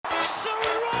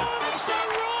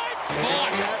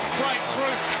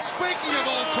through. Speaking of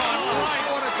all-time greats,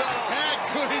 what a goal. How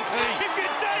good is he? If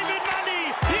you're David Mundy,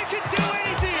 you can do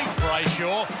anything.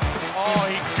 Brayshaw. Oh,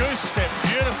 he goose stepped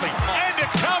beautifully. And a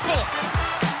couple.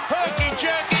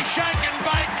 Herky-jerky, shake and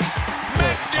bake.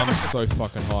 I'm so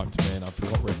fucking hyped, man. I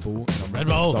forgot Red Bull. And I'm Red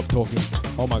gonna Bull. Stop talking.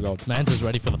 Oh my God. Manta's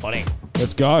ready for the pudding.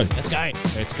 Let's go. Let's go.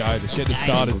 Let's go. Let's get this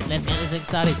started. Let's get this thing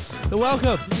started.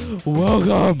 Welcome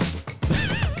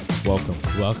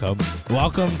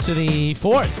to the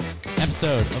fourth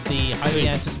episode of the highly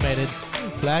anticipated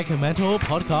Flagmantle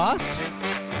Podcast.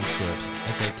 I'm Stuart,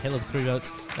 aka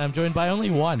Kaleb3Votes, and I'm joined by only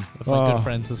one of my good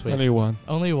friends this week. Only one.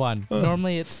 Only one.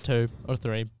 Normally it's two or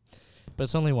three, but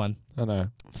it's only one. I know.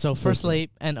 So firstly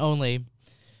and only,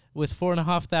 with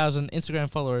 4,500 Instagram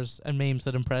followers and memes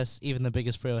that impress even the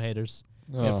biggest Freo haters,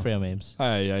 we have Freomemes.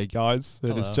 Hey guys.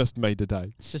 It is Hello. just me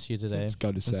today. It's just you today. Let's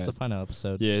go to It's sad. the final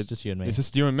episode. Yeah, It's just you and me. It's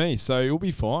just you and me, so it'll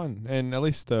be fine. And at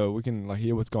least we can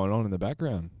hear what's going on in the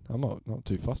background. I'm not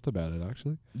too fussed about it,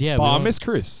 actually. Yeah, But we I don't- miss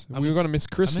Chris. I We're miss- going to miss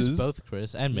I Chris's. miss both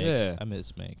Chris and Mick. Yeah. I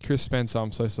miss Mick. Chris Spencer,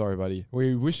 I'm so sorry, buddy.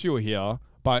 We wish you were here,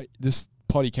 but this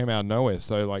potty came out of nowhere.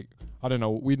 So, I don't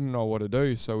know. We didn't know what to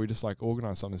do, so we just,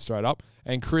 organised something straight up.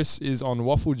 And Chris is on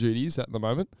WAFL duties at the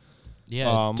moment.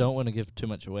 Yeah, don't want to give too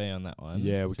much away on that one.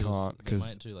 Yeah, we can't, we 'cause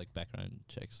might do background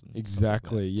checks. And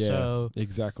Exactly, stuff like that. yeah. So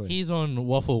Exactly. he's on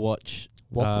Waffle Watch.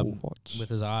 WAFL watch. with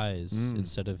his eyes Mm.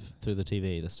 instead of through the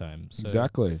TV this time. So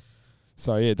Exactly.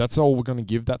 So, yeah, that's all we're going to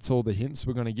give. That's all the hints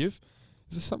we're going to give.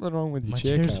 Is there something wrong with your My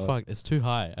chair, chair's Kaleb? fucked. It's too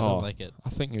high. I don't like it. I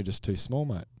think you're just too small,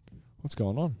 mate. What's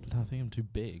going on? No, I think I'm too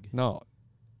big. No.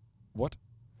 What?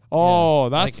 Oh,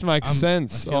 that makes I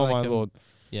sense. feel Oh, like my I'm- Lord.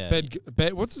 Yeah.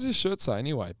 Bed. What does his shirt say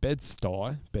anyway?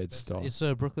 Bed-Stuy. Bed-Stuy. It's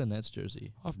a Brooklyn Nets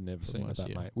jersey. I've never from seen last that,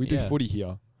 year. mate. We do Yeah. footy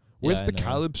here. Where's I the know.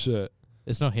 Kaleb shirt?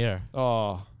 It's not here.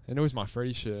 Oh, and it was my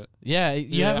Freddie shirt. Yeah, you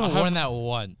Yeah, haven't I worn haven't- that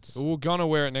once. We're gonna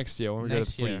wear it next year when we go to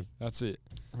Next footy. year. That's it.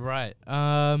 Right.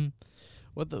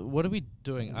 What are we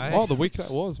doing? Oh, the week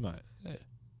that was, mate.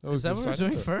 Yeah. Is that what we're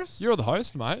doing first? You're the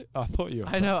host, mate. I thought you were.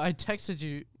 I know. I texted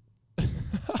you.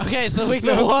 Okay, it's the week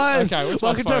that Yes, was. okay, what's my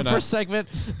Welcome to our phone first segment.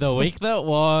 The week that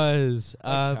was.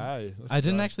 Okay. let's I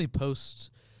didn't go. actually post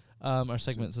our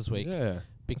segments this week Yeah.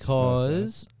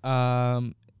 because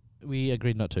we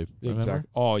agreed not to. Remember? Exactly.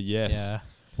 Oh, yes. Yeah.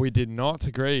 We did not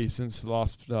agree since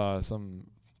last some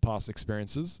past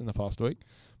experiences in the past week,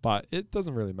 but it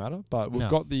doesn't really matter. But we've No.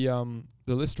 got the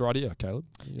list right here, Kaleb.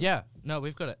 Yeah. No,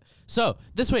 we've got it. So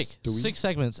this week, Do we? 6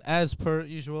 segments as per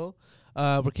usual.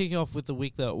 We're kicking off with the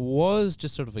week that was,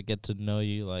 just sort of a get to know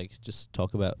you, just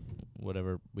talk about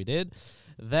whatever we did.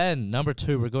 Then number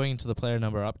 2, we're going into the player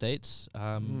number updates.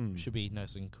 Should be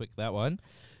nice and quick, that one.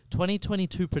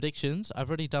 2022 predictions. I've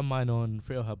already done mine on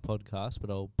Freo Hub Podcast, but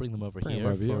I'll bring them over Bring 'em here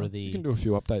over for here. the You can do a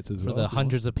few updates as for well. the if you want.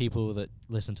 hundreds of people that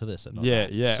listen to this. And not Yeah,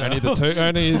 that. yeah. So Only the two.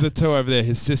 Only the two over there.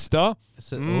 His sister.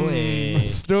 So, oi.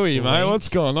 Stewie, mate. Oi. What's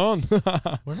going on? We're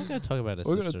not going to talk about his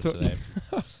We're gonna sister talk- today.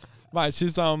 Mate,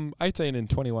 she's 18 in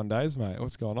 21 days, mate.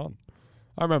 What's going on?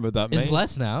 I remember that. It's meme.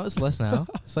 less now. It's less now.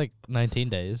 It's 19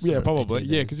 days. Yeah, or probably. 18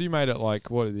 Yeah, days. because you made it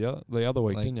the other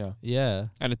week, Like- didn't you? Yeah.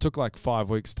 And it took 5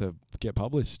 weeks to get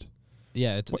published.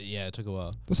 Yeah, it What- took a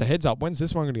while. Just a heads up. When's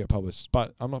this one going to get published?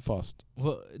 But I'm not fussed.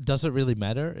 Well, does it really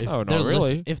matter? If No, not they're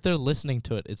really. If they're listening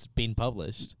to it, it's been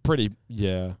published. Pretty.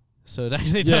 Yeah. So it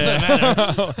actually doesn't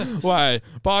matter. Wait,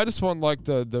 but I just want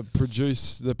the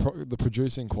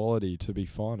producing quality to be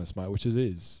finest, mate, which it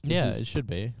is. This Yeah, is- it should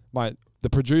be. mate. The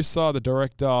producer, the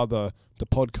director, the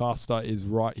podcaster is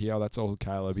right here. That's all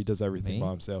Kaleb. He does everything Me?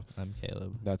 by himself. I'm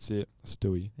Kaleb. That's it.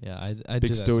 Stewie. Yeah, I Big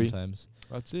do that Stewie. sometimes.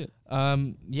 That's it.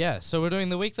 Yeah, so we're doing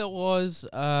the week that was.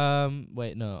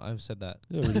 Wait, no, I've said that.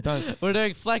 Yeah, we don't. We're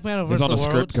doing Flagmantle He's versus on the a world.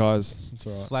 script, guys. It's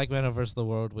all right. Flagmantle versus the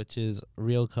world, which is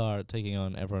Rielke taking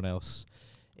on everyone else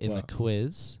in Wow. the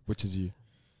quiz, Which is you?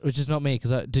 which is not me.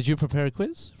 Because did you prepare a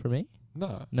quiz for me?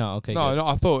 No. No. Okay. No, good. no.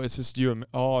 I thought it's just you and me.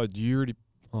 Oh, you already.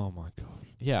 Oh my god.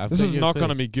 Yeah. This is not going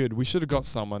to be good. We should have got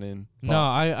someone in. No,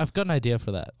 I've got an idea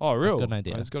for that. Oh, real? got an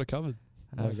idea. I just got it covered.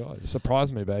 Oh my I've- god.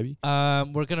 Surprise me, baby.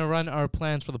 We're gonna run our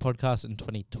plans for the podcast in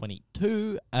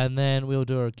 2022, and then we'll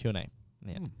do our Q&A.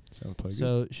 Yeah. Sounds pretty good.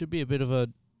 So it should be a bit of a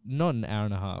not an hour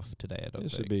and a half today. I don't It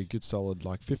think. should be a good solid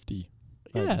 50.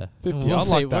 maybe. Yeah, 50. We'll I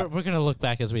see. like that. We're gonna look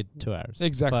back as we 2 hours.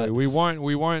 Exactly. But We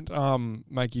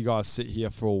won't make you guys sit here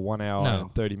for 1 hour No.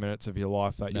 and 30 minutes of your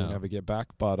life that you'll No. never get back.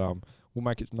 But we'll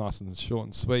make it nice and short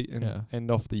and sweet and Yeah. end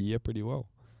off the year pretty well.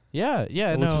 Yeah.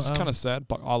 Which is kind of sad,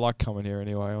 but I like coming here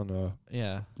anyway on a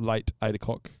yeah. late 8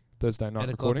 o'clock Thursday night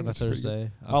 8 o'clock recording. on a It's pretty good.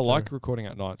 Thursday. I like recording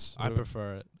at nights. I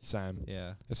prefer it. Same.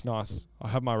 Yeah. It's nice. I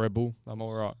have my Red Bull. I'm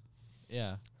all right.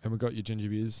 Yeah. And we got your ginger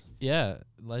beers. Yeah.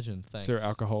 Legend. Thanks. 0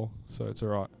 alcohol, so it's all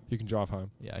right. You can drive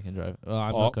home. Yeah, I can drive. Well,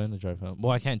 I'm not going to drive home.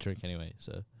 Well, I can't drink anyway,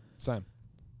 so. Same.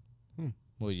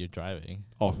 Well, you're driving.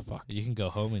 Oh, fuck. You can go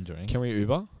home and drink. Can we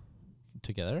Uber?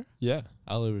 Together? Yeah.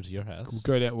 I'll Uber to your house. We'll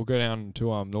go down to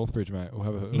Northbridge, mate. We'll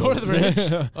have a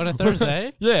Northbridge? On a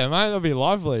Thursday? Yeah, mate. That'll be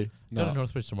lively. Go to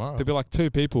Northbridge tomorrow. There'll be like 2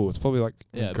 people. It's probably like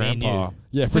grandpa. Me and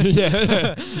Yeah,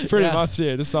 pretty much.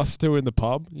 Yeah, just us 2 in the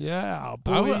pub. Yeah,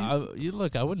 boys.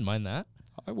 I wouldn't mind that.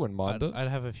 I wouldn't mind it. I'd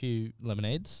have a few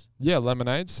lemonades. Yeah,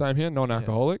 lemonade. Same here.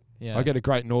 Non-alcoholic. Yeah. I get a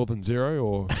great Northern Zero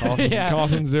or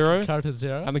Carlton Zero. Carlton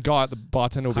Zero. And the guy at the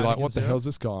bartender will be like, Heineken "What the Zero? hell's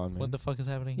this guy on, man?" What the fuck is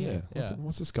happening here? Yeah.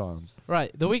 What's this guy on? Right.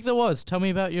 The week that was. Tell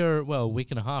me about your, week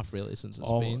and a half, really, since it's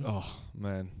been. Oh,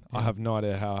 man. Yeah. I have no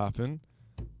idea how it happened.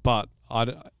 But I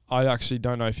actually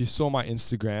don't know. If you saw my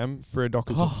Instagram,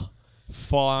 Freomemes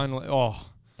finally... Oh,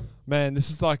 man,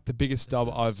 this is like the biggest dub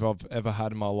I've ever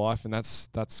had in my life, and that's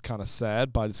kind of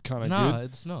sad, but it's kind of good. No,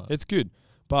 it's not. It's good.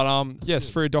 But yes,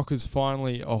 Freomemes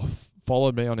finally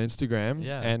followed me on Instagram,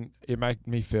 and it made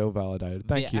me feel validated.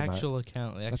 Thank you, mate. The actual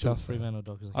account, the That's actual how sad. Fremantle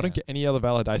Dockers account. I don't get any other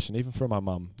validation, even from my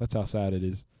mum. That's how sad it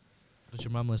is. Does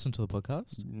your mum listen to the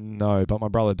podcast? No, but my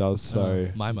brother does, so...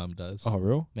 my mum does. Oh,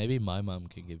 real? Maybe my mum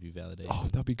can give you validation. Oh,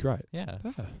 that'd be great. Yeah.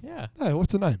 Yeah. Hey,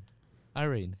 what's her name?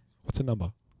 Irene. What's her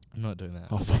number? I'm not doing that.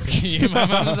 Oh, fuck. You, my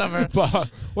mum's number. But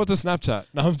what's a Snapchat?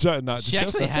 No, I'm joking. No, She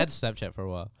actually had Snapchat for a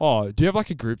while. Oh, do you have like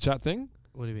a group chat thing?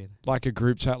 What do you mean? Like a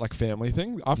group chat, like family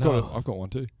thing? I've No. got one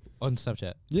too. On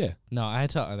Snapchat? Yeah. No, I had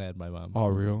to unadd my mum. Oh,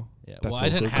 real? Yeah. That's Well, I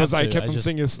didn't have because to. I kept on just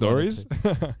seeing his wanted stories.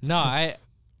 to. No,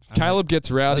 Caleb gets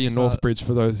rowdy in Let's not- Northbridge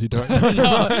for those who don't know.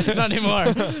 No, not anymore.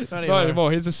 Not Not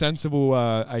anymore. He's a sensible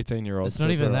 18-year-old. It's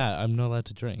not even that. I'm not allowed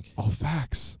to drink. Oh,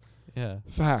 facts. Yeah.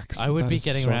 Facts. I would That be is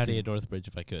getting shocking. rowdy at Northbridge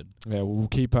if I could. Yeah, we'll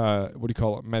keep, what do you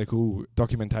call it, medical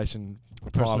documentation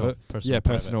private.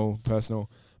 Personal.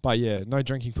 But yeah, no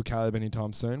drinking for Kaleb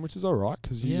anytime soon, which is all right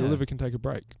because your liver can take a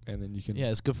break and then you can... Yeah,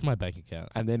 it's good for my bank account.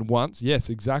 And then once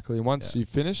you've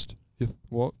finished,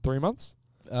 3 months?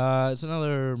 It's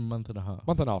another month and a half.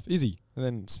 Month and a half, easy. And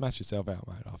then smash yourself out,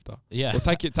 mate, after. Yeah. Or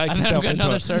take And then I've yourself got into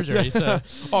another it. surgery, so...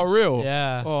 Oh, real?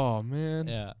 Yeah. Oh, man.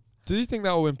 Yeah. Do you think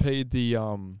that will impede the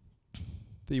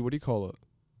what do you call it?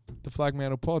 The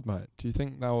Flagmantle pod, mate? Do you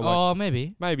think that will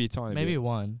maybe. maybe a tiny Maybe bit?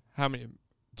 one. How many?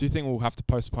 Do you think we'll have to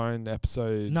postpone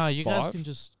episode? No, you guys 5? can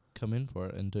just come in for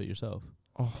it and do it yourself.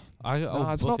 Oh,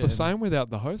 I'll it's book not it the and- same without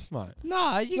the host, mate.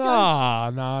 Nah, you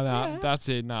guys... Nah. Yeah. That's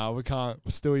it. Nah, we can't.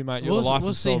 Stewie, mate, you're the life We'll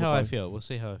and see soul of how the I pod. feel. We'll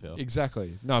see how I feel.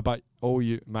 Exactly. No, but all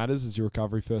you matters is your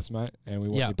recovery first, mate, and we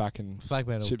want you back in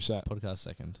Flagmantle chip chat. podcast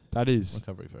second. That is.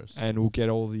 Recovery first. And we'll get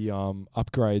all the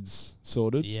upgrades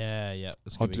sorted. Yeah. It's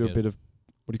I'll gonna be do a good. bit of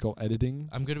what do you call editing.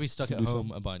 I'm going to be stuck Can at do home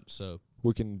some. a bunch, so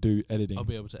We can do editing. I'll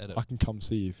be able to edit. I can come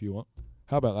see you if you want.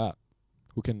 How about that?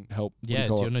 We can help. Yeah,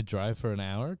 do you want to drive for an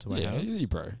hour to my Yeah, house? easy,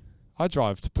 bro. I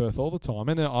drive to Perth all the time,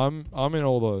 and I'm in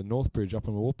all the Northbridge up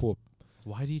in Warport.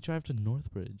 Why do you drive to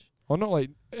Northbridge? Well, not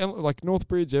like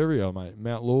Northbridge area, mate.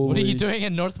 Mount Lawley. What are you doing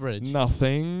in Northbridge?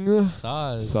 Nothing.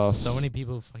 Sus. Sus. So many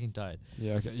people fucking died.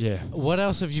 Yeah. Okay. Yeah. What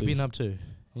else have you been Jeez. up to?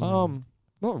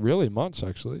 Not really much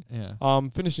actually. Yeah.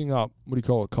 Finishing up. What do you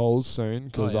call it? Coles soon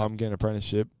because yeah. I'm getting an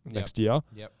apprenticeship next year.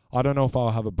 Yep. I don't know if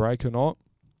I'll have a break or not.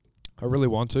 I really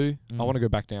want to. I Mm. want to go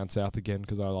back down south again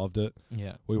because I loved it.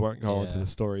 Yeah. We won't go into Yeah. the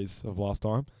stories of last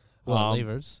time. Well,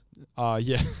 levers.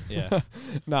 Yeah. Yeah.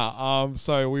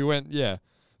 So we went, yeah.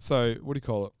 So what do you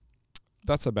call it?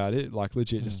 That's about it. Like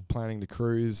legit just Mm. planning the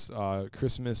cruise.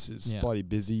 Christmas is Yeah. bloody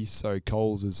busy, so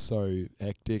Coles is so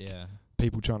hectic. Yeah.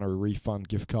 People trying to refund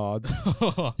gift cards.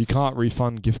 You can't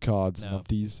refund gift cards, No.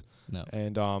 numpties. No.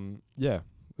 And yeah.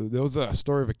 There was a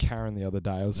story of a Karen the other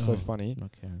day. It was so funny.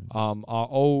 Not Karen. Our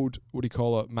old, what do you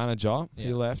call it, manager, he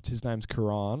Yeah. left. His name's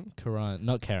Karan. Karan.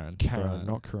 Not Karen. Karen,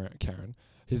 not Karen.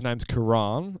 His name's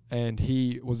Karan, and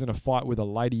he was in a fight with a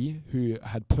lady who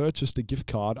had purchased a gift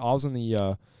card. I was in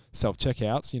the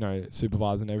self-checkouts,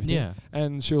 supervisor and everything. Yeah.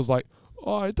 And she was like,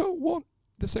 oh, I don't want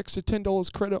this extra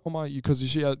 $10 credit on my... Because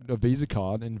she had a Visa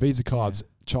card, and Visa cards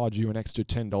charge you an extra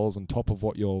 $10 on top of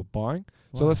what you're buying.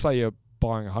 So Why? let's say you're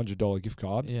buying a $100 gift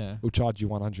card. Yeah. It'll charge you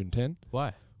 $110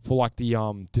 Why? for like the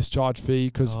discharge fee,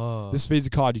 because Oh. this Visa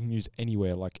card you can use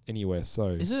anywhere. So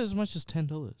Is it as much as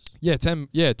 $10? yeah,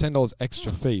 $10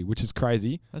 extra fee, which is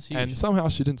crazy. That's huge. And somehow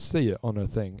she didn't see it on her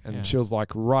thing, and Yeah. she was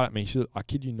like right at me. I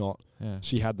kid you not. yeah.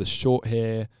 She had the short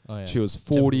hair. Oh, yeah. She was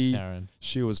Typical 40. Karen.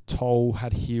 She was tall,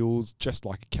 had heels, just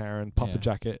like a Karen, puffer Yeah.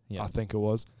 jacket, Yeah. I think it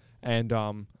was. And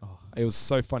Oh. it was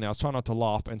so funny. I was trying not to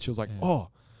laugh, and she was like, Yeah. "Oh,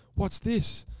 what's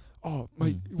this? Oh,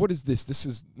 mate, what is this? This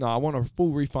is I want a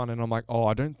full refund." And I'm like, "Oh,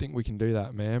 I don't think we can do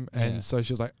that, ma'am." Yeah. And so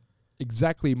she was like,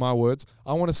 exactly my words.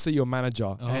 I want to see your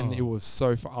manager. And it was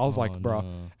so I was like, bruh.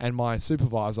 No. And my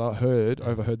supervisor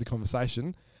overheard the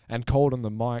conversation and called on the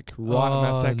mic right in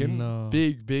that second. No.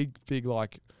 Big,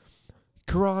 like,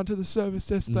 Karan to the service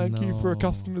desk. Thank you for a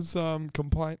customer's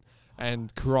complaint.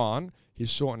 And Karan, he's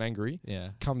short and angry,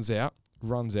 comes out,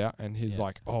 runs out, and he's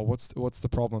like, oh, what's the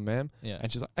problem, ma'am? Yeah.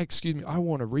 And she's like, excuse me, I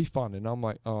want a refund. And I'm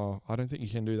like, oh, I don't think you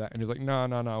can do that. And he's like,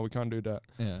 no, we can't do that.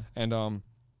 Yeah. And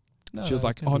she was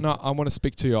like, oh, no, I want to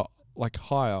speak to your, like,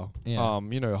 higher,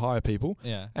 higher people.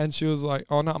 Yeah. And she was like,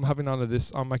 oh, no, I'm having none of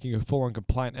this. I'm making a full-on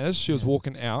complaint. And as she was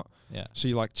walking out,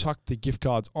 she, like, chucked the gift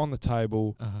cards on the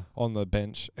table, on the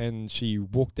bench, and she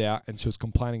walked out, and she was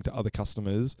complaining to other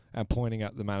customers and pointing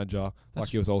at the manager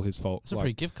like it was all his fault. It's a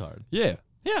free gift card. Yeah.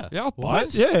 Yeah. Yeah, I'll buy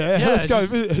it. Yeah, let's go.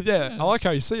 Yeah, I like how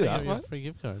you see that, Yeah, mate. free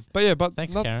gift card. But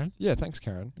Thanks, Karen. Yeah, thanks,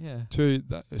 Karen. Yeah.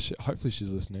 Hopefully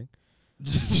she's listening.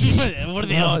 What are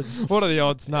the odds? What are the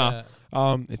odds? Nah.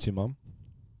 It's your mum.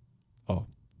 Oh.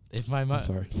 If my mum...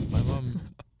 Sorry. My mum...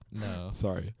 No.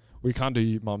 Sorry. We can't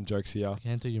do mum jokes here. We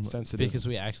can't do your sensitive. because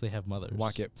we actually have mothers. We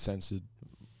might get censored.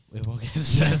 We won't get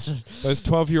censored. Those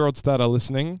 12-year-olds that are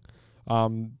listening,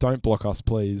 don't block us,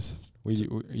 please. We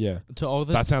To all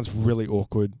the... That sounds really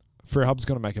awkward. Free Hub's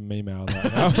going to make a meme out of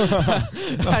that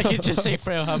now. I can just see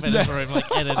Freo Hub in his room,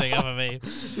 like, editing up a meme.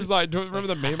 He's like, do you remember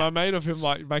the meme I made of him,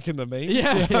 like, making the memes?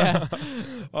 Yeah.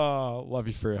 Oh, love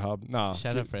you, Free Hub. Nah.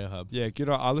 Shout out Freo Hub. Yeah, good.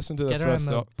 I listened to the Get first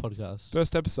her on the podcast.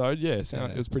 First episode. Yeah,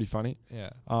 it was pretty funny. Yeah.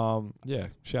 Yeah,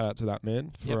 shout out to that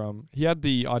man for he had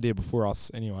the idea before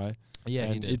us anyway. Yeah,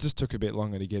 and he did. it just took a bit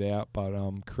longer to get out, but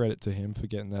credit to him for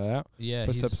getting that out. Yeah,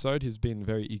 first episode, he's been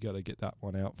very eager to get that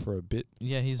one out for a bit.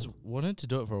 Yeah, he's wanted to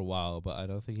do it for a while, but I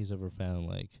don't think he's ever found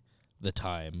like the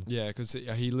time. Yeah, because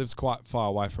he lives quite far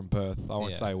away from Perth. I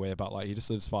won't say where, but like he just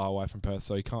lives far away from Perth,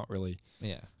 so he can't really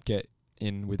get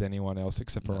in with anyone else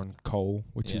except for on Cole,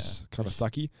 which is kind of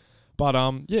sucky. But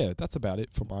yeah, that's about it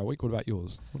for my week. What about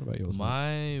yours?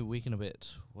 My week and a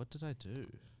bit. What did I do?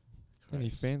 Any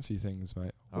fancy things,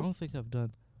 mate? I don't think I've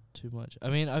done too much. I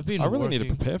mean, I've been. I really need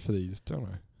to prepare for these, don't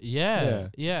I?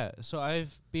 Yeah. So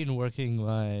I've been working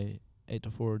my 8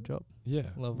 to 4 job. Yeah,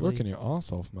 lovely. Working your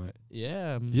ass off, mate.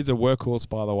 Yeah. He's a workhorse,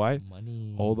 by the way.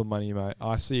 Money. All the money, mate.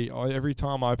 I see every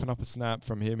time I open up a snap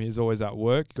from him, he's always at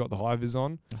work. Got the high vis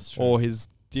on. That's true. Or he's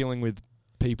dealing with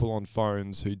people on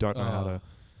phones who don't know how to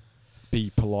be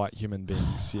polite human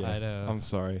beings. Yeah, I know. I'm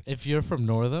sorry. If you're from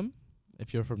Northam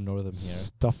here,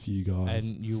 stuff you guys,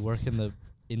 and you work in the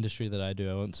industry that I do,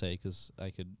 I won't say because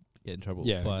I could get in trouble.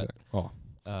 Yeah, but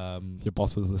exactly. Your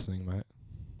boss is listening, mate.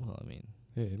 Well, I mean,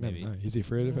 yeah, maybe. Is he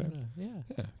afraid of it?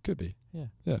 Yeah, could be.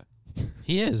 Yeah.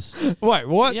 He is. Wait,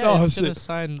 what? Yeah, oh he's shit!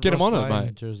 Sign Get him on it,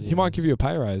 mate. Jersey He might give you a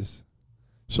pay raise.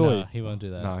 Surely. No, he won't do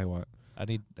that. No, he won't. I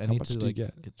need How much to do you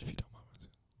get if you don't mind.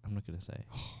 I'm not gonna say.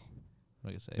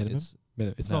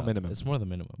 Minimum? It's not minimum. It's more than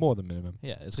minimum. More than minimum.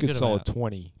 Yeah, it's a a good solid amount.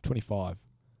 20, 25.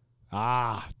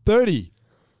 30.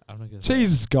 I'm not gonna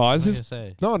Jesus, guys. I'm not gonna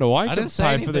say. No wonder why I you didn't can say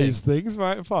pay anything. for these things,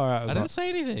 mate. Far out. I didn't say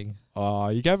anything. Oh,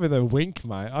 you gave me the wink,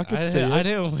 mate. I could see it. I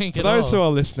didn't wink for at all. those who are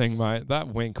listening, mate, that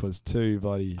wink was too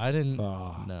bloody. I didn't.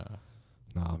 No.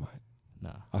 Nah, mate.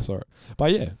 Nah. I saw it.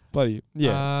 But yeah, bloody.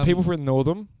 Yeah. People from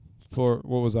Northam, for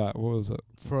what was that? What was it?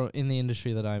 For in the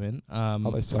industry that I'm in, they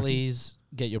sucky? please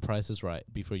get your prices right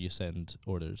before you send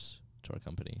orders to our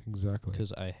company. Exactly.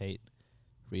 Because I hate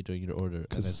redoing your order and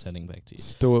then sending back to you.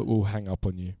 Stuart will hang up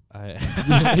on you.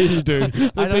 You do.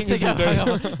 I don't think I've hung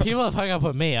up. People have hung up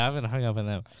on me. I haven't hung up on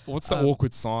them. What's the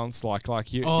awkward silence like?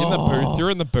 Like you in the booth. You're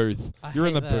in the booth.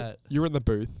 You're in the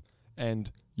booth, and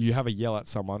you have a yell at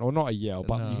someone, or not a yell,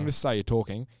 but you can just say you're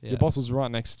talking. Yeah. Your boss is right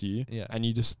next to you, Yeah. and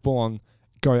you just full on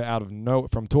go out of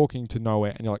from talking to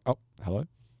nowhere, and you're like, oh, hello.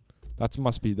 That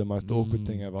must be the most awkward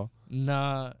thing ever.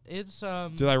 Nah, it's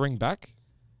Do they ring back?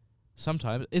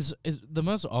 Sometimes it's the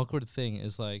most awkward thing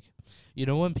is like, you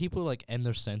know, when people like end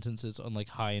their sentences on like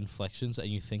high inflections and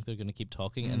you think they're gonna keep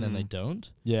talking and then they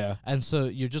don't. Yeah. And so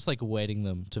you're just like waiting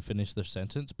them to finish their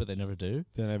sentence, but they never do.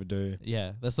 They never do.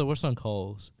 Yeah, that's the worst on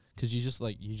calls because you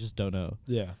just don't know.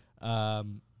 Yeah.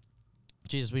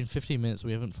 Geez, it's been 15 minutes.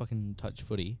 We haven't fucking touched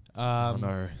footy. I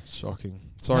know. Shocking.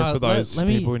 Sorry for those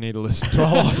people who need to listen to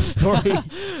our life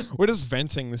stories. We're just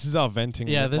venting. This is our venting.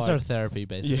 Yeah, this is our therapy,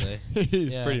 basically. Yeah, it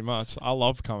is pretty much. I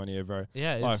love coming here, bro.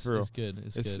 Yeah, it's good.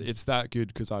 It's that good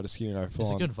because I just,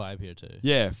 it's a good vibe here, too.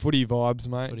 Yeah, footy vibes,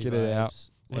 mate. Footy Get vibes. it out.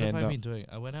 What have I been doing?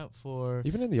 I went out for...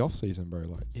 Even in the off-season, bro.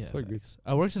 Like, so good.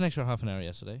 I worked an extra half an hour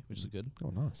yesterday, which is good.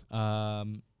 Oh, nice.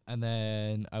 And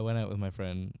then I went out with my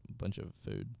friend, a bunch of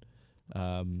food.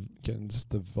 Getting just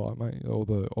the vibe, mate. All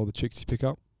the chicks you pick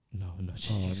up. No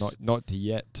chicks. Oh, not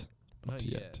yet. Not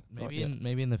yet. Not Maybe yet.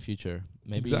 maybe in the future.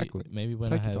 Maybe Exactly. Maybe when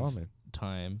Take I have your time,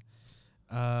 man.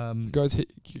 time. You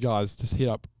guys, just hit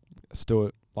up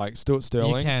Stuart, like Stuart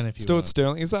Sterling. You can if you Stuart want.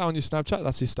 Sterling. Is that on your Snapchat?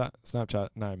 That's your Snapchat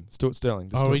name. Stuart Sterling.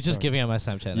 Oh, are Stuart we just Sterling. giving out my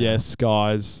Snapchat now? Yes,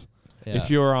 guys. Yeah.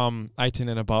 If you're 18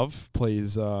 and above,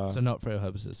 please. So not for your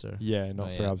hub sister. Yeah,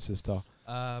 not for yeah. our sister.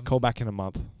 Um, Call back in a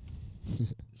month.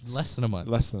 less than a month.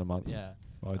 Less than a month. Yeah.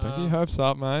 Oh, don't get your hopes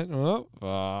up, mate. Oh,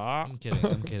 I'm kidding.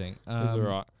 I'm kidding. It's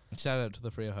alright. Shout out to the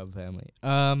Frio Hub family.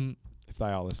 If they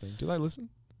are listening, do they listen?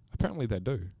 Apparently they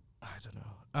do. I don't know.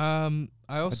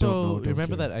 I don't also know, don't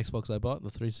remember care. that Xbox I bought, the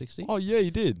 360. Oh yeah,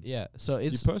 you did. Yeah. So You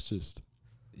it's purchased.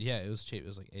 yeah, it was cheap. It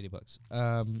was like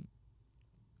 $80.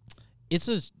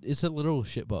 It's a little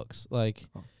shit box. Like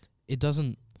Oh. it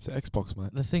doesn't. It's an Xbox,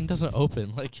 mate. The thing doesn't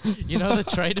open. Like you know the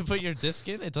tray to put your disc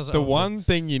in. It doesn't. The open. one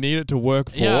thing you need it to work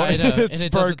for, Yeah, I know. it's and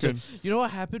it doesn't broken. You know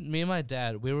what happened? Me and my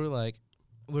dad, we were like,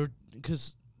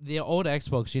 because the old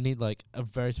Xbox, you need like a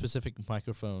very specific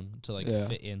microphone to like Yeah.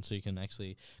 fit in, so you can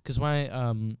actually. Because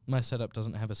my setup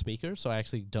doesn't have a speaker, so I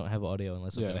actually don't have audio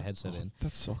unless I've got a headset in.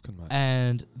 That's shocking, mate.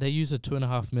 And they use a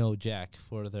 2.5mm jack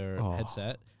for their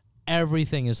headset.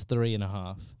 Everything is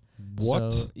 3.5.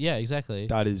 What? So, yeah, exactly.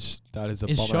 That is a It's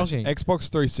abomination. shocking.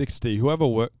 Xbox 360.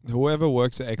 Whoever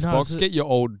works at Xbox, get your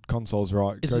old consoles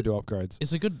right. It's Go a- do upgrades.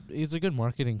 It's a good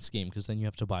marketing scheme because then you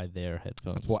have to buy their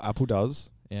headphones. That's what Apple does.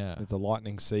 Yeah. It's a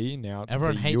Lightning C. Now it's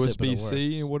Everyone the hates it, but it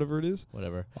USB-C works. or whatever it is.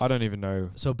 Whatever. I don't even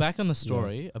know. So back on the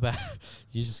story about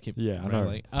you just keep Yeah, I know.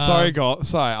 rambling. Sorry,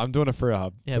 I'm doing a free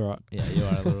hub. Yeah, It's alright. yeah, you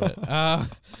are a little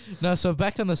bit. No, so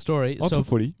back on the story. On So to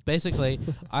footy. basically,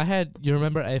 you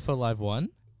remember AFL Live 1?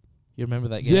 You remember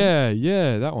that game?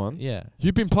 Yeah, that one. Yeah.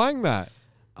 You've been playing that.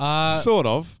 Sort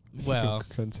of. if you well, can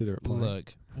consider it playing.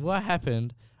 look, what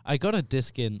happened, I got a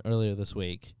disc in earlier this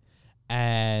week,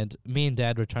 and me and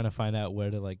Dad were trying to find out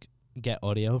where to, like, get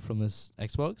audio from this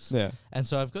Xbox. Yeah. And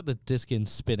so I've got the disc in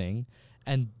spinning,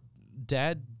 and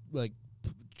Dad, like,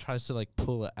 tries to, like,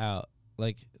 pull it out.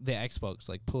 Like, the Xbox,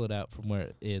 like, pull it out from where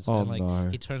it is. Oh, and, like, no.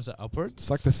 he turns it upwards. It's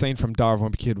like the scene from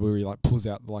Darwin Kid where he like pulls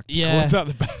out like Yeah. cords out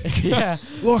the back. Yeah.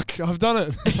 Look, I've done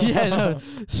it. Yeah, no.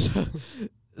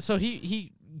 So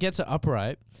he gets it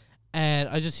upright, and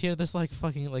I just hear this like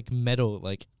fucking like metal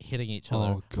like hitting each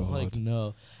other. Oh, God. I'm like,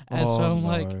 no. And Oh, so I'm no.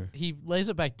 like, he lays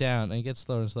it back down and it gets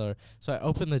slower and slower. So I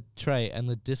open the tray and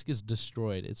the disc is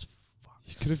destroyed. It's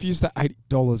You could have used that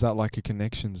 $80 at like a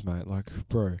Connections, mate. Like,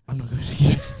 bro. I'm not going to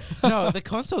get No, the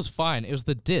console's fine. It was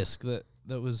the disc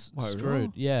that was Wait, screwed.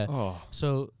 really? Yeah. Oh.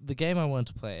 So the game I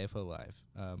wanted to play, AFL Live,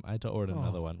 I had to order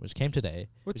another one, which came today.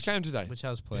 Which game today? Which I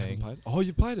was You haven't playing. played? Oh,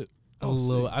 you played it. Oh,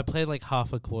 sick. I played like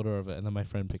half a quarter of it, and then my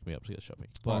friend picked me up to go shopping.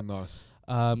 Oh, But nice.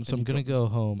 so I'm you gonna got go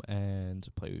home and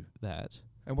play that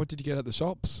And what did you get at the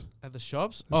shops? at the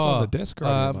shops. It's on the desk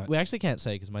right here, mate. we actually can't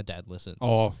say because my dad listens.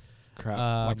 Oh, crap.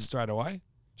 like Um, straight away?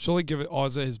 Surely give it. Oh,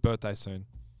 is it his birthday soon?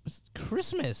 It's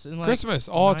Christmas. In like Christmas.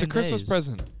 Oh, it's a 9 Christmas days.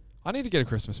 present. I need to get a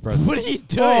Christmas present. What are you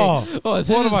doing? Oh, it's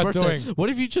what his am I birthday. doing?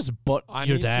 What if you just bought I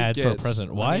your need to dad for a get-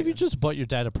 present? I Why have need- you just bought your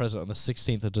dad a present on the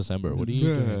 16th of December? What are you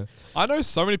doing? I know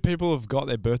so many people have got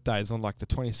their birthdays on like the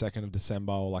 22nd of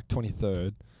December or like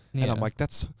 23rd. And I'm like,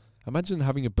 imagine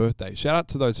having a birthday. Shout out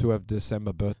to those who have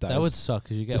December birthdays. that would suck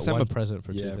because you get December one present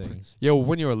for yeah, two things. Yeah, well,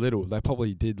 when you were little, they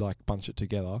probably did like bunch it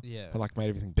together Yeah. and like made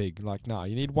everything big. Like, nah,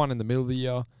 you need one in the middle of the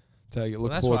year to Well,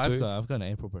 look that's forward what to. I've got. I've got an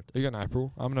April birthday. You got an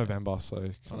April. I'm November, so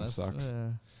it Oh, kind of that's- sucks.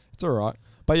 It's all right.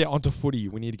 But yeah, onto footy.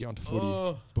 We need to get onto footy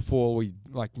Oh. before we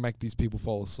like make these people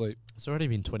fall asleep. It's already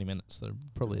been 20 minutes. They're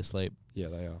probably asleep. Yeah,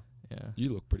 they are. Yeah.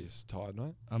 You look pretty tired,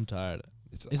 mate. I'm tired.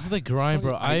 It's the grind,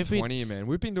 bro. I've been 20, man.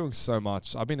 We've been doing so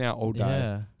much. I've been out all day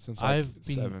Yeah. since like I've been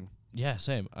 7, Yeah,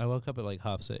 same. I woke up at like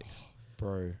 6:30.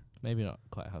 bro. Maybe not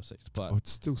quite 6:30, but Oh, it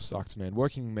still sucks, man.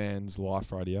 Working man's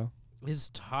life right here. it's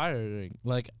tiring.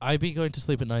 Like I be going to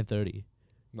sleep at 9:30.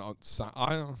 No,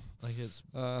 I don't. Like it's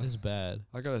bad.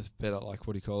 I go to bed at like,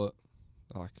 what do you call it?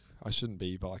 Like, I shouldn't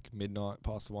be, but like midnight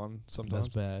past 1 sometimes.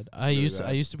 That's bad. really I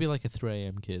bad. used to be like a 3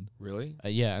 a.m. kid. Really?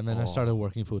 Yeah, and then I Oh. started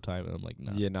working full time, and I'm like,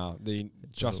 no. Yeah, nah.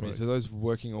 Trust me, work. to those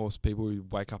working horse people who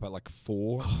wake up at like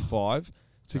 4, 5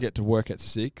 to get to work at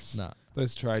 6, Nah.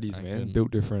 those tradies, I man, couldn't.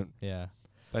 built different. Yeah,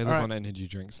 They live Alright. on energy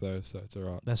drinks though, so it's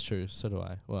alright. that's true. So do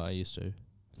I. Well, I used to.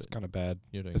 It's kind of bad.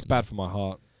 You're doing It's it bad now. for my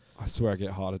heart. I swear I get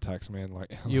heart attacks, man.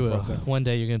 Like You will. what's that? One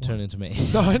day you're gonna turn into me.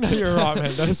 No, you're right,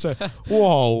 man. That is so.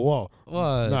 Whoa.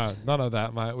 What? No, none of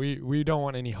that, mate. We don't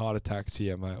want any heart attacks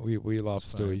here, mate. We love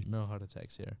It's fine. Stewie. No heart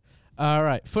attacks here. All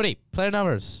right, footy. Player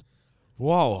numbers.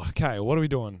 Whoa. Okay, what are we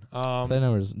doing? Player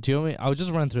numbers. Do you want me? I'll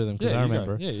just run through them because I you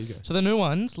remember. Go. Yeah, you go. So the new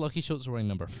ones: Lockie Schultz wearing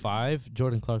number 5,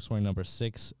 Jordan Clark's wearing number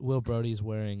 6, Will Brody's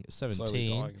wearing Slowly 17.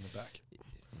 dying in the back.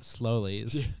 slowly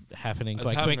is happening It's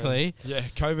quite happening. quickly. Yeah,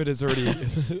 COVID has already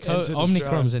entered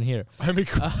Omicron's in here.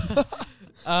 Omicron.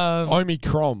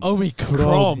 Omicron.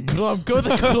 Crom. Go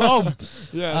the Crom.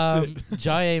 Yeah, that's it.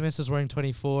 Jai Amos is wearing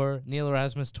 24. Neil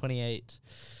Erasmus 28.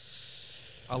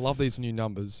 I love these new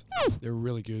numbers. They're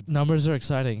really good. Numbers are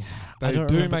exciting. I They don't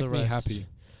do remember make the me rest.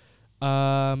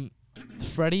 happy.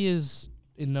 Freddie is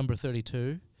in number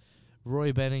 32.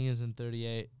 Roy Benning is in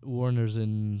 38. Warner's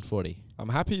in 40. I'm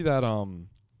happy that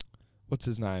what's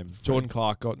his name? Jordan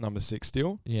Clark got number 6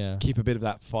 still. Yeah. Keep a bit of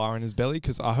that fire in his belly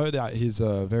because I heard that he's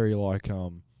a very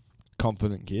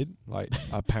confident kid. Like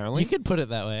apparently. You could put it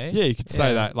that way. Yeah, you could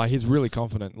say that. Like he's really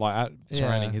confident. Like at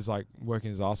training, Yeah. he's like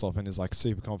working his ass off and is like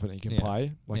super confident he can Yeah.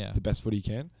 play like Yeah. the best foot he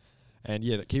can. And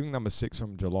yeah, keeping number 6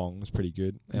 from Geelong was pretty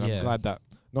good. And Yeah. I'm glad that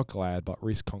but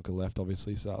Reece Conker left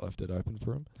obviously, so that left it open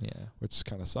for him, Yeah. which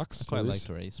kind of sucks. I quite Reece.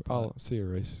 liked Reece. I'll see you,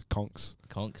 Reece. Conks.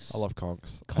 Conks. I love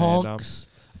Conks. Conks.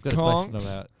 I've got a Conks.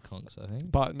 question about Conks, I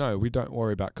think. But no, we don't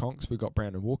worry about Conks. We've got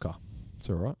Brandon Walker. It's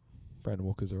all right. Brandon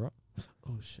Walker's all right.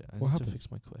 Oh, shit. I What need happened? to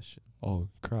fix my question. Oh,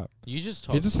 crap. You just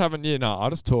talk. You just haven't, I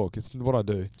just talk. It's what I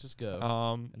do. Just go.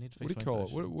 I need to What fix do you my call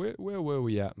question. it? Where were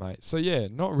we at, mate? So, yeah,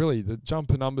 not really. The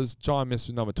jumper numbers, Jai missed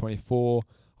with number 24.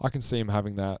 I can see him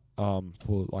having that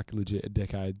for like legit a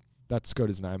decade. That's got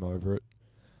his name over it.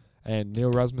 And Neil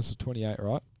Rasmus was 28,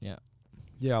 right? Yeah.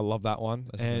 Yeah, I love that one.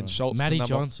 That's a good And one. Schultz Matty to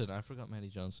number Johnson. I forgot Matty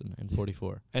Johnson in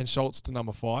 44. and Schultz to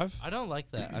number 5. I don't like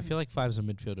that. I feel like 5's a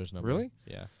midfielder's number. Really?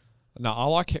 Yeah. No, I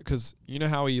like it because you know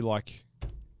how he like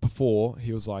before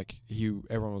he was like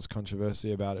everyone was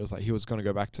controversy about it. It was like he was going to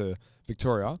go back to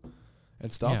Victoria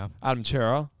and stuff. Yeah. Adam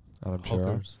Chera,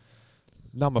 Hoppers.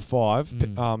 number 5.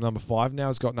 Mm. Number 5. Now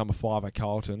he's got number 5 at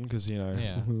Carlton because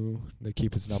Yeah. they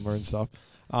keep his number and stuff.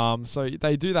 So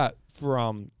they do that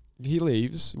for he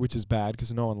leaves, which is bad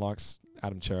because no one likes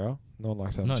Adam Chera. No one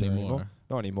likes Adam Not Chera anymore.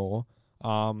 Not anymore.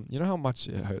 You know how much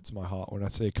it hurts my heart when I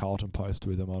see a Carlton post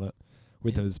with him on it,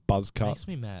 with his buzz cut. Makes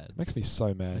me mad. Makes me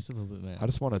so mad. Makes a little bit mad. I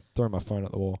just want to throw my phone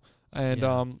at the wall.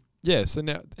 And Yeah. so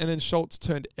now and then Schultz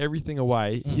turned everything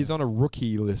away. Mm. He's on a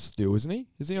rookie list still, isn't he?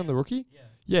 Is he on the rookie? Yeah.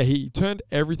 Yeah, he turned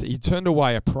everything. He turned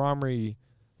away a primary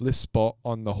list spot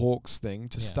on the Hawks thing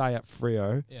to Yeah. stay at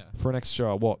Freo Yeah. for an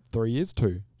extra 3 years?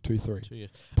 2, 3. 2 years.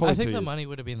 Probably I think 2 the years. money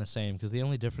would have been the same because the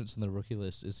only difference in the rookie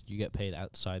list is you get paid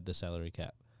outside the salary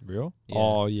cap. Real? Yeah.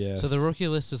 Oh yeah. So the rookie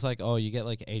list is like, you get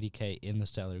like 80K in the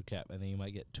salary cap, and then you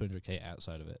might get 200K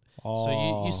outside of it.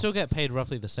 So you still get paid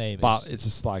roughly the same. But it's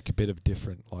just like a bit of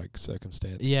different like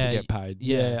circumstance Yeah, to get paid.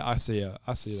 yeah. Yeah, I see it.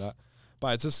 I see that.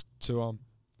 But it's just to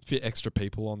fit extra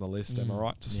people on the list. Am I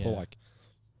right? Just for Yeah. like,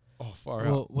 far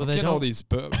Well, out. well, I'm they getting all don't- these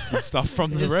burps and stuff from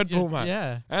the Just- Red Bull, yeah, mate.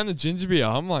 Yeah. And the ginger beer.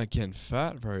 I'm like getting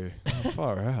fat, bro.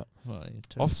 Far out. Well, you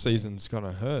turn- Off season's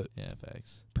gonna hurt. Yeah,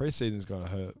 facts. Pre-season's gonna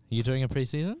hurt. You doing a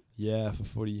preseason? Yeah, for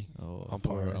footy. Oh,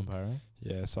 Umpiring. for umpiring.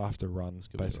 Yeah, so I have to run It's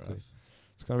gonna basically. be rough.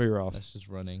 It's gonna be rough. That's just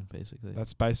running, basically.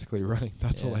 That's basically running.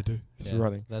 That's all Yeah. I do. Just Yeah,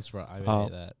 running. That's right. I Um,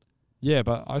 hate that. Yeah,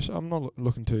 but I'm not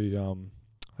looking to.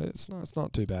 It's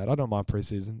not too bad. I don't mind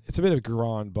preseason. It's a bit of a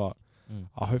grind, but Mm.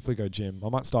 I'll hopefully go gym. I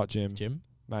might start gym. Jim?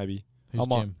 Maybe. Who's I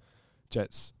might- Jim?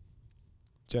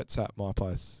 Jets at my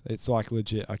place. It's like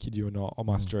legit. I kid you or not, on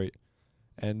my Mm. street.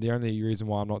 And the only reason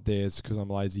why I'm not there is because I'm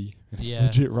lazy. It's Yeah.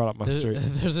 legit right up my street.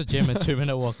 There's a gym a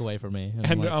 2-minute walk away from me. And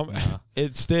I'm And like, nah.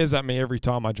 it stares at me every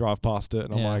time I drive past it,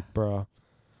 and I'm Yeah. like, bruh,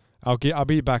 I'll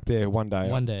be back there one day.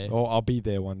 One day. Or I'll be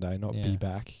there one day, not Yeah. be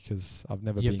back, because I've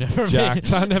never You've been never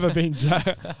jacked. been. I've never been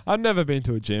jacked. I've never been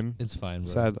to a gym. It's fine,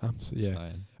 bro. Sad. It's Yeah.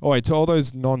 fine. Oh wait, to all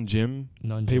those non-gym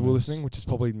people Non-gymmers. listening, which is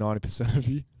probably 90% of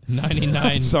you.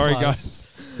 99 Sorry, plus. guys.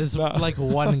 There's No. like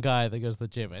one guy that goes to the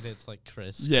gym, and it's like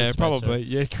Chris. Yeah, Chris Spencer. probably.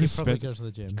 Yeah, He Chris probably Spencer. goes to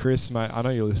the gym. Chris, mate, I know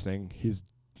you're listening.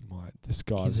 This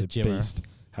guy's He's a a gymmer. beast.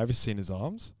 Have you seen his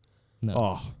arms? No.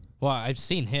 Oh, Well, I've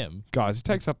seen him. guys, he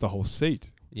takes up the whole seat.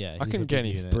 Yeah, I he's couldn't a get big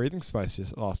any unit. breathing space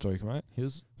last week, mate. He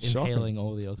was Shocking. inhaling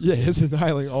all the Yeah, oxygen. he's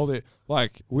inhaling all the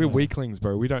we're Yeah. weaklings,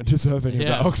 bro. We don't deserve any of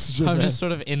that oxygen. I'm man. just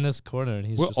sort of in this corner, and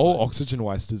he's We're just all like oxygen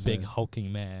wasters, big man.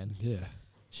 hulking man. Yeah,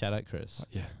 Shout out Chris.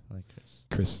 yeah. I like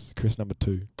Chris. Chris number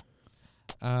 2.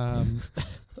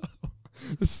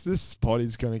 This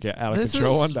potty's gonna get out of This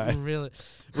control one is day. really.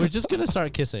 We're just gonna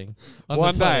start kissing. On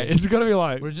One the day, phone. it's gonna be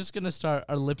like We're just gonna start.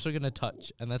 Our lips are gonna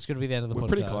touch, and that's gonna be the end of the we're podcast.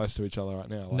 pretty close to each other right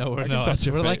now. Like, No, I we're can not. touch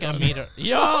your We're feet like a right meter.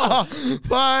 Yo, now.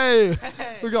 Hey,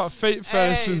 Hey! we got feet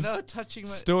Hey, fetishes. no touching my.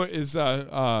 Stuart is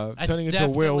I turning into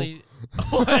Will. definitely-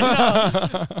 Oh, I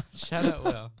know. Shout out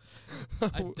Will.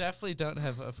 I definitely don't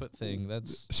have a foot thing.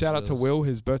 That's Shout out to Will's- Will.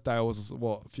 His birthday was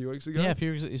a few weeks ago. Yeah, a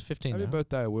few weeks. He's 15 Happy now.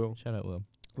 birthday, Will. Shout out Will.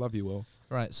 Love you, Will.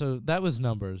 Right, so that was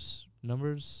numbers.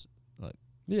 Numbers.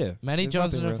 Yeah. Matty there's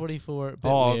Johnson nothing at real. 44, a bit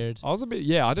Oh, weird. I was a bit.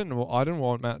 Yeah, I didn't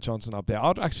want Matt Johnson up there.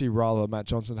 I'd actually rather Matt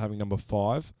Johnson having number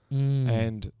 5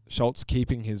 and Schultz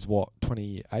keeping his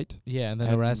 28. Yeah, and then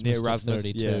And Erasmus to Erasmus,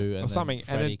 32 yeah, and or something, and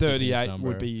Freddie then keeping his 38 number.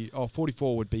 would be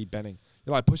 44 would be Benning.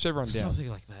 You like push everyone down. Something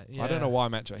like that. Yeah. I don't know why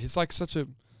Matt. He's like such a.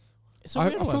 It's a I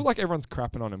weird feel one. like everyone's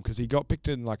crapping on him because he got picked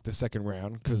in like the second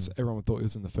round because everyone thought he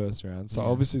was in the first round. So Yeah.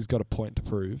 obviously he's got a point to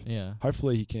prove. Yeah.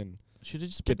 Hopefully he can Should have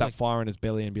just get picked that like fire in his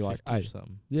belly and be like, 50 or hey,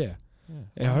 something. yeah. Yeah. Yeah,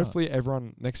 Why not? hopefully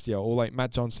everyone next year, or like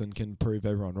Matt Johnson, can prove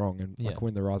everyone wrong and Yeah. like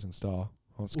win the Rising Star.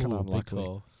 Oh, it's kind Ooh, of big unlikely.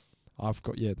 call. I've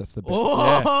got that's the big.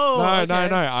 Oh, yeah.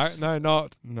 okay.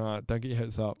 No, don't get your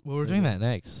hopes up. Well, we're doing that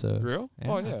next, so Real?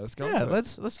 Yeah. Oh yeah, let's go. yeah.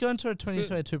 with it. Let's go into our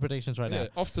 2022 predictions right Yeah,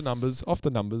 off the numbers.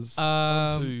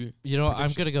 now. To You know, what,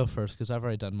 I'm gonna go predictions. first because I've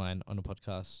already done mine on the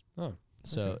podcast, Oh,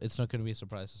 so okay. it's not gonna be a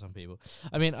surprise to some people.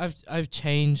 I mean, I've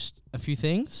changed a few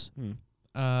things,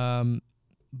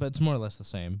 but it's more or less the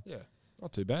same. yeah,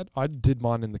 not too bad. I did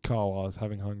mine in the car while I was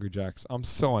having Hungry Jacks. I'm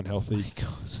so unhealthy. Oh my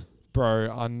God.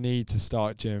 Bro, I need to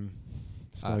start gym.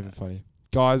 It's not even funny.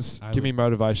 Guys, I give me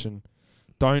motivation.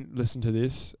 Don't listen to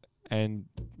this, and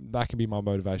that can be my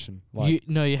motivation. Like,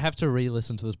 You have to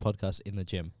re-listen to this podcast in the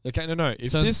gym. okay, no. If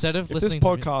So this, instead of if this listening to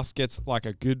me- podcast gets like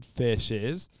a good fair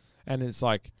shares, and it's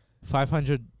like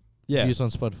 500 yeah, views on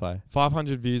Spotify.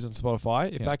 500 views on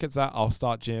Spotify. If Yeah. that gets that, I'll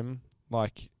start gym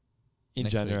like in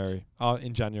Next week. January.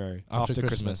 In January After after Christmas.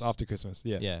 Christmas. After Christmas,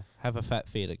 yeah. Yeah, have a fat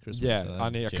feed at Christmas. Yeah, and then I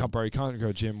need a gym. cup, bro. You can't go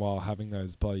to gym while having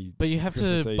those bloody. But you have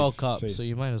Christmas to Eve bulk up, feast. so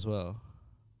you might as well.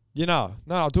 No,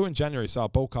 I'll do it in January, so I'll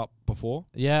bulk up before.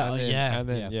 Yeah, and then, yeah, and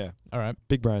then yeah. All right,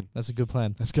 big brain. that's a good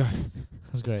plan. Let's go.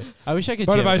 That's great. I wish I could.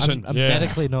 Motivation, Gym. I'm yeah.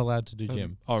 medically not allowed to do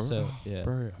gym. So yeah,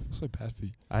 Bro, I feel so bad for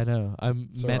you. I know. I'm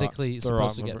It's all right. medically It's all right,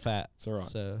 supposed to my get fat. It's all right.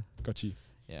 So Got you.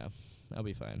 yeah, I'll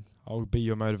be fine. I'll be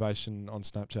your motivation on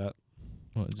Snapchat.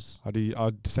 Well, just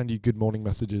I'll send you good morning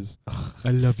messages.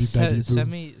 I love you, baby.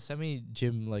 send me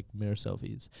gym like mirror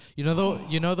selfies. You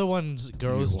know the ones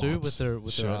girls do with their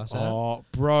ass out. Oh,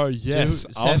 bro, yes.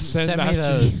 Dude, I'll send send me that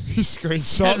to you. those. Screenshot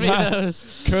Send me that.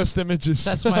 those. Cursed images.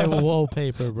 That's my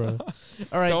wallpaper, bro.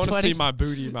 All right, Don't want to 20 see my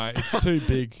booty, mate. It's too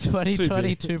big.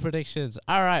 2022 predictions.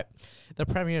 All right, the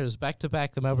Premiers back to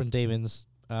back. The Melbourne Demons.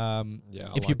 Yeah,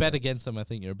 If you bet against them, I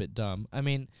think you're a bit dumb. I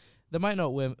mean, they might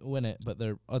not win it, but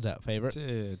they're odds out favourite.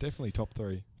 Yeah, definitely top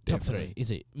 3. Top 3,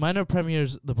 easy. Minor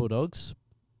Premiers, the Bulldogs.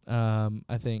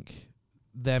 I think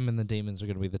them and the Demons are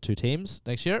going to be the two teams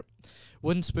next year.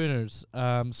 Wooden Spooners.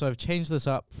 So I've changed this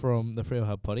up from the Freo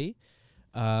Hub potty.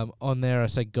 On there I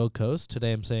said Gold Coast.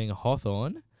 Today I'm saying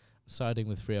Hawthorn, siding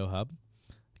with Freo Hub,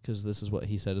 because this is what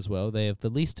he said as well. They have the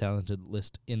least talented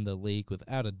list in the league,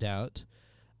 without a doubt.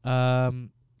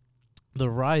 The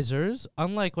Risers,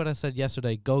 unlike what I said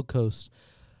yesterday, Gold Coast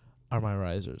are my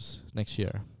Risers next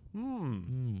year.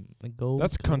 The Gold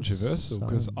That's Coast controversial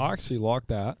because Suns. I actually like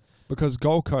that because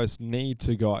Gold Coast need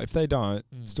to go. If they don't,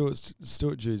 Mm.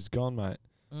 Stuart Jew's gone, mate.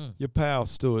 Your pal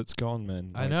Stuart's gone,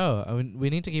 man. I know. I mean, we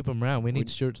need to keep him around. We need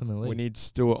Stuarts in the league. We need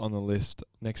Stuart on the list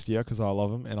next year because I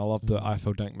love him and I love the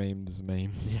IFL Dank memes.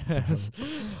 Yes.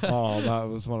 Oh, that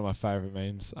was one of my favourite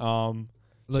memes.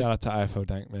 Look, shout out to IFL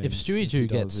Dank memes. if Stewie he Jew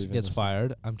does even gets listen.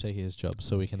 fired, I'm taking his job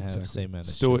so we can have Exactly. same man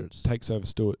as Stuart Stewarts. takes over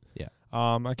Stuart. Yeah.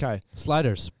 Okay.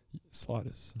 Sliders.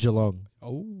 Sliders. Geelong.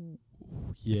 Oh,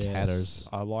 yes. Catters.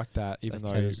 I like that. Even The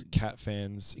though Catters. cat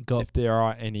fans, Got- if there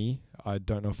are any, I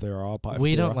don't know if there are. But if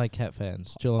We there don't are, like cat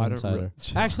fans. I Geelong don't Insider. re-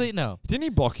 Actually, no. Didn't he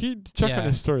block you? Check on Yeah.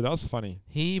 his story. That was funny.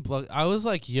 He blocked. I was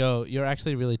like, yo, you're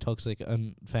actually really toxic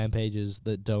on fan pages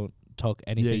that don't talk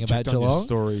anything you about checked on your Geelong.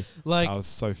 story. Like, That was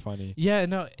so funny. yeah,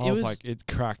 no, I was like, it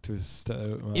cracked with.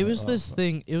 It was this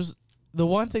thing. It was the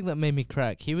one thing that made me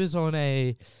crack. He was on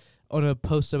a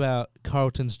post about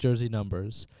Carlton's jersey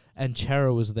numbers, and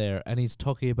Chara was there, and he's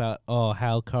talking about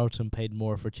how Carlton paid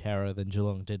more for Chara than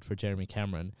Geelong did for Jeremy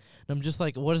Cameron. And I'm just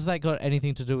like, what has that got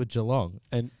anything to do with Geelong?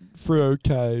 And Freo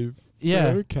Cave.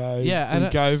 Yeah. Freo Cave. Yeah, We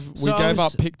and gave so I gave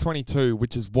was- up pick 22,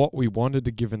 which is what we wanted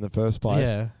to give in the first place.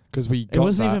 Yeah, Because we it got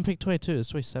wasn't that. even pick 22. It was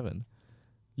 27.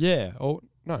 Yeah. Oh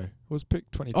no, it was pick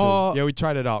 22. Oh, yeah, we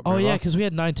traded up. Oh yeah, remember? because we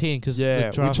had 19. Because Yeah, the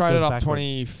we draft traded goes up backwards.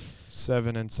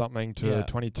 27 and something to Yeah.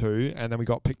 22, and then we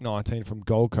got pick 19 from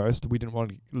Gold Coast. We didn't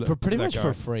want to for pretty let much go.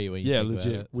 for free. When you Yeah, think about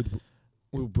legit it. with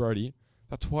Will Brody.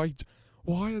 That's why.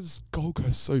 Why is Gold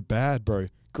Coast so bad, bro?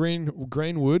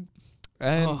 Greenwood,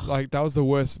 and like that was the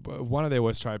worst. One of their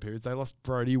worst trade periods. They lost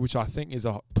Brody, which I think is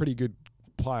a pretty good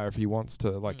player if he wants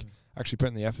to like actually put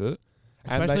in the effort.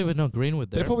 And Especially with no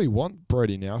Greenwood there. they probably want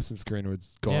Brody now since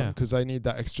Greenwood's gone Yeah. because they need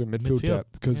that extra midfield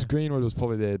depth because yeah. Greenwood was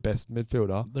probably their best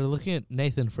midfielder. They're looking at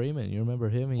Nathan Freeman. You remember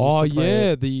him? He Oh, used to play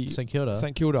yeah, at the St Kilda.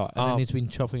 St Kilda. And then he's been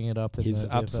chopping it up in He's the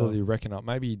WAFL. absolutely wrecking up.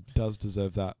 Maybe he does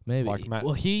deserve that. Maybe. Like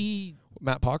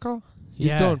Matt Parker? He's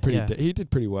Yeah, doing pretty. yeah. He did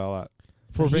pretty well at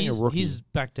for being a rookie. He's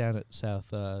back down at South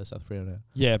Freo now.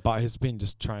 Yeah, but he's been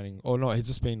just training. Or no, he's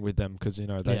just been with them because, they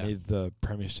Yeah. need the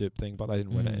premiership thing, but they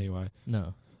didn't win it anyway.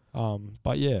 No.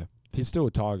 But yeah, he's still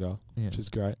a Tiger, Yeah. which is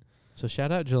great. So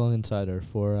shout out Geelong Insider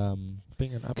for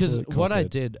Being an because absolute what I cockhead.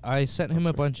 did, I sent him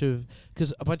a bunch of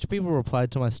because a bunch of people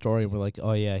replied to my story and were like,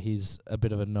 "Oh yeah, he's a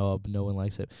bit of a knob. No one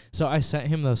likes it." So I sent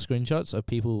him those screenshots of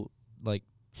people like,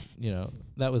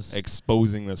 that was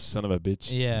Exposing this son of a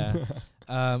bitch. yeah.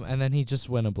 And then he just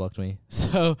went and blocked me.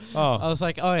 So I Oh, was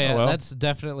like, "Oh yeah, well. that's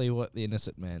definitely what the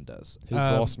innocent man does." his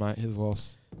loss, mate. His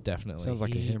loss. Definitely. Sounds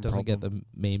like a he him doesn't get the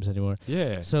memes anymore.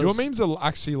 Yeah. So Your s- memes are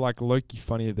actually like low-key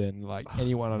funnier than like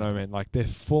anyone I know, man. Like they're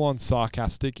full on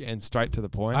sarcastic and straight to the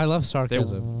point. I love They're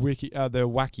sarcasm. they're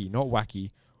wacky, not wacky,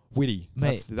 witty.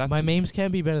 Mate, That's my memes can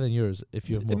be better than yours if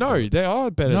you have more no, followers. they are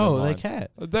better. No, than they mine.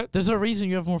 can't. That There's a reason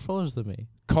you have more followers than me.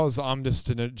 because I'm just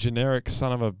a generic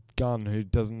son of a gun who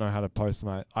doesn't know how to post,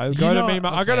 mate. I You go know- to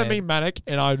I go to okay. Memematic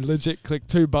and I legit click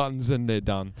 2 buttons and they're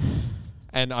done.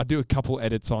 And I do a couple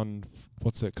edits on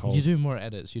what's it called? You do more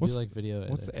edits. You What's do like video edits.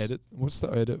 What's the edit? What's the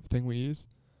edit thing we use?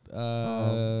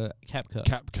 CapCut.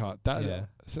 CapCut. That Yeah.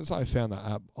 since I found that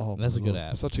app, That's my a good Lord,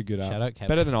 app. it's such a good app. Shout out CapCut.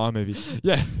 Better than iMovie.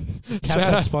 Yeah. Shout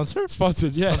CapCut out- sponsor?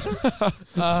 Sponsored. Yeah.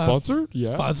 Sponsored.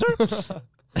 Yeah. Sponsor?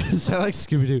 Is that like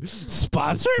Scooby-Doo?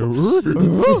 Sponsor?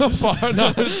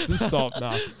 No, stop.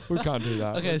 No, we can't do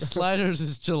that. Okay, Sliders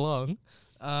is Geelong.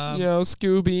 Yo,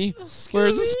 Scooby.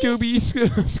 Where's the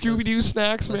Scooby-Doo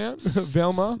snacks, man?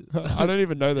 Velma. I don't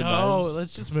even know the No, names.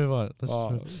 let's just move on. Let's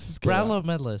just move. This is Brownlow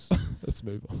medalist. Let's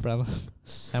move on. Brownlow.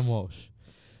 Sam Walsh.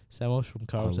 Sam Walsh from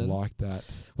I Carlton. like that.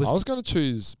 With- I was going to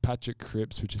choose Patrick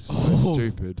Cripps, which is so Oh,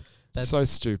 stupid. That's so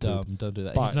stupid. Dumb. Don't do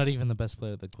that. But He's not even the best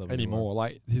player at the club Anymore.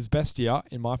 Like, his best year,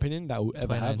 in my opinion, that we'll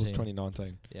ever have was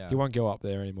 2019. 2019. Yeah. He won't go up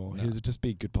there anymore. No. He'll just be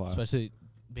a good player. Especially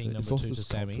being It's number also 2 to just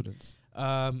Sammy. confidence.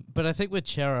 But I think with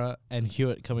Chera and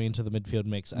Hewitt coming into the midfield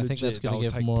mix, I think that's Legit, going to they'll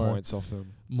give take more. points off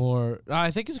them.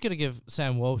 I think it's going to give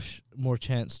Sam Walsh more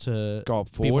chance to Go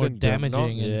up be forward more and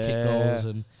damaging and kick yeah. goals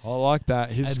and I like that.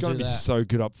 He's and going do to be that. so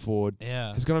good up forward.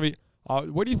 yeah. He's going to be.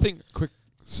 What do you think? Quick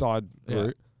side Yeah.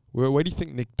 route. Where do you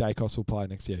think Nick Dacos will play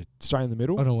next year? Straight in the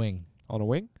middle On a wing. on a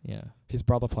wing. Yeah. His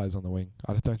brother plays on the wing.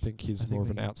 I don't think he's I think more of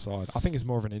an they- outside. I think he's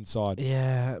more of an inside.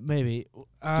 Yeah, maybe. Do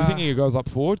you think he goes up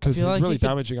forward? Because he's feel like really he could-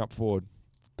 damaging up forward.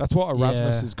 That's what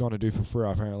Erasmus Yeah. is going to do for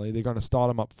Freo, apparently. They're going to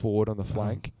start him up forward on the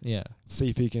flank, Yeah. see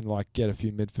if he can get a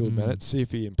few midfield minutes, see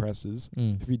if he impresses.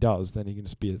 Mm. If he does, then he can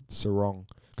just be a Sarong.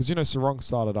 Because, Sarong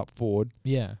started up forward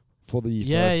Yeah. for the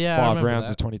Yeah, first yeah, I 5 remember rounds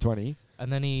that. of 2020.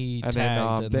 And then he And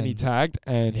tagged. then he tagged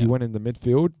and he yeah. went in the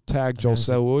midfield, tagged And Joel then he's a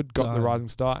Selwood, got the gun. rising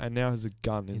star, and now he's a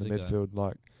gun in He's the a gun. midfield.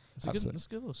 Like, It's a good, absolute- it's a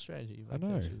good little strategy. I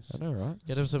know, right?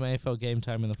 Get him some AFL game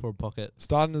time in the forward pocket.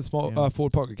 Starting in the small Yeah.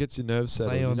 forward pocket gets your nerves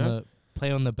settled. Play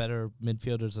on the better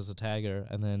midfielders as a tagger,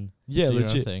 and then Yeah, do your own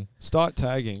legit. thing. Start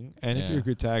tagging, and if Yeah. you're a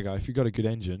good tagger, if you've got a good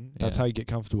engine, that's Yeah. how you get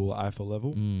comfortable at AFL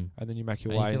level, Mm. and then you make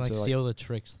your And way you can into see all the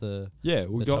tricks. yeah,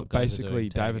 we the got top guys are basically doing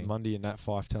David tagging. Mundy and Nat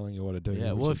Fife telling you what to do.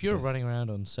 Yeah, which well, is if you're the best, running around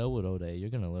on Selwood all day, you're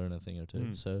gonna learn a thing or two.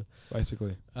 Mm. So,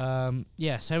 basically,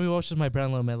 yeah, Sammy Walsh is my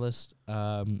Brownlow medalist.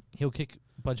 He'll kick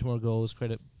a bunch more goals,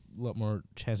 create a lot more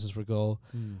chances for goal.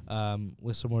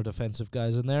 With some more defensive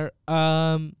guys in there.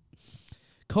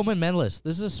 Coleman medalist.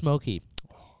 This is a smoky,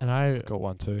 and I got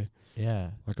one too.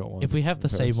 yeah. I got one. If we have the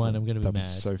same one, I'm gonna be That'd mad. be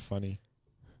so funny.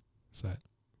 So,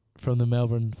 From the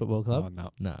Melbourne Football Club. oh,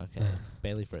 no. No, okay.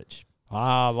 Bailey Fritsch.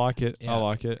 I like it. Yeah. I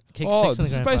like it. Kicked Oh, 6 in the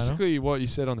this is grand final. basically what you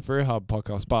said on the Free Hub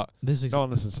podcast, but This is no one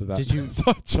listens to that. Did you-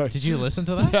 I'm joking. Did you listen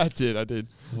to that? Yeah, I did.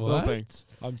 No, What? thanks.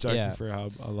 I'm joking, Yeah. Free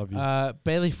Hub. I love you.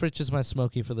 Bailey Fritsch is my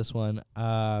smoky for this one.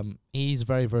 He's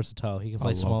very versatile. He can I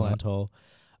play love small that. and tall.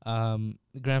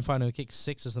 The grand final, he kicked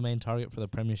 6 as the main target for the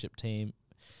premiership team.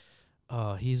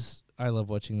 Oh, I love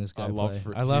watching this guy I love play.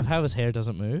 Fr- I love him. how his hair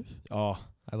doesn't move. Oh,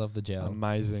 I love the gel.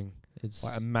 amazing. It's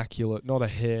Like immaculate. Not a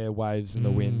hair waves in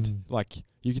the wind. Like,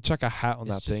 you could chuck a hat on It's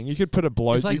that just- thing. You could put a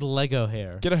blow. it's like you Lego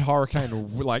hair. get a hurricane,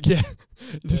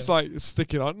 just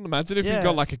stick it on. Imagine if Yeah. you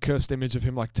got like a cursed image of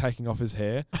him like taking off his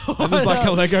hair, and there's like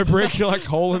a Lego brick, like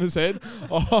hole in his head.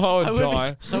 Oh, I I'd would-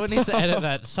 die. Someone needs to edit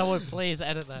that. Someone please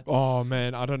edit that. Oh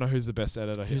man, I don't know who's the best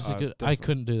editor here. Who's a good? I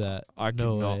couldn't do that. I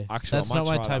no could not. way. Actually, That's I might not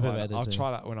my try type that of later. editing. I'll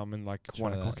try that when I'm in like Try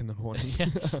 1 that. o'clock in the morning. Yeah,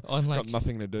 on like Got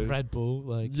nothing to do. Red Bull,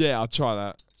 like Yeah, I'll try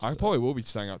that. I probably will be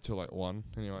staying up till like 1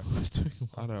 anyway.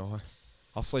 I don't know why.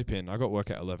 I'll sleep in. I got work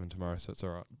at 11 tomorrow, so it's all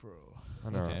right. Bro. I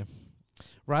know. Okay.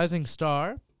 Rising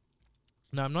star.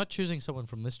 Now, I'm not choosing someone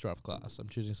from this draft class. I'm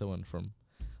choosing someone from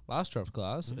last draft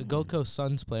class. A Gold Coast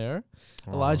Suns player,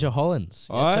 Elijah Hollins.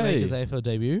 Yet to make his AFL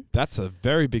debut. That's a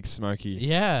very big smoky.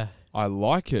 Yeah. I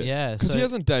like it. Yeah. Because he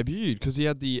hasn't debuted because he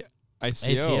had the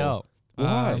ACL.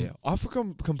 Why? I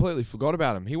completely forgot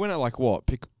about him. He went at like what?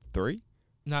 Pick 3?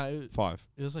 No, 5.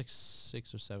 it was like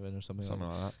 6 or 7 or something Something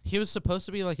like like that. He was supposed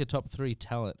to be like a top 3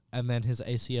 talent, and then his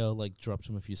ACL like dropped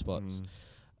him a few spots.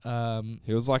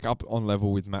 He was like up on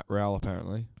level with Matt Rowell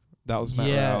apparently. That was Matt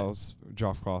Rowell's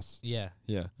draft class. Yeah.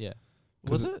 Yeah.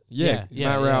 Was it? Yeah.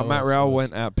 Matt Rowell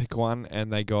went at pick 1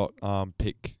 and they got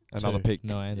pick another 2. pick.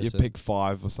 No, Anderson. You pick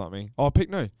 5 or something. Oh,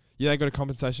 pick no. Yeah, they got a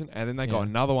compensation and then they got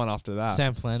another one after that.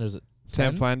 Sam Flanders at 10.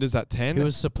 Sam Flanders at 10. He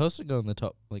was supposed to go in the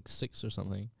top like 6 or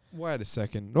something. Wait a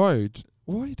second. No,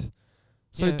 wait.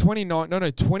 So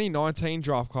 2019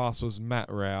 draft class was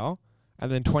Matt Rowell, and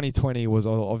then 2020 was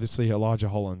obviously Elijah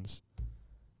Hollins.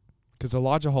 Because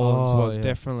Elijah Hollins was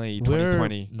definitely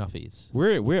 2020. We're nuffies.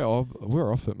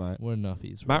 We're off it, mate. We're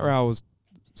nuffies. Matt Rowell was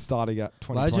starting at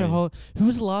 2020. Elijah who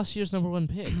was last year's number 1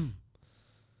 pick?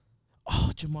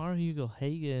 Jamar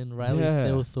Hugo-Hagan, Riley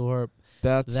Thilthorpe.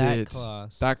 That's that it.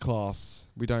 Class. That class.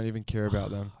 We don't even care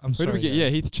about them. I'm Who sorry. did we get? Yeah,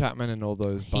 Heath Chapman and all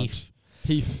those bunch.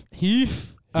 Heath.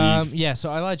 So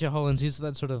Elijah Hollins, he's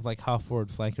that sort of like half-forward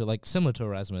flanker, like similar to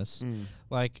Erasmus.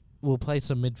 Like, will play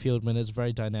some midfield minutes,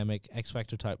 very dynamic,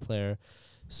 X-Factor type player.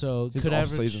 So his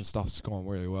off-season stuff's going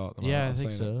really well at the moment. Yeah, I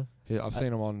think so. I've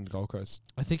seen him on Gold Coast.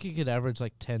 I think he could average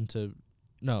like 15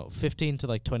 to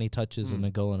like 20 touches and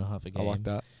a goal and a half a game. I like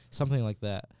that. Something like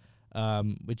that.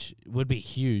 Which would be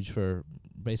huge for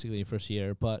basically a first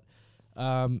year. But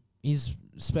he's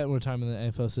spent more time in the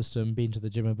AFL system, been to the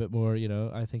gym a bit more.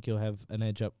 I think he'll have an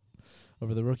edge up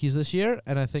over the rookies this year.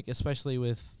 And I think especially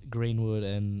with Greenwood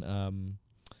and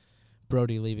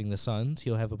Brody leaving the Suns,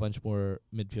 he'll have a bunch more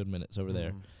midfield minutes over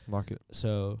there. Like it.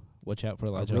 So watch out for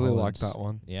Elijah I really Hollins. like that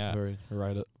one. Yeah. I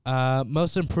rate it.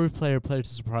 Most improved player to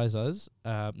surprise us.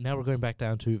 Now we're going back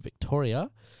down to Victoria.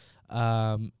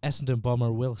 Essendon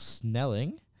bomber Will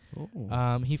Snelling.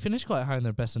 He finished quite high in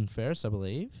their best and fairest, I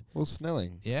believe. Will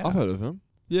Snelling. Yeah. I've heard of him.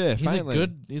 Yeah, he's faintly.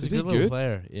 He's a good little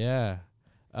player. Yeah.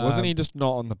 Wasn't he just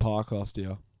not on the park last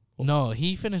year? No,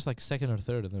 he finished like 2nd or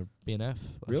 3rd in their BNF.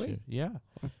 Really? Year. Yeah.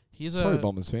 He's Sorry,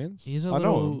 Bombers fans. He's a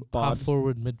little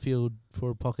half-forward, midfield,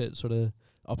 forward pocket sort of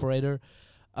operator.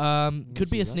 Could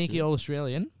be a sneaky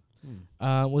All-Australian.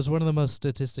 Was one of the most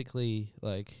statistically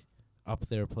up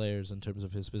there players in terms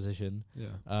of his position.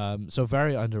 Yeah. So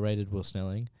very underrated, Will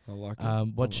Snelling. I like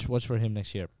it. Watch for him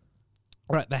next year.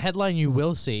 Right, the headline you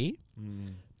will see: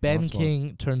 Ben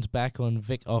King turns back on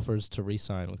Vic offers to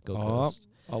re-sign with Gold Coast.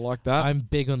 I like that. I'm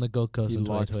big on the Gold Coast in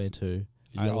 2022.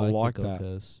 I like the Gold that.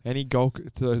 Coast. Any Gold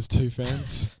to those 2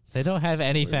 fans? They don't have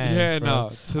any fans. Yeah,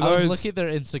 bro. no. I was looking at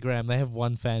their Instagram. They have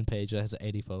 1 fan page that has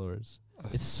 80 followers.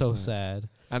 It's so sad.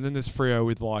 And then there's Freo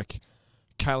with Kaleb3Votes,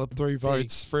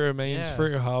 Freomemes,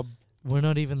 Freo Hub. We're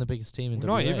not even the biggest team in WA.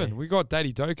 Not even. We got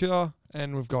Daddy Doka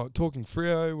and we've got Talking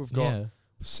Freo. We've got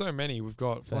so many. We've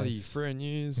got bloody Freo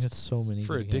News. We got so many.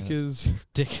 Freo Dickers.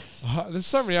 There's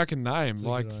so many I can name.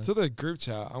 To the group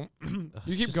chat.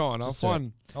 You keep going. I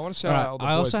want to shout out all the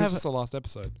boys. This is the last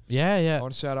episode. Yeah. I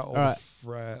want to shout out all the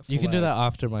Freo. You can do that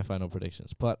after my final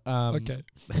predictions. But okay.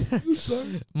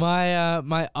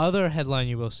 My other headline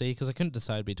you will see, because I couldn't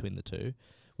decide between the two,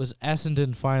 was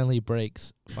Essendon finally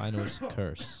breaks finals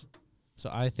curse. So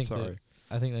I think they're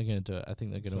going to do it. I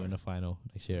think they're going to win a final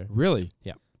next year. Really?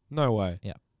 Yeah. No way.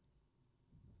 Yeah.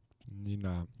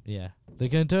 Yeah. They're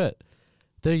going to do it.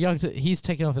 They're young. He's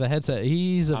taking off the headset.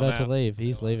 He's about to leave.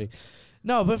 He's leaving.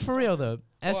 No, but for real though,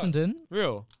 Essendon.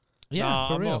 Real. Yeah,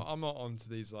 for real. I'm not onto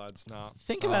these lads. Nah.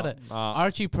 Think about it.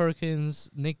 Archie Perkins,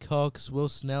 Nick Cox, Will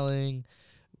Snelling.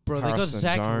 Bro, they got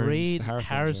Zach Reed,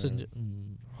 Harrison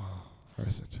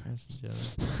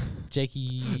Jones.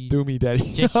 Jakey. Do me,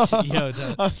 Daddy.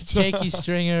 Jakey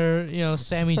Stringer,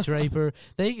 Sammy Draper.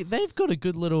 They've got a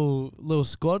good little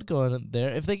squad going there.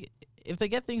 If they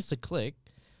get things to click,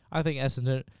 I think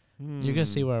Essendon. You're gonna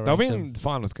see where they'll be in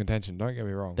finals contention. Don't get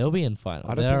me wrong. They'll be in finals.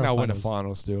 I don't think they'll win a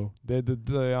final still. The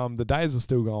days will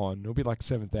still go on. It'll be like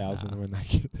 7,000 when they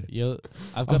get there.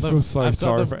 I've got them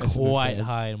Essendon quite fans.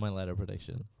 high in my ladder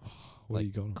prediction. What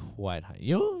you got? Quite high.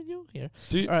 You'll hear.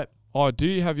 All right. Oh, do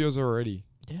you have yours already?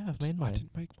 Yeah, I've made mine. I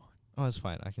didn't make mine. Oh, it's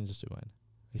fine. I can just do mine.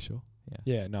 You sure? Yeah.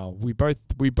 Yeah. No, we both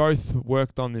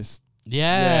worked on this.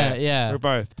 Yeah. We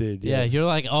both did. Yeah. You're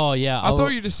like, oh yeah. I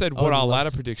thought you just said what our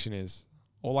ladder prediction is,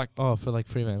 or for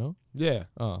Fremantle. Yeah.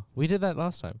 Oh, we did that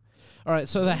last time. All right.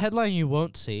 So the headline you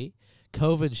won't see,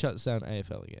 COVID shuts down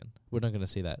AFL again. We're not going to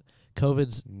see that.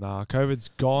 COVID's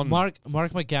gone. Mark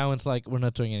McGowan's like, we're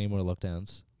not doing any more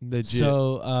lockdowns. Legit.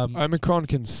 So Omicron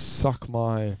can suck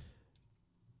my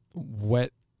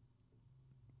wet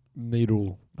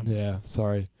needle. Yeah,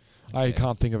 sorry. I Okay.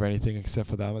 can't think of anything except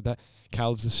for that. But that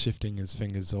Kaleb's just shifting his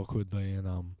fingers awkwardly,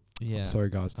 and yeah. I'm sorry,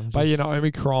 guys. I'm But you just- know,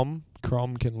 Omicron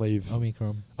can leave.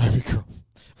 Omicron. Omicron.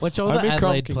 Which all the Omicron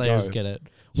Adelaide can players go. get it.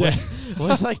 Yeah.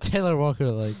 What's like Taylor Walker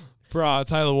like? Bruh,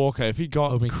 Taylor Walker, if he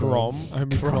got Omicron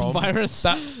Omicron, virus.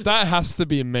 that has to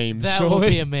be a meme. That surely. will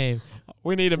be a meme.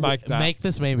 We need to make that. Make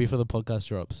this meme before the podcast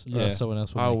drops. Yeah, someone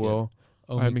else will. I make will. It.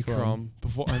 Omicron.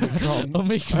 Before Omicron.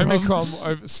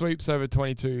 Omicron. Sweeps over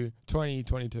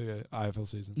 2022 AFL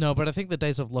season. No, but I think the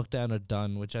days of lockdown are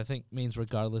done, which I think means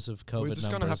regardless of COVID We're just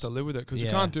going to have to live with it because we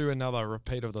Yeah. can't do another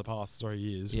repeat of the past 3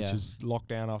 years, Yeah. which is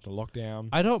lockdown after lockdown.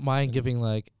 I don't mind Yeah. giving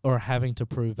like or having to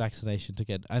prove vaccination to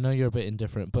get. I know you're a bit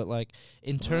indifferent, but like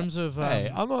in terms of Hey,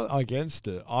 I'm not against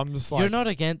it. I'm just like you're not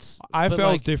against AFL's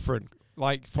like, different.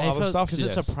 Like for other stuff, because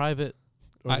yes. it's a private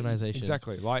organization.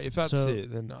 Exactly. Like if that's So-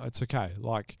 it, then it's okay.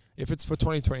 Like if it's for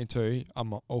 2022,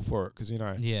 I'm all for it because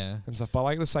Yeah. and stuff. But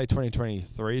like let's say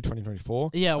 2023,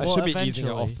 2024. Yeah. They Well, should be easing it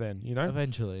off eventually. then. You know,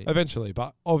 Eventually. eventually.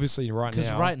 But obviously, right Because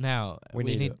now, right now we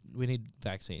need it. we need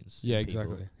vaccines. Yeah, for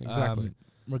people. exactly.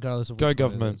 Regardless of Go which one it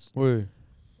government. is. Woo.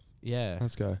 Yeah.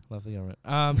 Let's go. Love the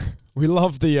government. We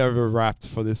love the overwrapped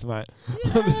for this, mate.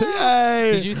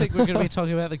 Yay! Did you think we're going to be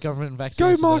talking about the government and Go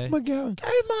vaccines Mark today? McGowan.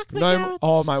 Go Mark No,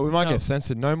 oh mate, we might No. get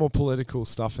censored. No more political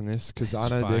stuff in this because I It's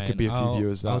know there could be a few fine.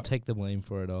 viewers that. I'll take the blame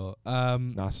for it all. Nah,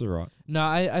 that's all right. No,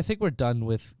 I think we're done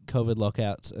with COVID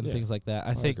lockouts and Yeah. things like that.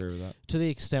 I think agree with that. to the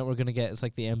extent we're going to get, it's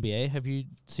like the NBA. Have you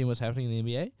seen what's happening in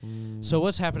the NBA? Mm, So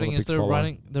what's happening not a is big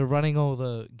follower. they're running all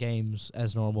the games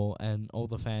as normal and all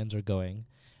the fans are going.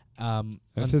 And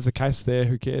if and- there's a case there,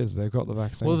 who cares? They've got the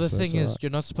vaccine. well, the so thing it's is, alright.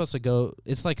 you're not supposed to go.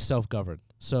 It's like self-governed.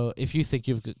 So if you think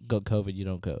you've got COVID, you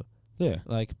don't go. yeah,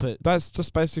 Like, but that's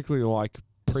just basically like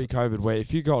pre-COVID, where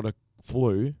if you got a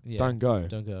flu, Yeah. don't go.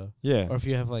 don't go. Yeah, Or if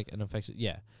you have like an infection,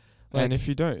 yeah. and Like, if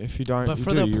you don't, But you for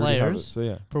do, the you already have it, players- so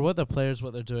yeah, for what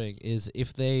they're doing is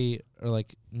if they are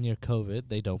like near COVID,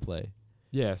 they don't play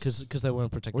yes, because they want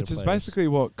to protect which their is players. basically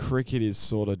what cricket is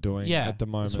sort of doing Yeah, at the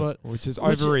that's moment, what- which is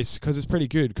which over risk because it's pretty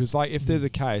good. Because like if there's Mm. a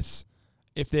case,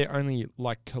 if they're only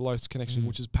like close connection, Mm.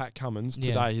 which is Pat Cummins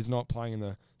Yeah. today, he's not playing in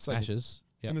the second, Ashes.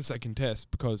 Yeah. in the second test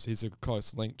because he's a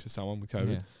close link to someone with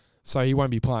COVID, Yeah. so he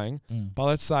won't be playing. Mm. But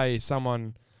let's say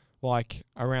someone like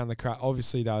around the crowd,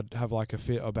 obviously they'd have like a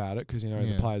fit about it because you know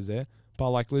Yeah. the players there. But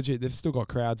like legit, they've still got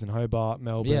crowds in Hobart,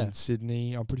 Melbourne, Yeah.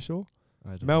 Sydney. I'm pretty sure I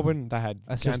don't know. Melbourne they had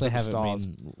I games seriously at the haven't Stars.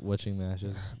 been watching the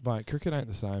Ashes. But cricket ain't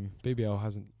the same. BBL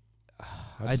hasn't.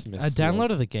 I just miss the-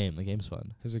 downloaded the game. The game's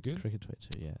fun. Is it good? Cricket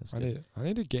 22. Yeah, it's I good.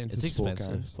 need to get into It's the sport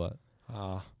expensive, games. but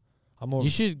I'm more. you of a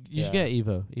s- should yeah. get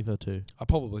Evo 2. I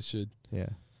probably should. Yeah.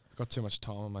 I've got too much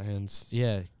time on my hands.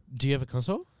 Yeah. Do you have a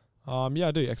console? Yeah,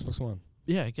 I do. Xbox One.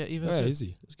 Yeah, get Evo Yeah, 2.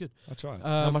 easy. It's good. I try it.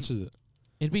 How much is it?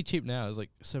 It'd be cheap now. It's like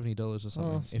 $70 or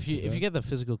something. it's If not you too if you bad. get the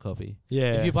physical copy.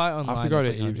 Yeah. If you buy it I online, have to go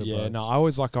it's to like $100. yeah. No, I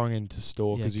always like going into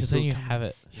store Yeah, because you because then feel you com- have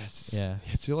it. Yes. Yeah.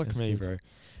 Yes, you're like That's me, good. bro.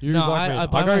 You No, like me. I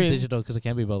buy go mine in- digital because I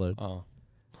can't be bothered. Oh.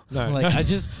 No. Like no. I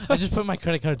just put my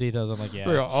credit card details. I'm like, yeah.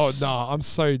 Oh no, I'm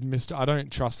so missed. I don't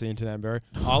trust the internet, bro.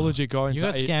 I'll legit go into. You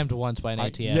got scammed once by an I-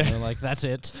 ATM. yeah. They're like, that's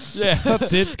it. Yeah,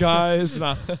 that's it, guys.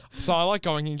 Nah. So I like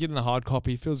going and getting the hard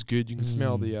copy. Feels good. You can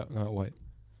smell Mm. the. No, wait.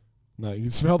 No, you can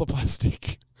smell the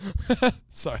plastic.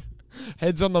 So,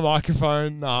 heads on the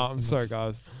microphone. Nah, I'm sorry,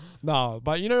 guys. Nah,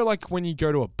 but you know, like when you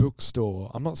go to a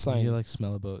bookstore, I'm not saying. You like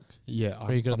smell a book. Yeah,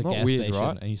 Or you go to I'm the not gas weird, station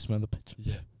right? and you smell the picture.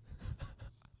 Yeah.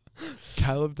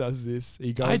 Kaleb does this. He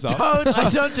I goes up. I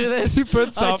don't do this. He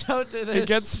puts I up. don't do He this.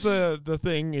 gets the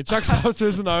thing. He chucks it up to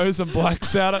his nose and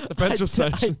blacks out at the petrol I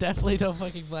station. definitely don't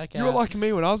fucking black out. You were like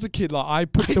me when I was a kid. Like I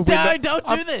put the No, window. I don't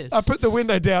do this. I put the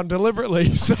window down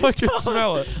deliberately so I could don't.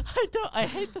 smell it. I don't. I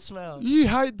hate the smell. You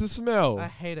hate the smell. I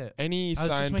hate it. Any I was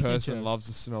just sane making a person joke. loves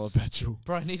the smell of petrol.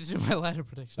 Bro, I need to do my ladder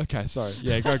prediction. Okay, sorry.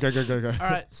 Yeah, go. All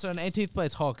right, so in 18th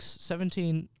place, Hawks.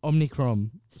 17,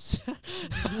 Omnicrom.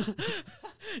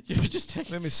 You're just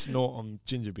taking... Let me snort on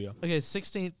ginger beer. Okay,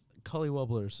 16th, Collie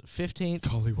Wobblers. 15th,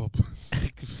 Collie wobblers.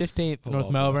 15th, I North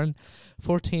love Melbourne.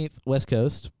 14th, West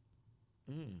Coast.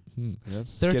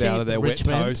 Let's 13th, get out of there,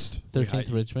 Richmond. wet toast. We 13th, hate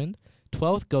you. Richmond.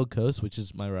 12th, Gold Coast, which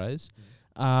is my rise.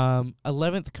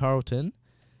 11th, Carlton.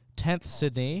 10th,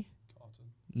 Sydney.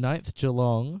 9th,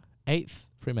 Geelong. 8th,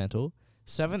 Fremantle.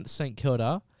 7th, St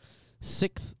Kilda.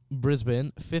 6th,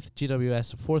 Brisbane. 5th,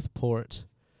 GWS. 4th, Port.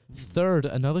 3rd,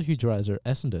 another huge riser,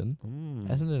 Essendon.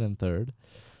 Essendon in 3rd.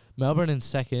 Melbourne in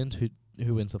 2nd, who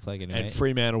who wins the flag anyway. And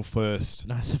Fremantle first.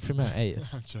 No, I said Fremantle 8.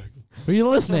 I'm joking. Were you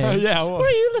listening? Yeah, I was. Were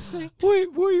you listening?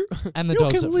 Were you? And the You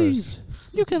dogs can at leave. first.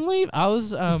 You can leave. I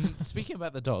was speaking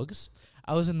about the dogs.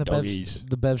 I was in the Doggies.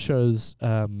 Bev Show's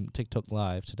TikTok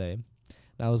live today.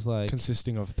 And I was like,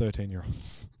 Consisting of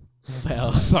 13-year-olds.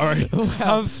 well, Sorry. well,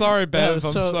 I'm sorry, Bev. no,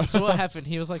 I'm sorry. so what happened?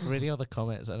 He was like reading all the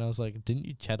comments, and I was like, "Didn't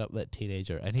you chat up that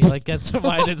teenager?" And he like gets to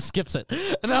mine and skips it.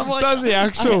 And I'm like, Does he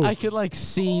actual? I could like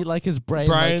see like his brain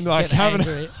like get having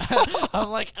angry. I'm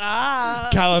like,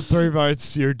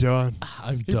 Kaleb3Votes, you're done.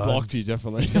 I'm He done. blocked you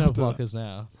definitely. He's gonna block us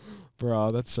now.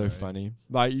 Bro, that's so funny.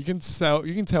 Like you can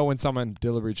tell when someone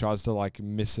deliberately tries to like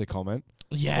miss a comment.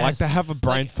 Yeah, Like they have a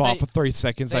brain Like, fart they- for 3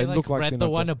 seconds. They look like read they're the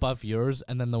not one doing- above yours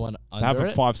and then the one They have under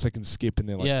a it. 5-second skip and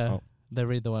they're like, Yeah. oh. They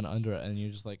read the one under it, and you're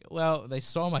just like, well, they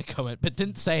saw my comment but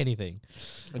didn't say anything.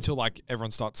 Until like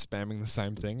everyone starts spamming the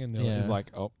same thing and Yeah. he's like,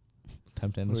 oh,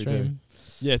 Time to end What the do we do? stream.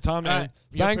 yeah, time now. Alright,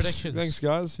 your Thanks, predictions.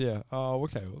 guys. Yeah. Oh,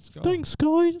 okay. Let's go. Thanks,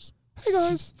 guys. Hey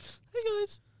guys. Hey,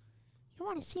 guys. You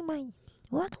want to see my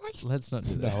rock light? Let's not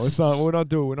do that. No, it's not. We're not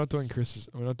doing Chris's.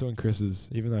 We're not doing Chris's,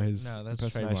 even though his No, that's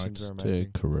impersonations are trademarked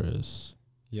amazing. to Chris.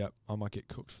 Yep, I might get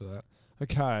cooked for that.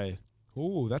 Okay.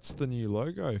 Oh, that's the new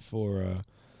logo for.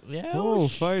 Yeah. Oh,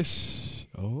 face.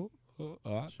 Oh,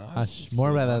 alright, nice. Hush. It's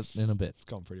More pretty about nice. that in a bit. It's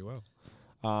gone pretty well.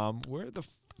 Where are the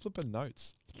flipping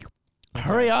notes?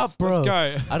 Hurry up, bro. Let's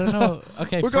go. I don't know.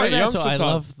 Okay, We've got Fremantle. youngster I time.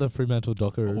 love the Fremantle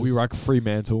Dockers. We like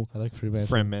Fremantle. I like Fremantle.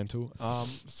 Fremantle.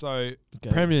 So Okay.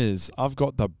 premiers. I've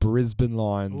got the Brisbane Ooh,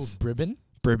 Lions. Bribben.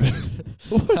 Bribben.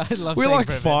 I love We're saying like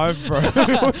Bribben. 5, bro.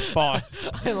 We're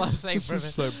 5. I love saying This is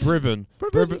Bribben. so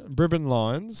Bribben. Bribben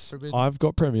Lions. Bribben. I've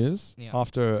got premiers Yeah.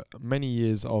 after many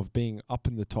years of being up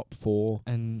in the top 4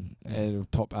 And and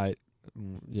top 8.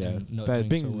 Yeah, And not they're doing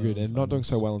being so well good in and not doing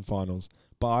so finals. well in finals.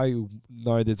 But I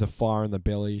know there's a fire in the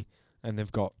belly, and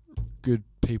they've got good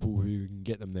people who can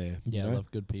get them there. yeah, you I know?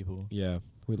 love good people. Yeah,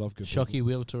 we love good Shocky people.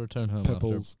 wheel to return home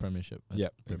Pimples. after premiership. at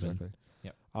Yep, Bribben. exactly.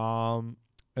 Yep.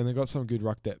 And they've got some good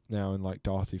ruck depth now in like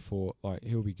Darcy Fort. Like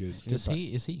he'll be good. Is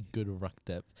he good ruck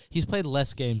depth? He's played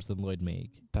less games than Lloyd Meek,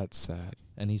 That's sad.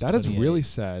 and he's That is 28. really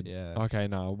sad. Yeah. Okay,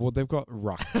 no. Well, they've got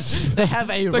rucks. They have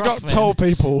a they got ruckman. tall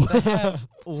people. They have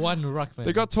one ruckman.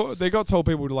 They got tall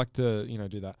people to like to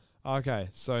do that. Okay,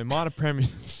 so minor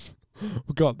premiers.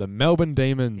 We've got the Melbourne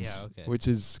Demons, Yeah, okay. which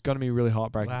is going to be be really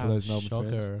heartbreaking wow, for those Melbourne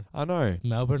fans. shocker. I know.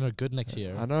 Melbourne are good next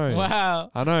year. I know.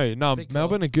 Wow. I know. No, Big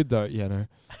Melbourne are good though. Yeah,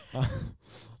 no.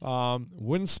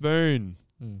 Wooden Spoon.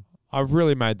 Mm. I've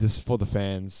really made this for the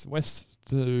fans. West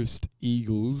Coast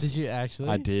Eagles. Did you actually?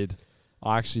 I did.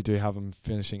 I actually do have them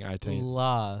finishing 18th.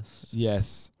 Last.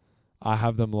 Yes, I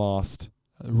have them last,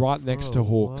 right next to Bro,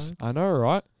 Hawks. what? I know,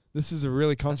 right? This is a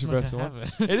really That's not controversial gonna one.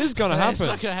 happen. It is gonna It's happen.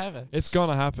 not gonna happen. It's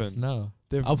gonna happen. No.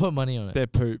 They've, I'll put money on it. they're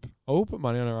poop. I'll put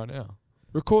money on it right now.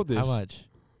 Record this. How much?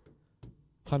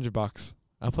 $100.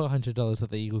 I'll put $100 that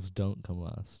the Eagles don't come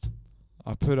last.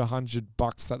 I put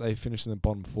 $100 that they finish in the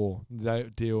bottom 4.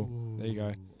 Deal. There you go.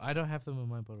 Ooh, I don't have them in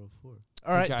my bottle 4.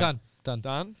 All right, Okay. done.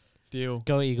 Done. Deal.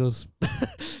 Go Eagles.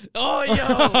 Oh, yo,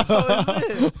 what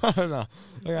is this? No.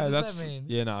 Okay, does that's that mean?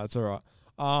 yeah. No, it's all right.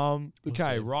 We'll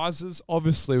Okay, see. risers.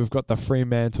 Obviously, we've got the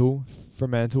Fremantle.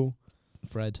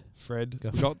 Fred. Fred. Go.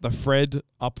 We got the Fred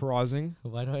uprising.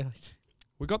 Why do I like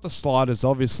We got the sliders.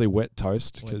 Obviously, wet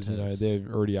toast Wet because toast. they're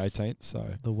already 18th. So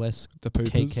the West the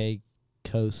poopers. KK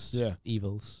Coast Yeah.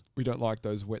 Evils? We don't like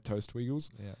those wet toast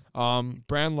wiggles. Yeah.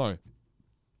 Brownlow.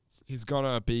 He's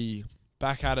gonna be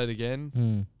back at it again.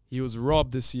 Hmm. He was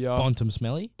robbed this year. Bontum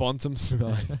Smelly? Bontum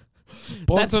Smelly.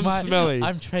 That's Bontum my- Smelly.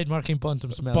 I'm trademarking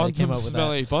Bontum Smelly. I came Bontum up with that.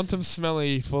 Smelly. Bontum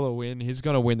Smelly for the win. He's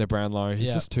gonna win the Brownlow. He's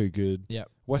Yeah. just too good. Yep.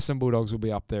 Western Bulldogs will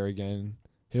be up there again.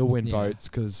 He'll win Yeah. votes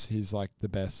because he's like the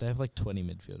best. They have like 20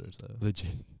 midfielders though.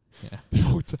 Legit. Yeah.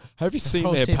 Have you seen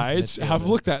whole their team's page? midfield, Have yeah.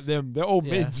 looked at them. They're all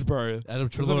Yeah. mids, bro. Adam There's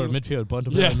Treloar only- midfield,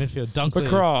 Bontum Yeah. midfield, Dunkley,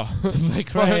 McCraw.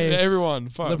 McRae, Everyone.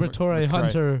 Fire. Liberatore, McRae.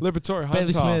 Hunter, Liberatore, Hunter.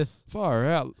 Bailey Smith. Far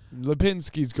out.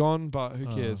 Lipinski's gone, but who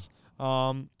Oh. cares?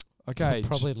 Okay.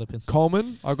 Probably Lipinski.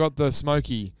 Coleman, I got the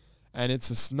Smoky, and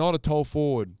it's not a tall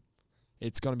forward.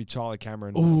 It's going to be Charlie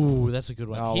Cameron. Ooh, that's a good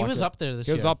one. I He like was it. up there this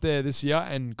He year. was up there this year,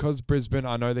 and because Brisbane,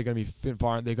 I know they're going to be fit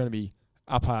firing. They're going to be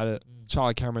up at it.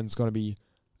 Charlie Cameron's going to be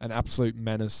an absolute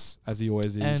menace, as he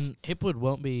always is. And Hipwood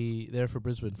won't be there for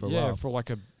Brisbane for a yeah, while. for like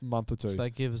a month or two. So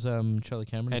that gives Charlie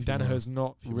Cameron. And a few more- Danaher's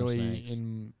not few more really snags.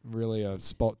 in really a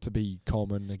spot to be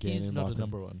Coleman again. He's in not my a opinion.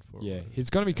 number one for. Yeah, he's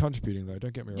going to be contributing though.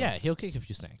 Don't get me wrong. Yeah, he'll kick a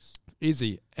few snacks.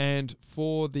 Easy. And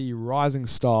for the rising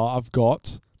star, I've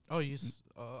got. Oh, you.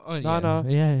 No, yeah. no.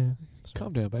 Yeah, yeah.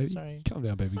 Calm down, baby. Sorry. Calm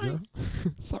down, baby Sorry. girl.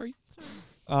 Sorry.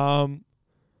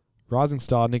 Rising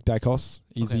star Nick Dacos.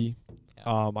 Easy.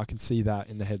 Yeah. I can see that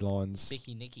in the headlines.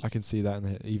 Bicky Nicky. I can see that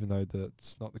even though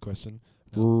that's not the question.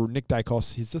 No. Nick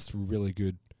Dacos, he's just really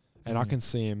good, and I Mhm. can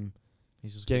see him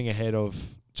He's just getting ahead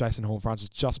of Jason Horn-Francis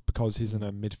just because he's in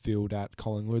a midfield at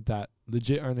Collingwood that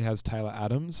legit only has Taylor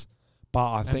Adams,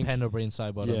 but I think Pendlebury and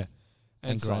Sidebottom. yeah,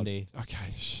 And Grundy.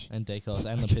 Okay, And Dacos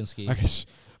and Okay. Lipinski.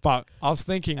 Okay, but I was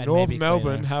thinking And North maybe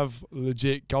Melbourne Craner. have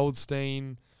legit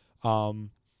Goldstein,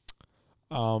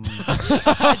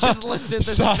 I just listed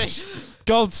this. Shush.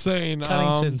 Goldstein,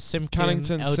 Cunnington, Simpkin,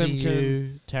 Cunnington, LDU,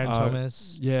 Simpkin, Taryn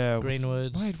Thomas, yeah,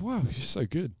 Greenwood. Mate, wow, you're so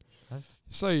good. I've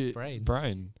So brain.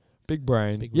 big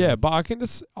brain. Big Yeah, brain.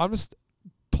 but I'm just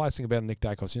placing about Nick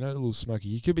Dacos. You know, a little smoky.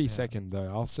 He could be Yeah. second though.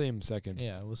 I'll see him second.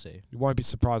 Yeah, we'll see. It won't be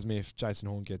surprised me if Jason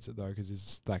Horn gets it though, because he's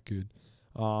just that good.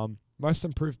 Most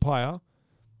improved player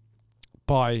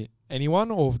by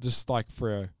anyone or just like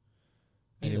for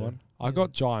anyone? I Either.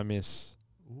 got Jai Miss.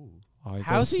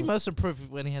 How is he most improved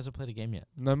when he hasn't played a game yet?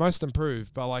 No, most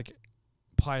improved, but like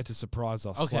player to surprise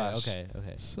us.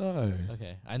 Okay. So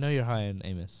Okay. I know you're high on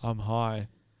Amos. I'm high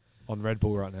on Red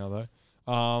Bull right now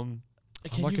though. I'm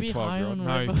Can like you a be high 12-year-old. on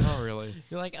No, Red Bull? not really.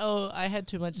 You're like, oh, I had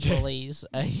too much Yeah. bullies.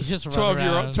 You just run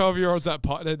 12-year-olds at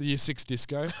the year 6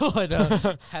 disco. Oh, I know.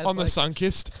 Has On the like,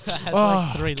 Sunkist. has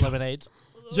Ah, like 3 lemonades.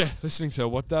 Yeah, listening to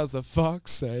What Does the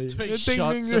Fox Say? 3 Ding,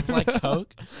 shots ding, of ding. like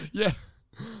Coke. Yeah,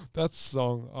 that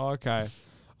song. Okay.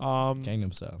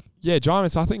 Gangnam Style. Yeah,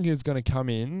 Giants. I think he's going to come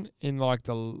in like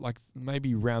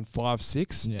maybe round 5,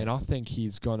 6, Yeah. and I think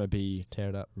he's going to be Tear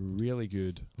it up. really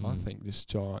good. I Mm. think this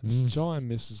Giant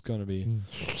Miss is going to be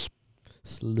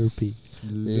Slurpy.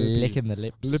 Slurpy. Licking the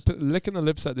lips. Licking the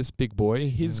lips at this big boy.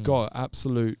 He's Mm. got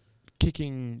absolute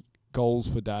kicking goals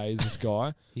for days. This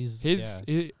guy.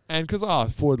 And because our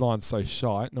forward line's so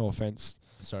shite. No offense,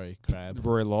 Sorry, Crab.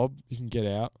 Roy Lobb. You can get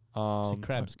out.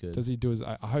 Crab's good. Does he do his?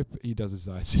 I hope he does his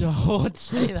ACL. Don't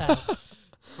say that.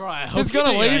 Bro, I hope He's you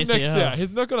gonna do your leave next ACL. year.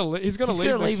 He's not gonna. He's gonna He's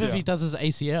leave gonna next leave year. if he does his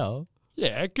ACL.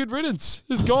 Yeah, good riddance.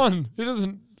 He's gone. He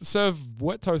doesn't serve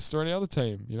wet toast or any other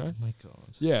team. You know. Oh my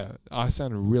God. Yeah, I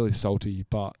sound really salty,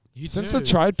 but You since do. the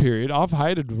trade period, I've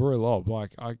hated Roy Lobb.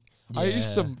 Like I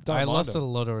used to. Don't I mind lost a him.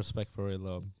 lot of respect for Roy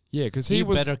Lobb. Yeah, because He he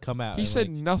was. better come out. He and, said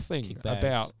like, nothing kick bags.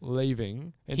 about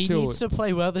leaving he until. needs to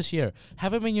play well this year.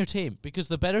 Have him in your team because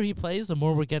the better he plays, the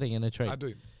more we're getting in a trade. I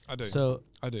do. So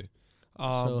I do.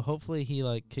 hopefully he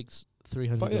like kicks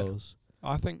 300 but yeah. goals.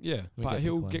 I think, yeah. We But get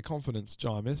he'll pick one. get confidence,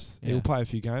 Jimis. Yeah. He'll play a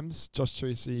few games. Josh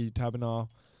Tracy, Tabernar,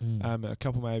 a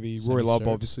couple maybe. Sammy Roy Lobb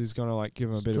Sturt. obviously is going to like give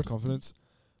him a bit of Sturt. confidence.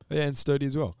 Yeah, and Sturdy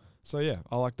as well. So, yeah,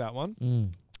 I like that one. Mm.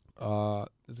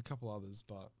 There's a couple others,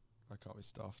 but I can't be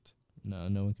stuffed. No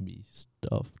one can be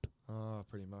stuffed.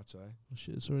 Pretty much, eh? Oh,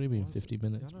 shit, it's already been Why is 50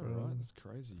 minutes, Yeah, I know, bro. right? That's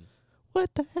crazy. What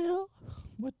the hell?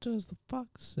 What does the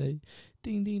fox say?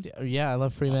 Ding, ding, ding. Oh, yeah, I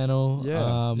love Fremantle.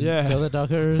 Yeah. Yeah. Go the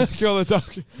Dockers. Kill the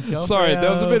dog. Go Sorry, there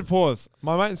was a Freo. bit of pause.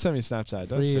 My mate sent me a Snapchat.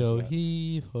 Don't stress Frio about it.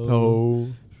 heave ho. Ho,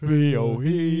 Rio,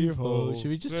 heave heave, ho. ho. Should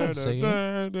we just start singing?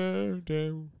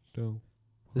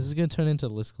 This is gonna turn into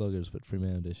List Cloggers, but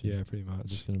Fremantle edition. Yeah, pretty I'm much.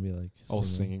 just gonna be like All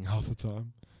singing half the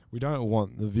time. We don't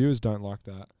want the viewers don't like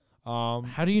that.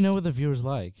 How do you know what the viewers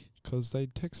like? 'Cause they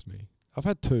text me. I've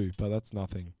had 2, but that's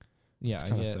nothing. Yeah, It's I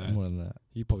kinda get sad. more than that.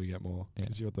 You probably get more Yeah.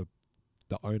 'cause you're the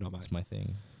owner, mate. That's my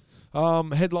thing.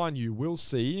 Headline: You will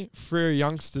see Freo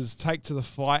youngsters take to the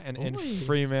fight and end Oi.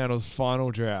 Fremantle's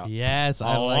final drought. Yes,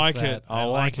 I like that. it. I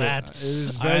like that. it. It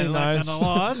is I very like nice. that a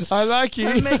lot. I like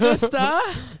you. Me gusta.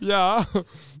 Yeah.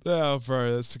 Yeah,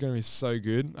 bro, that's gonna be so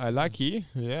good. I like you.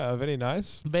 Yeah, very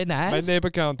nice. Very nice. My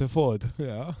neighbor can't afford.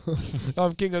 Yeah.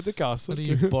 I'm king of the castle. What are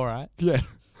you, Borat? Yeah.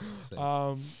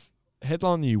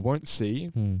 Headline you won't see.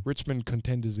 Hmm. Richmond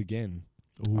contenders again.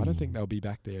 I don't think they'll be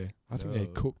back there. I think they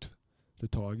No. cooked the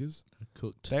Tigers.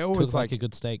 cooked. They always Cooked like like a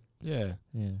good steak. yeah.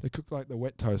 Yeah. They cook like the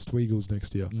wet toast Weagles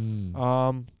next year.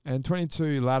 Mm. And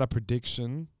 22 ladder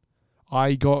prediction.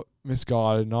 I got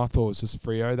misguided and I thought it was just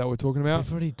Freo that we're talking about.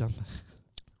 We've already done that.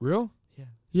 Real? Yeah.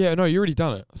 Yeah, no, you already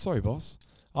done it. Sorry, boss.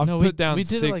 I've no, put we down we did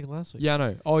 6. it like last week. Yeah, I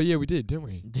know. Oh, yeah, we did, didn't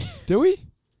we? Did we?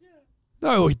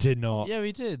 No, we did not. Yeah,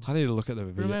 we did. I need to look at the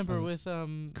video. Remember with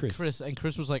Chris. Chris, and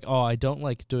Chris was like, "Oh, I don't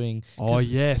like doing." Oh, 'cause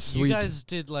yes. You we guys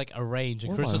did like a range, and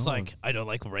What Chris am I was on? like, "I don't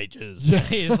like ranges." Yeah.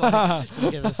 He's like,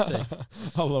 "Give us 6."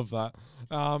 I love that.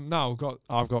 No,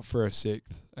 I've got Freo 6th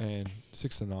and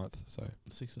 6th and 9th. So,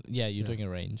 6. Yeah, you're Yeah. doing a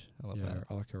range. I love yeah, that.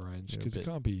 I like a range You're a because it bit-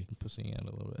 can't be. Pushing out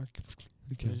a little bit.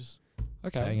 Okay. Just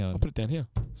Okay, hang on. I'll put it down here.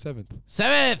 7th.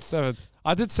 7th. 7th.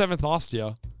 I did 7th last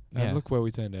year. And Yeah. look where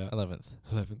we turned out. 11th.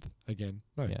 11th again.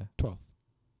 No, Yeah. 12th.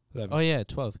 11th. Oh yeah,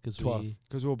 12th because 12th. we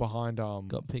Because we were behind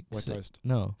got picked. West Coast.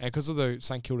 No, And because of the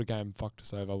St Kilda game fucked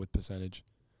us over with percentage.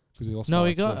 Because we lost no, by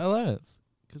we got 4. 11th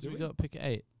Because Did we we? got pick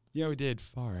 8. Yeah, we did.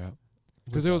 Far out.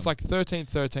 We're Because it was done. like 13th,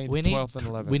 13th, We need 12th, and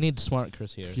 11th. We need smart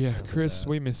Chris here. Yeah, So, Chris,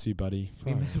 we miss you, buddy.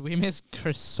 Far out. we miss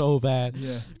Chris so bad.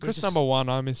 Yeah. We're Chris just- number 1,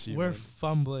 I miss you. We're man.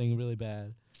 fumbling really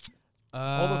bad.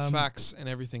 All the facts and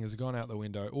everything has gone out the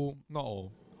window. All, not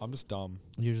all. I'm just dumb.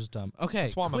 You're just dumb. Okay.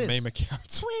 That's why I'm a quiz. meme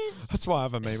account. That's why I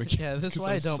have a meme account. Yeah, that's 'cause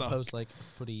why I don't suck. post like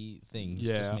footy things.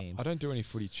 Just Yeah, memes. I don't do any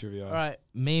footy trivia. All right,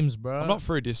 memes, bro. I'm not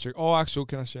for a district. Oh, actually,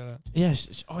 can I shout out? Yeah.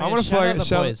 I want to shout out flag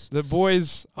the boys. the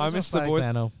boys. I Boys miss on the boys.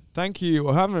 Flagmantle. Thank you.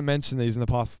 I haven't mentioned these in the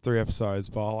past 3 episodes,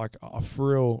 but like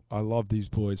for real, I love these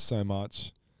boys so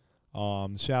much.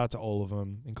 Shout out to all of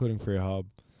them, including Free Hub.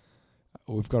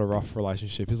 We've got a rough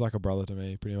relationship. He's like a brother to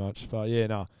me, pretty much. But yeah,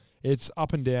 no, it's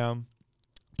up and down.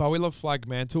 But we love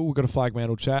Flagmantle. We've got a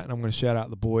Flagmantle chat, and I'm going to shout out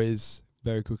the boys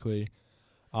very quickly.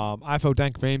 IFL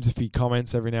Dank Memes, if he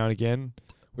comments every now and again.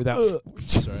 Without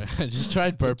Sorry, I just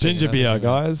tried burping. ginger and beer, nothing came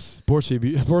out. guys. Brought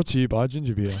to you by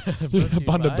ginger beer. Brought to you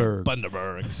by Bundaberg.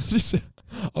 Bundaberg.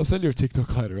 I'll send you a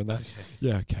TikTok later on that. Okay.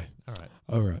 Yeah, okay. All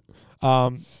right.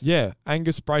 All right. Yeah,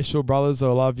 Angus Brayshaw brothers, I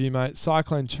love you, mate.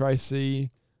 Cyclone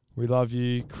Tracy, we love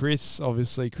you. Chris,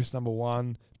 obviously, Chris number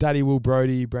 1. Daddy Will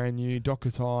Brody, brand new.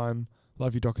 Docker Time,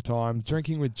 love you, Docker Time.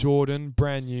 Drinking with Jordan,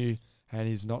 brand new, and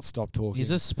he's not stopped talking.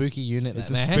 He's a spooky unit. It's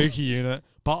that a man. spooky unit,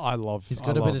 but I love. He's I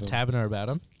got a love bit of him. Taberner about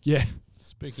him. Yeah,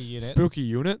 Spooky unit. spooky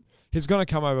unit. He's gonna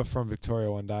come over from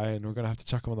Victoria one day, and we're gonna have to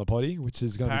chuck him on the potty, which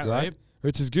is gonna be Apparently. great.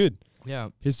 Which is good. Yeah,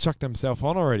 He's chucked himself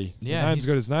on already. Yeah, the name's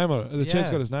he's- got his name on it. The chair's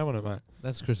Yeah. got his name on it, mate.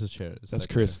 that's Chris's chair. It's That's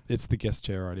that Chris. It's the guest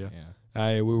chair right here. chair.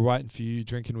 Hey, we were waiting for you,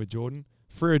 drinking with Jordan.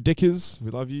 Freo Dickers,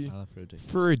 we love Yeah. you. I love Freo Dick.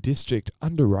 Freo District,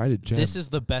 underrated gem. This is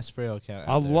the best Freo account.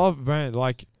 I out there. love man.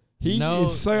 Like he no,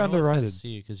 is so no underrated. offense to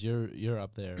you because you're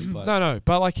up there. But No,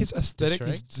 but like his aesthetic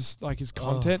is District? just like his Oh.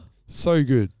 content, so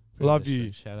good. Freo Love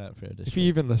District. Shout out Freo District. If he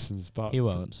even listens, but He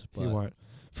won't. He but won't.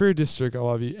 Freo District, I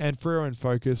love you. And Freo in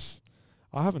Focus,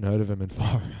 I haven't heard of him in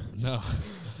far. No.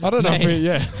 I don't know if Mate, we,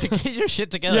 yeah. Get your shit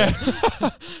together. Yeah.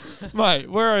 Mate,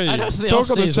 where are you? I know it's the Talk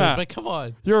off on the season, chat. but come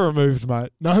on. You're removed,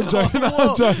 mate. No, I'm joking. No, Whoa.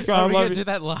 I'm joking. I Are we love gonna you. do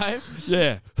that live?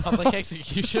 Yeah. Public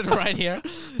execution right here.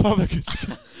 Public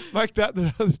make that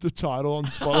the title on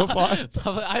Spotify.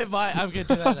 I'm gonna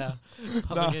do that now.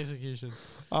 Public execution.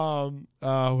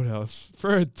 What else?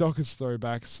 For Dockers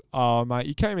throwbacks, mate,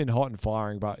 you came in hot and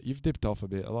firing, but you've dipped off a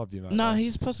bit. I love you, mate. No,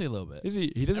 he's pussy a little bit. Is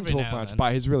he? He doesn't Every talk now and much, then.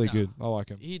 but he's really No. good. I like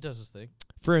him. He does his thing.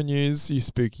 For news, you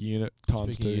spooky unit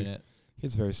times Spooky 2. unit.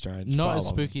 He's very strange. but Not I as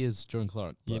love him. spooky as Jordan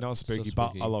Clark. You're but not still spooky,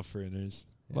 but I love Free News.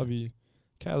 Yeah. Love you.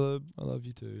 Caleb, I love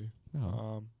you too.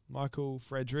 Oh, Michael,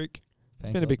 Frederick. It's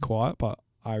thank been a you. bit quiet, but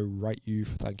I rate you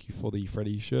for thank you for the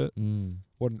Freddie shirt. Mm.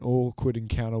 What an awkward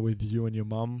encounter with you and your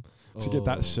mum to get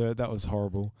that Oh, shirt. That was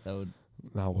horrible. That would.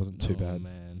 No, it wasn't too oh, bad.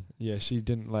 man. Yeah, she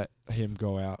didn't let him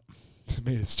go out to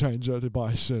meet a stranger to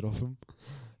buy a shirt off him.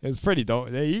 It was pretty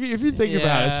if you think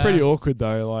about it, it's pretty Yeah. awkward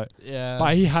though. Like, Yeah.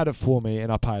 but he had it for me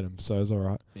and I paid him, so it was all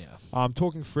right. Yeah.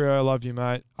 Talking Freo, I love you,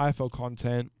 mate. IFL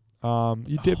content.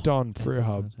 You dipped on Freo IFL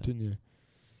Hub, content. didn't you?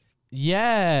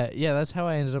 Yeah, that's how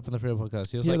I ended up in the Freo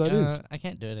podcast. He was Yeah, like, that is. I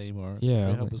can't do it anymore. Yeah. So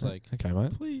I'm Freo Hub was like, okay,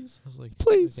 mate. please. I was like,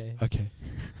 Please. Okay, Okay.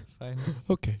 fine.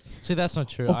 Okay. See, that's not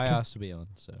true. I Okay. asked to be on,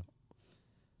 so.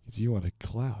 'Cause you want a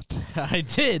clout. I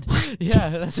did. Yeah,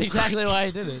 that's exactly why I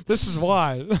did it. This is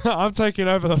why I'm taking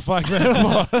over the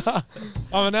Flagmantle.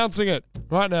 I'm announcing it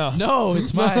right now. No,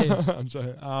 it's mine. I'm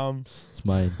joking. It's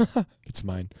mine. It's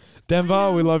mine.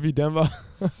 Denver, we love you, Denver.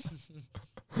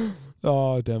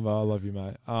 Oh, Denver, I love you,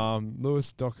 mate.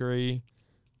 Lewis Dockery.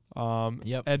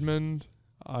 Yep. Edmund.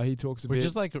 He talks a We're bit.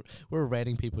 just like, we're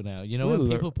rating people now. You know We're when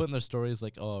lo- people put in their stories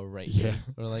like, oh, rate Yeah.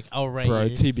 you. Or like, I'll rate Bro, you.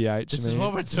 TBH. This man. is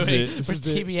what we're This is doing. it. This We're is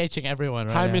it. TBHing everyone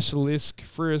right Hamish Lisk,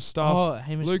 Freer Stuff. Oh,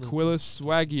 Hamish Luke Lisk. Willis,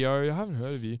 Swaggy O. I haven't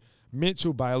heard of you.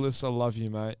 Mitchell Bayliss, I love you,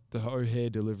 mate. The O'Hare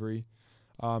delivery.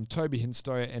 Toby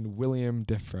Hinstoy and William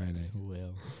Defrane. now.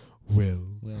 Will.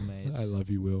 Will, mate. I love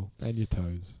you, Will. And your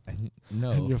toes.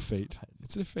 No. And your feet.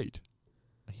 It's your feet.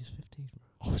 He's 15, bro.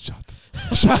 Oh, shut.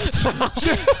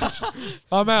 Shut.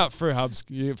 I'm out. Free Hubs.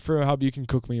 Free Hub, you can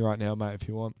cook me right now, mate, if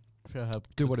you want. Freo Hub.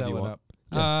 Do cook whatever that you one want.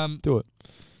 up. Yeah. Do it.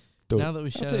 Do now it. that we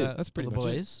That's shout it. out That's pretty the much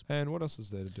it. boys. And what else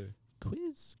is there to do?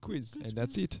 Quiz. Quiz. Quiz, And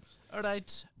that's it. All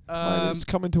right. Mate, it's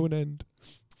coming to an end.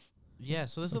 Yeah,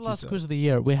 so this is the Like you last said. quiz of the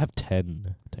year. We have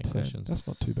 10 questions. That's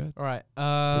not too bad. All right.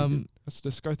 Pretty good. Let's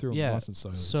just go through them yeah. nice and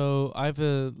slowly. So I have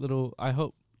a little, I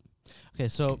hope. Okay,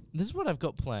 so this is what I've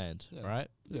got planned, Yeah. right?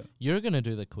 Yeah. You're going to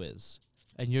do the quiz,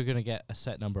 and you're going to get a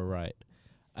set number right.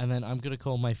 And then I'm going to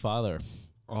call my father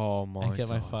Oh, my and get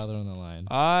my God. father on the line.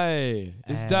 Aye.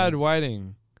 Is Dad And-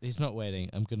 waiting? He's not waiting.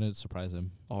 I'm going to surprise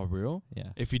him. Oh, real? Yeah.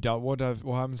 If he does, what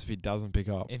happens if he doesn't pick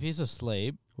up? If he's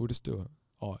asleep, We'll just do it.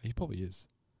 Oh, he probably is.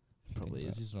 Probably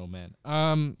is. He's an old man.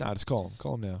 Nah, just call him.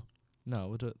 Call him now. No,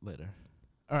 we'll do it later.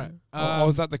 All right. Oh,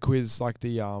 is that the quiz? Like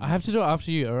the I have to do it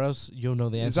after you, or else you'll know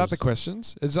the answers. Is that the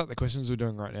questions? Is that the questions we're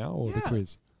doing right now, or the Yeah.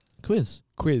 quiz? Quiz?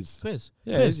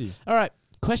 Yeah, Quiz. easy. All right.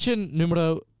 Question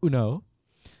numero uno.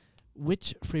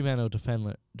 Which Fremantle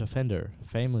defender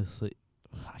famously...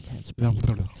 I can't speak.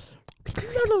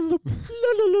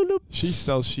 She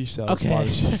sells. Okay. By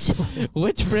the she sells.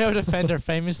 Which Freo defender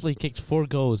famously kicked 4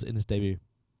 goals in his debut?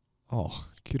 Oh,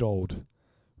 good old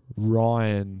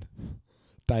Ryan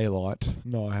Daylight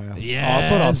Nighthouse. Yes. Oh, I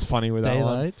thought I was funny with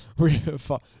Daylight. that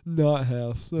one.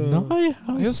 Nighthouse.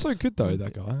 Nighthouse. He was so good though,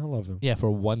 that guy. I love him. Yeah, for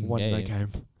one game. game.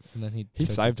 And then He took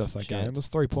saved us that shit. game. It was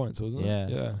 3 points, wasn't Yeah. it?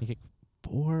 Yeah. He kicked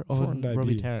 4 4 on on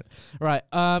Robbie debut. Tarrant. Right.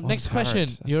 Next Tarrant, question.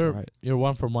 that's You're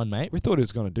 1 from 1, mate. We thought he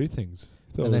was going to do things.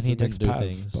 Thought And it was then he the next didn't do Pav,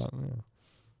 things. But,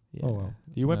 Yeah. Oh well.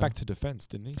 He went No. back to defence,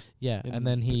 didn't he? Yeah, and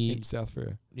then in South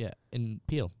Freo. in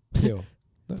Peel. Peel.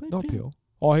 No, Played not Peel. Peel.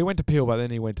 Oh, he went to Peel, but then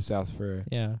he went to South Freo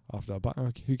Yeah. after. But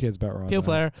who cares about Ryan? Peel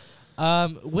Daylight? player.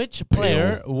 Which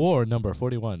player wore number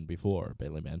 41 before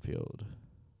Bailey Manfield?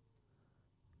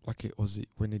 Like it was.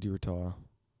 When did he retire?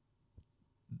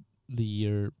 The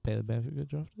year Bailey Manfield got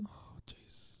drafted? Oh,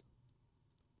 jeez.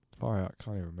 Far out.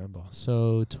 Can't even remember.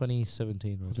 So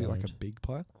 2017 Was he like a big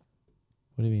player?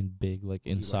 What do you mean big? Like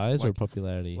in Was he size or like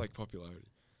popularity? Like popularity.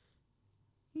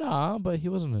 Nah, but he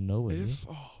wasn't a nobody.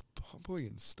 I'm probably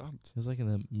getting stumped. He was like in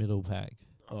the middle pack.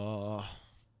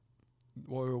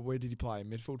 Where did he play?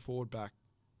 Midfield, forward, back.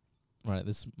 Right,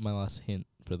 this is my last hint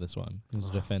for this one. He was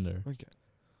a defender. Okay.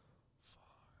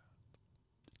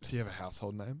 Does he have a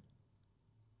household name?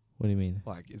 What do you mean?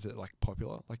 Like, is it like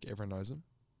popular? Like everyone knows him?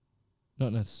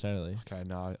 Not necessarily. Okay,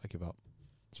 no, I give up.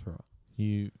 That's right.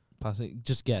 You pass it.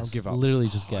 Just guess. I'll give up. Literally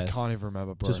just guess. I can't even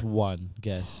remember, bro. Just one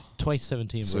guess.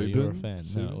 2017, bro. You were a Subin? fan.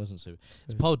 No, Subin? it wasn't Subin.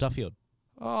 It's Paul Duffield.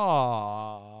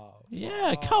 Oh.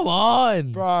 Yeah, come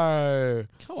on. Bro.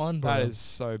 Come on, bro. That is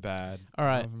so bad. All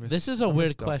right, I've this is missed- a I weird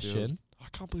missed Duffield. question. I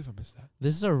can't believe I missed that.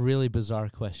 This is a really bizarre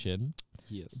question.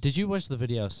 Yes. Did you watch the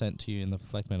video sent to you in the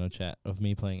Flagmantle chat of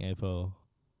me playing AFO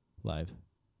live?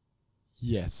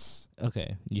 Yes.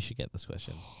 Okay, you should get this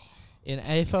question. In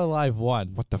AFO Live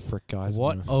 1, What the frick, guys?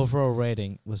 what overall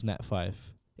rating was Net 5?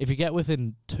 If you get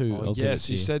within 2, Oh, I'll give it yes,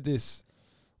 to you you. said this.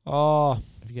 Oh,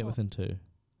 If you get within 2, give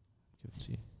it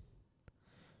to you.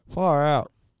 far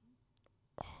out.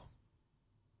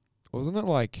 Wasn't it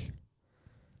like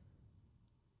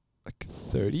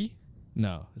 30?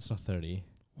 No, it's not 30.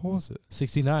 What was it?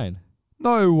 69.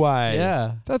 No way.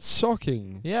 Yeah. That's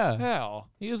shocking. Yeah. How?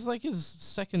 He was like his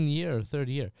second year or third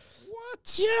year.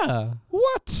 What? Yeah.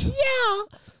 What?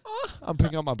 Yeah. I'm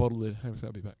picking up my bottle lid. Hang on,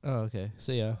 I'll be back. Oh, okay.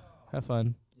 See ya. Have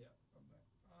fun.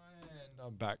 And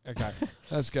I'm back. Okay.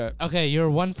 Let's go. Okay, you're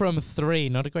 1 from 3.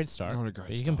 Not a great start. Not a great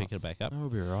but you can start. pick it back up. That'll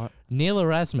be alright. Neil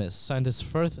Erasmus signed his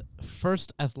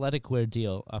first athletic wear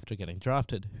deal after getting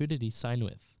drafted. Who did he sign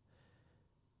with?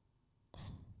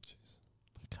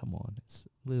 Come on. It's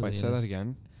literally Wait, say that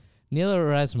again. Neil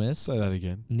Erasmus. Say that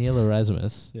again. Neil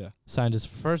Erasmus Yeah. signed his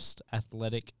first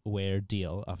athletic wear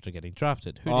deal after getting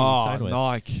drafted. Who did he Oh, sign with?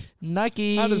 Nike.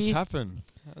 Nike. How does this happen?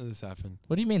 How did this happen?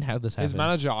 What do you mean, how did this happen? His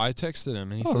manager, I texted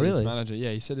him and he Oh, said really? his manager,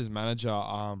 he said his manager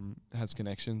has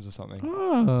connections or something.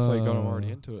 Oh. So he got him already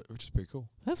into it, which is pretty cool.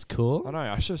 That's cool. I know,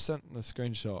 I should have sent the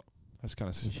screenshot. That's kind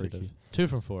of You should've. freaky. 2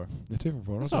 from 4. The 2 from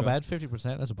 4. That's not bad.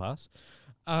 50%. That's a pass.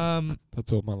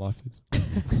 That's all my life is.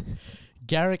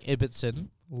 Garrick Ibbotson,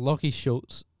 Lockie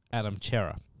Schultz, Adam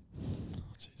Chera.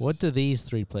 What do these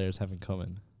 3 players have in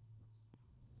common?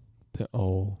 They're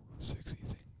all sexy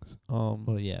things.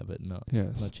 Well, yeah, but not.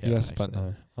 Yes. not Chera, Yes, but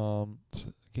actually. no.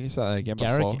 Can you say that again?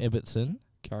 Garrick Ibbotson.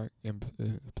 Garrick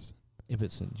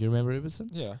Ibbotson. Do you remember Ibbotson?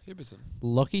 Yeah, Ibbotson.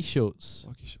 Lockie Schultz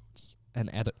Lucky shots.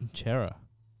 and Adam Chera.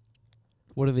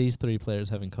 What do these 3 players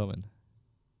have in common?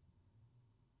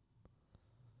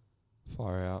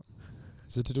 Far out.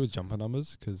 Is it to do with jumper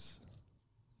numbers? Because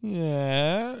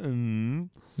yeah,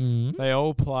 they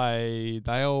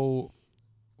all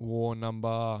wore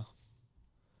number.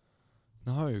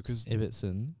 No, because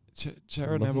Ibbotson,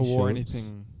 Chera Lucky never wore Schultz.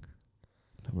 anything.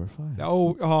 number 5. They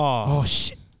all, Oh,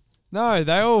 shit. no,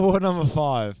 they all wore number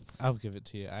 5. I'll give it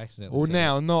to you. I accidentally Well, said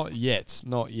now, it. not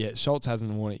yet. Schultz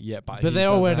hasn't worn it yet, but But he they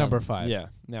all does wear have number it. 5. Yeah,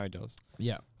 now he does.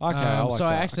 Yeah. Okay, I like so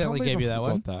I that. accidentally can't believe gave you I that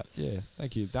one. forgot that. Yeah,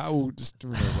 thank you. That will just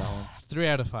remove that one. 3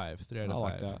 out of 5. 3 out of I 5.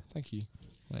 like that. Thank you.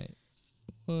 Wait.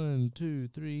 1, 2,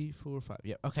 3, 4, 5.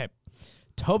 Yep. Okay.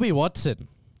 Toby Watson.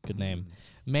 Good name.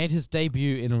 Made his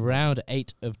debut in round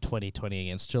 8 of 2020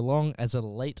 against Geelong as a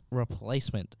late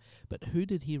replacement. But who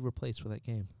did he replace for that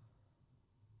game?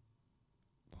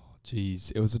 Oh,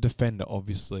 Jeez, it was a defender,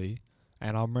 obviously.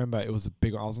 And I remember it was a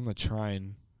big one. I was on the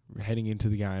train heading into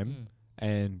the game,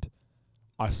 and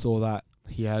I saw that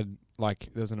he had, there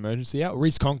was an emergency out.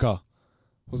 Reece Conker.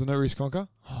 Wasn't it Reece Conker?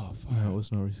 Oh, fire. No, it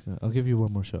was not Reece Conker. I'll give you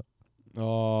one more shot.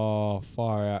 Oh,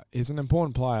 fire out. He's an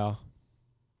important player.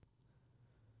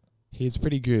 He's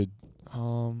pretty good.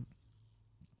 Not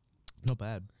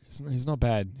bad. He's not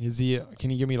bad. Is he? Can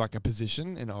you give me, a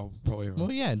position? And I'll probably...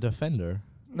 Well, yeah, defender.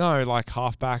 No,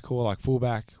 halfback or,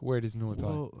 fullback. Where does he normally play?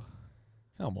 Well,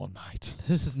 Come on, mate.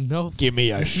 this is no... Give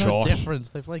me a There's shot. no difference.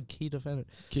 They play key defender.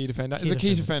 Key defender. Key Is it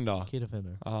key defender. defender? Key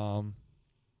defender.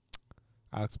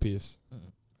 Alex Pierce.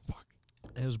 Fuck.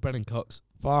 It was Brennan Cox.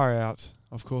 Far out.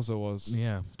 Of course it was.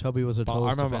 Yeah. Toby was the But I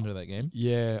tallest remember- defender that game.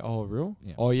 Yeah. Oh, real?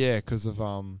 Yeah. Oh, yeah, because of...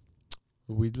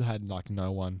 we had,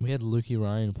 no one. We had Lukey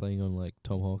Ryan playing on,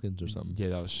 Tom Hawkins or something. Yeah,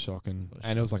 that was shocking. That was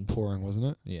And it was, shocking. pouring, wasn't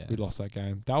it? Yeah. We lost that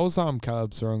game. That was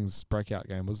Kaleb3Votes breakout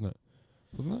game, wasn't it?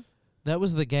 Wasn't it? That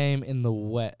was the game in the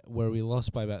wet where we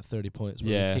lost by about 30 points.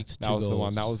 Where we kicked two that was the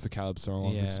one. goals. That was the Kaleb3Votes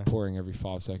one. It was Yeah. pouring every 5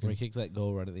 Where we seconds. kicked that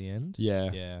goal right at the end.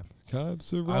 Yeah. Yeah.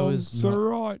 Kaleb3Votes, I was so not-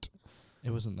 right. It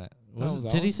wasn't that. That was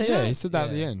that Did he one? say yeah, that? he said that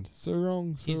at the Yeah. end. So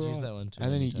wrong, so He's right. used that one too.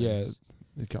 And then many times.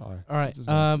 the guy. All right. What's his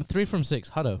name? 3 from 6.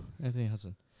 Hutto. Anthony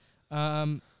Hudson.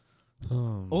 Um,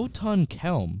 Oton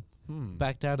Kelm hmm.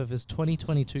 backed out of his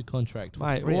 2022 contract. with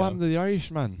Mate, Freo. what happened to the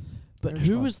Irishman? But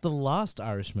who was the last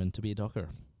Irishman to be a Docker?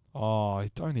 Oh,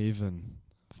 don't even.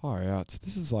 Far out.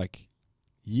 This is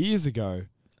years ago.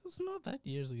 It's not that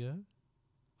years ago.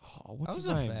 Oh, what's I was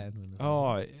his name? a fan when it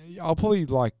Oh, I'll probably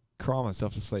cry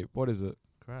myself to sleep. What is it?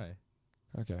 cry.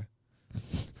 Okay.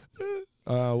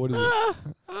 What is it?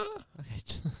 Okay,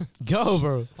 just go,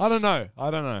 bro. I don't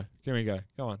know. Give me a go.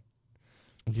 Go on.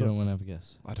 If you don't want to have a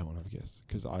guess. I don't want to have a guess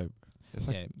because it's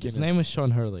Okay, his Guinness. name was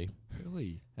Sean Hurley,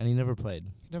 Hurley. and he never played.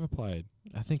 Never played.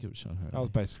 I think it was Sean Hurley. That was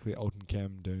basically Alton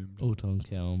Cam doomed. Oton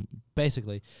Kelm.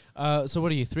 Basically. So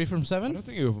what are you, 3 from I 7? don't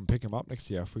think we'll even pick him up next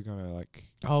year if we're gonna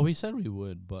Oh, we said we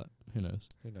would, but who knows?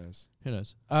 who knows. Who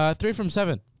knows? 3 from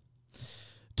 7.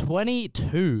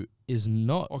 22 is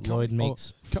not Oh, can't Lloyd we-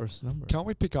 Meeks' can't- first number. Can't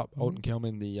we pick up Alton Cam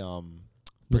in the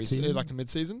Mid-season? the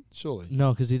mid-season? Surely.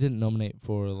 No, because he didn't nominate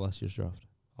for last year's draft.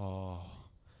 Oh,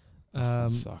 that Um,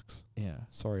 sucks. yeah.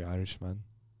 Sorry, Irishman.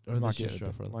 Or Might this get, year's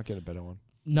draft. rather. might get a better one.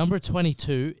 Number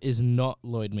 22 is not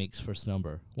Lloyd Meeks' first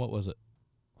number. What was it?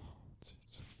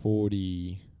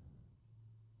 40.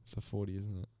 It's a 40,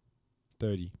 isn't it?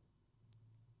 30.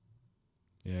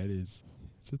 Yeah, it is.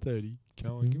 It's a 30.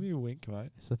 Come on, Mhm. give me a wink,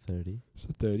 mate. It's a 30. It's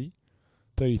a 30.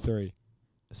 33.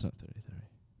 It's not 33.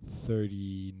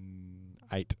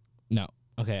 38. No.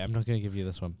 Okay, I'm not going to give you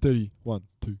this one. 31.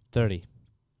 2. 30.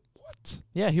 What?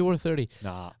 Yeah, he wore 30.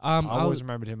 Nah. I I always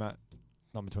remembered him at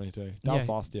number 22. That was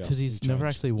last year. because he's He never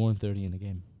changed. actually worn 30 in a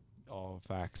game. Oh,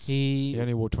 facts. He He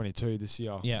only wore 22 this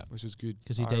year. Yeah. Which was good.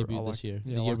 because he I debuted liked this year. it.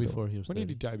 Yeah, the I year liked it. before he was When 30. did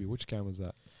he debut? Which game was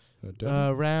that? Derby?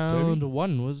 Round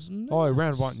 1 was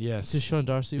round 1, yes. Because Sean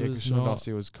Darcy Yeah, 'cause was Sean not.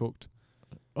 Darcy was cooked.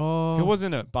 Oh, He was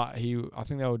in it, but I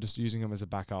think they were just using him as a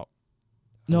backup.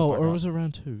 no, Backup. or was it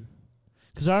round 2?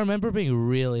 Because I remember being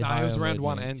really No, high. it was on round Lloyd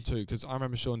 1 Meeks. and 2 because I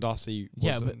remember Sean Darcy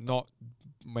Yeah, was but- not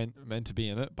meant to be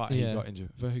in it, but Yeah. he got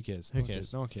injured. But who cares? Who No one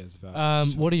cares? No one cares about.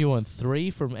 What do you want?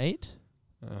 3 from 8?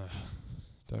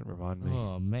 Don't remind me,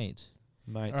 Oh, mate.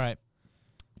 mate. All right.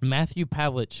 Matthew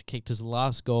Pavlich kicked his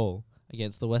last goal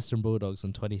against the Western Bulldogs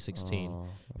in 2016. Oh,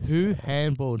 that's Who sad.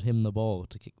 handballed him the ball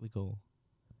to kick the goal?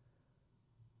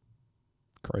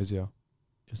 Crozier.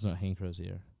 It's not Hank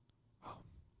Crozier. Oh,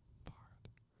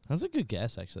 That's a good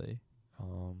guess, actually.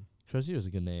 Crozier is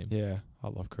a good name. Yeah, I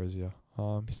love Crozier.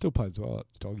 He still plays well at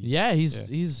the Doggies. Yeah, he's Yeah.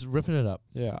 he's ripping it up.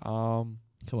 Yeah.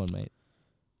 Come on, mate.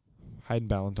 Hayden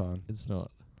Ballantyne. It's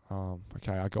not.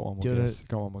 Okay, I got one Do you more wanna- guess.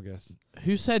 Got one more guess.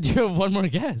 Who said you have one more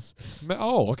guess?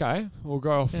 Oh, okay. We'll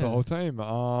go off Yeah. the whole team.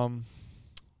 No,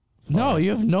 Alright. you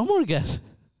have no more guess.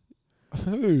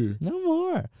 Who? No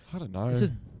more. I don't know.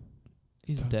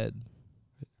 He's dead.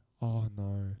 Oh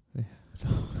no.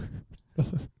 Yeah.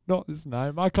 Not his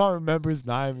name. I can't remember his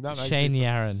name. That makes Shane me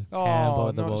Yaron. Oh,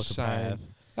 handballed the not ball to Shane. Pav.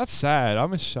 That's sad. I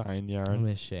miss Shane I Yaron.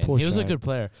 miss Shane. Poor He was a Shane. good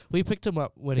player. We picked him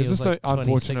up when It's he was just like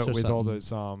 26 unfortunate or with all something.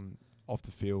 those off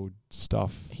the field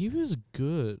stuff. He was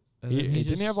good. And He then didn't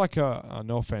just- have like a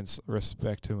no offense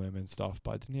respect to him and stuff,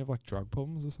 but didn't he have like drug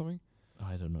problems or something?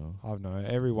 I don't know. I don't know.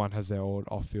 Everyone has their old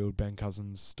off-field Ben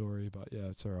Cousins story, but yeah,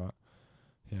 it's all right.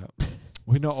 Yeah,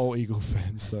 we're not all Eagle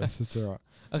fans though, so it's all right.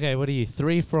 Okay, what are you?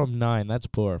 3 from 9. That's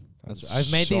poor.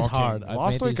 I've made these hard.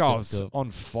 Last week I was on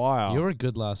fire. You were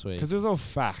good last week. Because it was all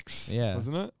facts, Yeah.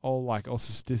 wasn't it? All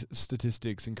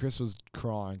statistics, and Chris was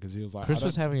crying because he was like, Chris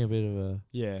was having a bit of a...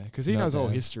 yeah, because he knows all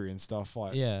history and stuff.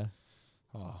 Like, Yeah.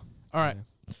 oh, All right.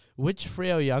 Which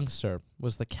Freo youngster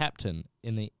was the captain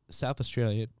in the South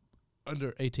Australian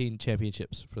under-18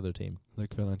 championships for their team?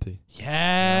 Luke Valenti.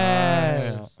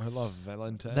 Yes. I love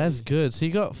Valenti. That's good. So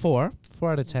you got 4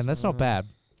 out of 10. That's not bad.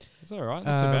 That's all right.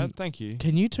 Not too bad. Thank you.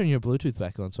 Can you turn your Bluetooth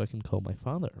back on so I can call my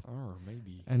father Oh,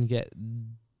 maybe. and get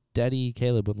Daddy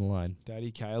Kaleb on the line?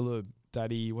 Daddy Kaleb.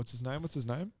 Daddy, what's his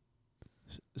name?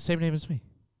 Same name as me.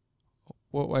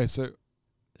 Wait, so...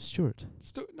 Stuart.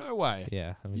 No way.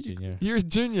 Yeah, I'm a junior. You're a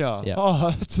junior? Yeah. Oh,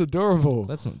 that's adorable.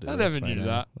 Let's not do I this never right knew now.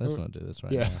 that. Let's not do this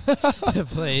right Yeah. now.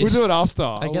 Please. We'll do it after.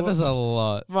 I get this a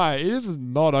lot. Mate, this is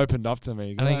not opened up to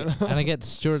me. And I get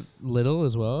Stuart Little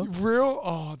as well. Real?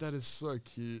 Oh, that is so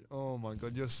cute. Oh, my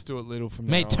God. You're Stuart Little from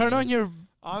now Mate, turn on your...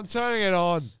 I'm turning it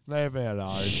on. Leave me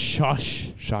alone.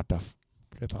 Shush. Shut the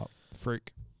flip up.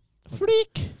 Freak.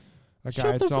 Freak. Okay,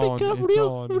 Shut it's the on. freak up. It's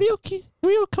on.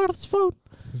 Real card's phone.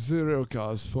 Zero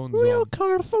cars. Phone's Real on.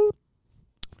 card phone.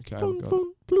 Okay,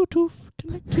 Phone. Bluetooth.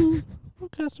 Connect to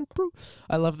Rodecaster Pro.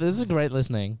 I love this. This is great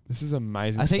listening. This is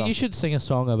amazing I think stuff. you should sing a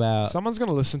song about... Someone's going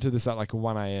to listen to this at like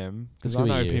 1 a.m. because It's I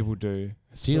gonna know be you. people do.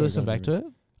 Do you listen back to it?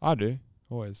 I do.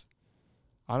 Always.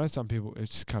 I know some people,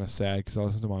 it's just kind of sad because I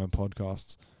listen to my own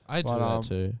podcasts. I do But, that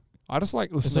too. I just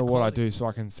like listen It's a to what I quality. do so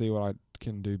I can see what I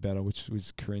can do better, which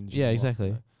was cringe. Yeah, and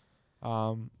exactly.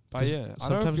 whatnot. But 'Cause yeah, I know a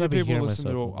sometimes few I be people hearing listen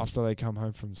to myself it after they come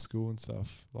home from school and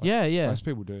stuff. Like Yeah. Most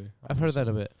people do. I've heard that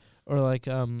a bit. Or like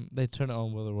they turn it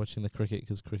on while they're watching the cricket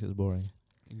because cricket's boring.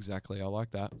 Exactly. I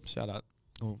like that. Shout out.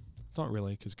 Oh, not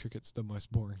really, because cricket's the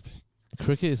most boring thing.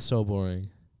 Cricket is so boring.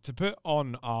 To put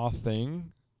on our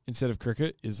thing instead of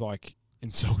cricket is like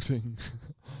insulting.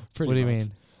 Pretty What do you much.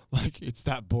 mean? Like, it's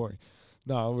that boring.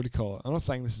 No, what do you call it? I'm not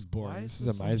saying this is boring. Why This is is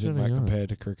this amazing, turning mate, on? compared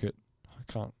to cricket.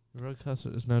 I can't. The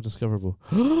Rodecaster is now discoverable.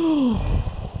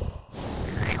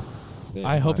 It's there,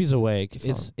 I hope mate. he's awake.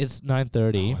 It's It's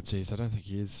 9:30. Oh, jeez, I don't think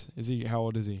he is. Is he? How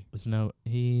old is he? It's no,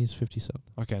 he's 50-something.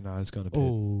 Okay, no, he's gone to bed.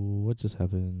 Oh, what just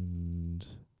happened?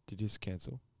 Did you just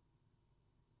cancel?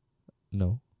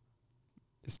 No,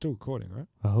 It's still recording, right?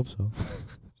 I hope so.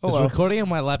 Oh, It's well. recording on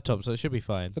my laptop, so it should be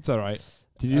fine. That's all right.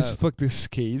 Did you just flick the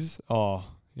keys? Oh,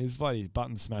 he's bloody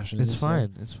button smashing. It's isn't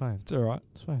fine. It's fine. It's all right.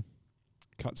 It's fine.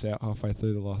 Cuts out halfway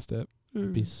through the last step.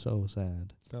 It'd be so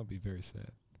sad. That would be very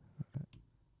sad.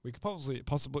 We could possibly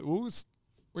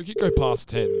we could go past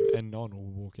 10 and no one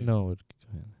will walk in. No, go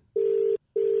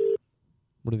ahead.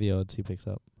 What are the odds he picks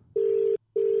up?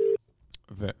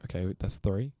 Okay, that's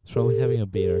 3. He's probably having a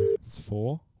beer, That's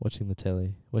 4. watching the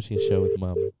telly, watching a show with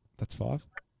mum. That's 5.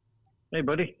 Hey,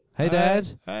 buddy. Hey, Dad.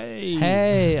 Hey.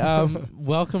 Hey,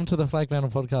 welcome to the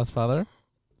Flagmantle Podcast, Father.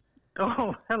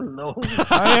 Oh, hello.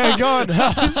 How you going?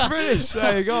 It's British.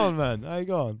 How you going, man? How you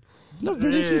going? Not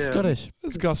British, he's Yeah. Scottish.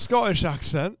 It's got a Scottish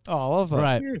accent. Oh, I love it.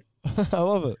 Right. I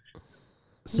love it.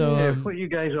 So, yeah, what are you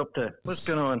guys up to? What's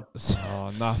going on?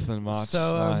 Oh, nothing much.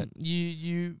 so mate.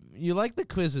 you like the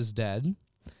quizzes, Dad?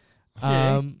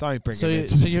 Yeah. Don't bring So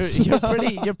it into this.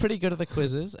 you're pretty good at the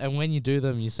quizzes, and when you do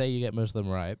them, you say you get most of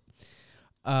them right.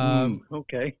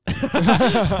 Okay.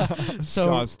 So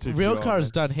Sky's too Real pure,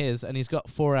 Car's man. done his, and he's got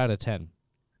 4 out of 10.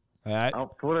 Alright. Oh,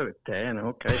 4 out of 10.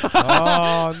 Okay.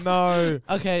 Oh, no.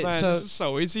 Okay, Man, so this is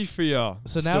so easy for you.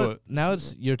 so now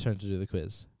it's your turn to do the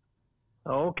quiz.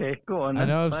 Oh, okay. Go on. I then.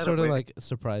 know I've Fire sort of away. like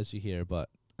surprised you here, but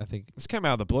I think This came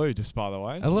out of the blue, just by the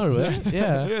way. a little bit,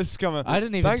 yeah. Yeah, it's coming. I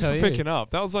didn't even Thanks tell for you. picking up.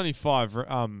 That was only 5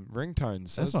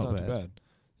 ringtones. That's not too bad. bad.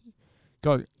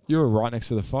 God, you were right next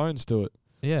to the phone, Stuart.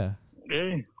 Yeah.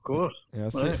 Yeah, of course. Yeah,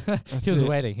 that's Right. it. That's He was it.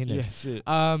 waiting. He knew. Yeah, that's it.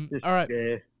 All Just, right.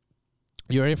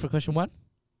 You ready for question 1?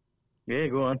 Yeah,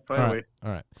 go on. Fire All away. right.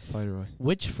 All right. Fade away.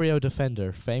 Which Freo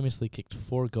defender famously kicked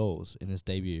 4 goals in his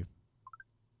debut?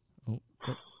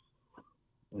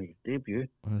 His debut.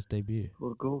 On his debut.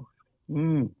 4 goals.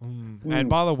 And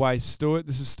by the way, Stuart,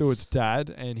 this is Stuart's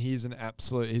dad, and he's a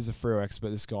Freo expert,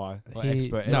 this guy. Like,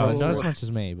 expert. No, Everyone's not as Freo- much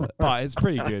as me, but But it's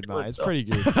pretty good, mate. It's pretty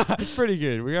good. It's pretty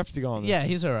good. We have to go on this. yeah,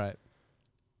 he's all right.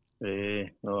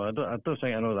 No, I don't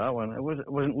think I know that one. It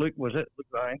wasn't Luke, was it? Luke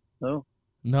Ryan? No.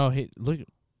 No, he look.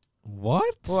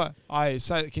 What? What? Can you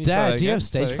say that Dad, do you again? have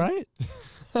stage Say- fright?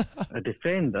 A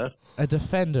defender. A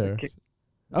defender. Kick-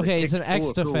 Okay, he's an kicked 4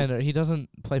 goals. ex-defender. He doesn't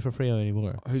play for Freo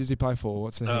anymore. Who does he play for?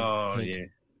 What's the Oh, hint? yeah.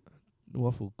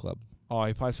 Waffle Club. Oh,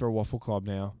 he plays for a waffle club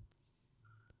now.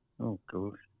 Oh,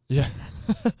 gosh. Yeah.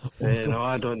 No,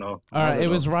 I don't know. All right, it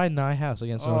was Ryan Nyhouse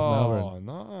against North Melbourne.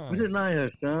 Oh, no. Was it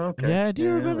Nias? Oh, okay. Yeah, do you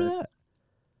Yeah, remember right. that?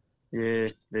 Yeah,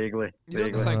 vaguely. You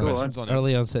don't have to vaguely. say Go on. questions on it.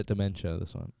 Early onset dementia,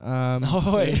 this one.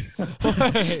 Oh, wait.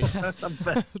 Wait. That's a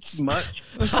bit much.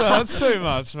 That's too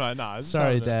much, mate. No, it's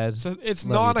Sorry, not. Dad. It's Love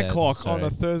you, 9 Dad. o'clock on Sorry. a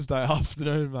Thursday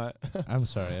afternoon, mate. I'm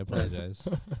sorry, I apologize.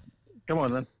 Come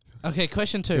on then. Okay,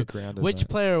 question 2. You're grounded, Which mate.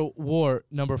 player wore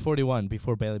number 41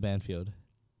 before Bailey Banfield?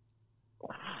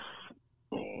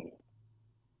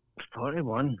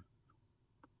 41.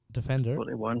 Defender.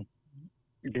 41.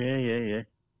 Yeah.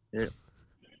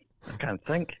 I can't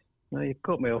think. No, you've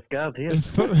caught me off guard here.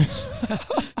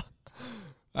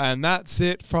 And that's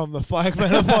it from the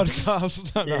Flagmantle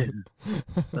Podcast.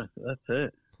 Yeah. That's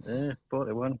it. Yeah,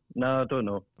 41. No, I don't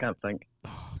know. Can't think.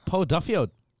 Paul Duffield.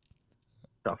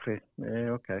 Duffy.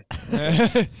 Yeah,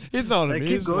 okay. He's not Hey, an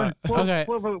keep is, going. mate. Okay.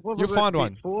 What have I You'll got find to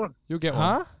one. beat 4? You'll get one.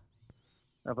 Huh?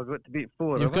 Have I got to beat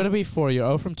 4? You've got to be 4. You're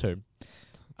 0 from 2.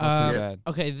 Not too bad.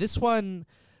 Okay, this one,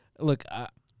 look,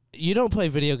 you don't play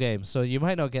video games, so you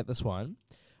might not get this one.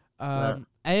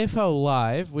 AFL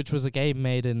Live, which was a game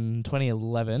made in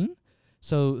 2011,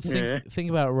 so think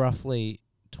about roughly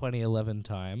 2011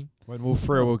 time. When Will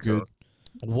Freo were good.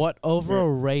 What overall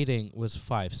rating was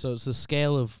 5? So it's a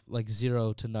scale of like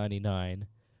 0 to 99,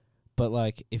 but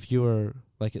like if you were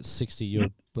like at 60, you're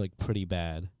like pretty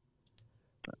bad.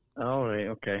 All right,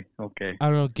 okay. I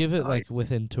don't know, give it like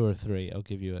within 2 or 3. I'll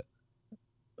give you it.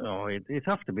 Oh, he'd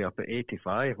have to be up at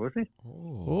 85, was he?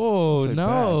 Oh, not too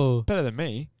no. bad. Better than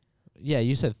me. Yeah,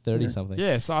 you said 30 something.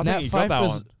 Yeah, so I Nat think you got Fyfe that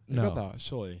was- one. You no. got that,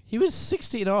 surely. He was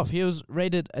 16 off. He was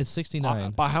rated at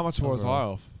 69. By how much was I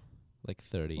overall. off? Like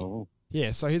 30. Oh.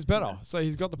 Yeah, so he's better. So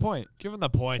he's got the point. Give him the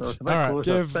point. Oh, it's a bit All right, closer,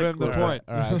 give bit him the closer. point.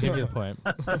 All right, I'll give you the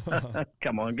point.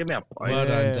 Come on, give me a point. Well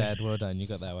Yeah. done, Dad. Well done. You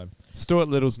got that one. Stuart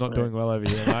Little's not doing well over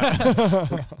here,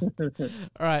 mate.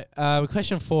 All right,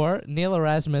 question 4. Neil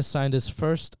Erasmus signed his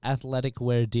first athletic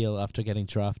wear deal after getting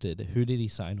drafted. Who did he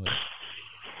sign with?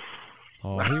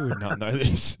 Oh, he would not know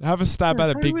this. Have a stab at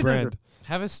a How big would I brand.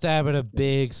 Have a stab at a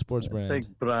big sports brand.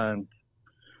 Big brand.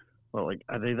 Well, like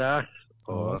Adidas.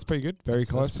 Oh, Or, that's pretty good. Very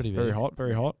That's close. pretty Very big. hot.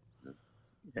 Very hot.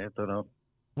 yeah, I don't know.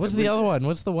 What's the other one?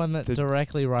 What's the one that It's a-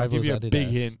 directly I'll rivals give you a Adidas? big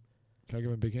hint. Can I give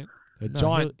him a big hint? A No,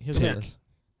 giant he'll get tick. this.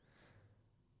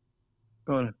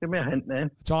 Go on, give me a hint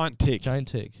then. Giant tick. Giant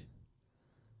tick.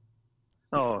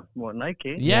 Oh, what,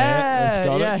 Nike? Yeah, let's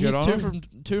got it. yeah. Good He's on.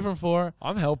 2 from 4.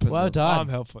 I'm helping. Well them. done. I'm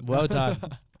helping. Well done.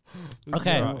 This is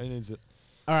Okay. all right, he needs it.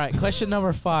 All right, question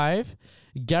number 5.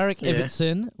 Garrick Yeah.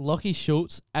 Ibbotson, Lockie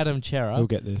Schultz, Adam Chera. He'll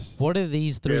get this. What do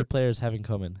these 3 Yeah. players have in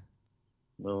common?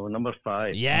 No, number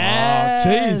 5. Yes! Oh,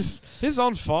 jeez. He's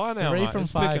on fire now, 3 mate. from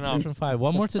He's 5. picking 3 up. from 5.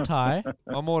 One more to tie.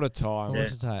 One more to time. One more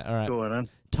to tie. All right. Go on then.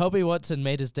 Toby Watson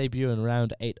made his debut in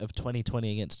round 8 of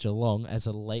 2020 against Geelong as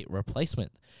a late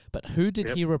replacement. But who did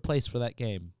Yep. he replace for that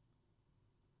game?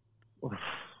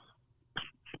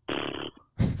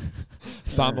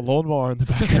 Starting the lawnmower in the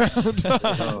background.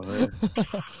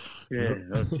 Oh, yeah,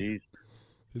 oh, jeez.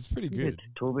 It's pretty Yeah, good.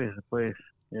 Toby's the place.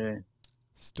 Yeah.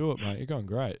 Stuart, mate, you're going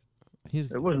great.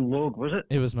 It wasn't Logue, was it?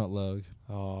 It was not Logue.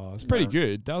 Oh, it's pretty No.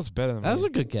 good. That was better than That was me.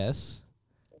 a good guess.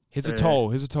 Here's a toll.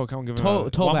 Here's a toll. Come on, give him Toll- another.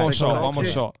 toll One back. more shot. Toll One more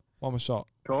back. shot. One more shot.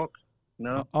 Cox?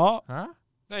 No. Oh, Huh?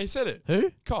 no, you said it.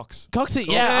 Who? Cox. Coxie.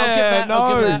 Yeah, I'll give that. no.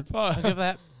 I'll give that. I'll give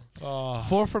that. Oh,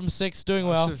 4 from 6, doing I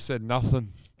well. should have said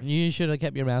nothing. You should have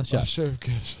kept your mouth I shut. should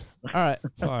have. All right.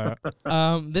 All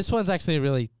right. This one's actually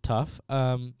really tough.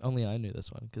 Only I knew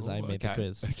this one because I Ooh, made okay. the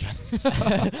quiz.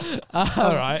 Okay. All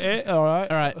right. All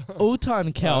right. All right.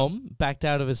 Ultan Kelm backed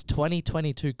out of his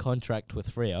 2022 contract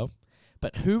with Freo,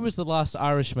 but who was the last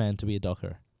Irishman to be a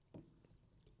Docker?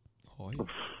 Oh,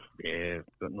 Yeah,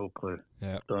 got no clue.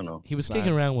 yeah. Don't know. He was Same.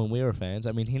 kicking around when we were fans.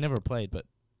 I mean, he never played, but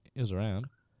he was around.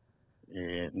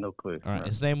 Yeah, no clue. All right. No.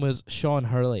 His name was Sean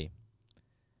Hurley.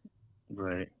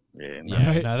 Right. Yeah, no.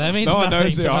 Yeah. No, that means no one nothing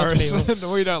knows to the most Irish.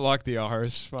 people. We don't like the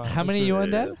Irish. Mate. How many are you on,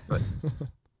 Dad? But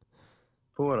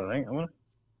 4, I think. I'm gonna.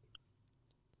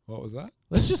 What was that?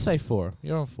 Let's just say 4.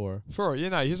 You're on 4. 4. You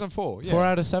know, he's on 4. Yeah. 4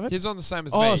 out of 7? He's on the same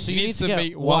as Oh, me. so he you needs need to to get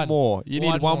beat one more. You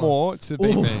need one more to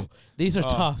beat Ooh, me. These are Oh.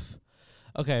 tough.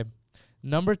 Okay.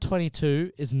 Number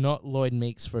 22 is not Lloyd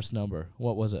Meek's first number.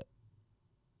 What was it?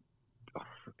 Oh,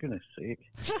 for goodness sake.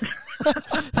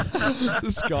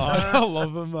 This guy. I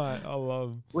love him, mate. I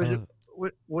love him.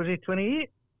 Was he 28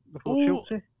 before Ooh.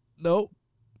 Schultz? Nope.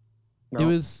 No. It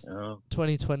was No.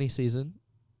 2020 season.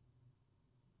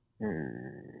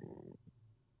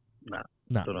 Nah.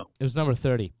 No. Don't know. It was number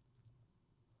 30.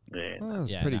 Yeah. Oh,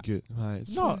 that's Yeah, pretty no. good, mate.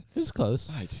 It's, No, it was close.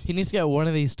 mate. He needs to get one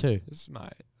of these two. This mate.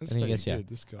 That's And he pretty gets you. good.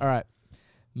 This guy. All right.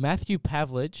 Matthew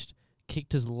Pavlich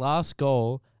kicked his last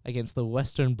goal against the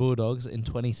Western Bulldogs in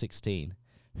 2016.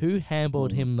 Who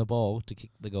handballed him the ball to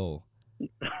kick the goal?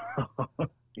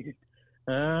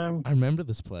 I remember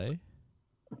this play.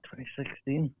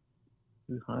 2016.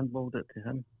 Who handballed it to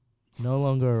him? No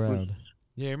longer around.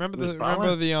 Yeah, remember there?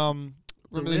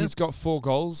 he's got 4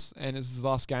 goals and it's his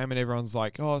last game and everyone's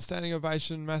like, oh, standing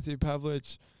ovation, Matthew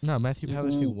Pavlich. No, Matthew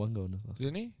Pavlich got 1 goal in his last.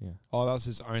 Didn't he? Yeah. Oh, that was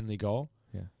his only goal.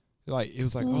 Yeah. Like he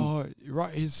was like, oh,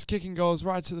 right, he's kicking goals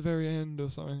right to the very end or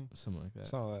something. Something like that.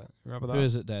 Something like that. Remember that? Who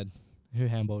is it, Dad? Who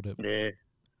handballed it? Yeah.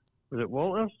 Was it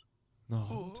Walters? No,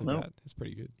 not too No. bad. It's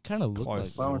pretty good. Kind of looked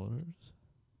Close. like Balance.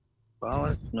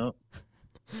 Waters. Balance? No.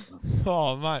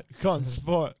 Oh, mate, can't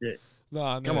spot. Yeah.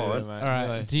 No, Come on. mate. All right.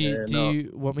 really. Do you Yeah,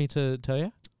 no. want me to tell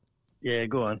you? Yeah,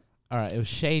 go on. All right. It was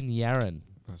Shane Yaron.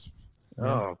 That's-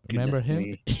 Oh, Remember goodness him?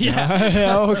 me.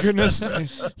 Yeah. Oh goodness me.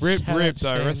 Rip, Shout rip out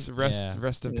though. Shane.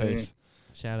 Rest in Yeah. peace.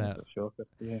 Shout out. That's a shocker.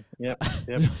 Yeah. Yep.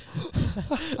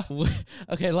 Yep.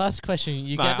 Okay. Last question.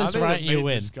 You Mate, get this I need to right, you meet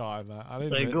win. This guy, mate. I need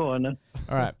to Right, meet- go on then.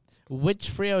 All right. Which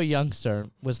Freo youngster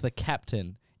was the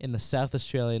captain in the South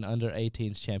Australian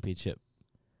Under-18s Championship?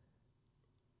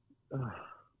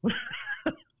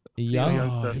 Young.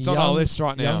 youngster. It's on our young- list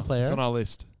right now. young player. It's on our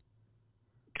list.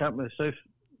 Captain of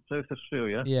South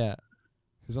Australia. Yeah.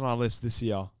 He's on our list this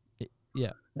year.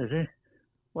 Yeah. Is he?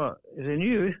 What? Is he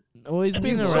new? Well, he's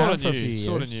been He's around Sort for a few of new. years.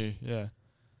 Sort of new. Yeah.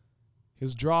 He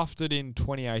was drafted in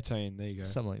 2018. There you go.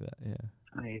 Something like that.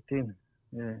 Yeah. 18.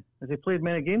 Yeah. Has he played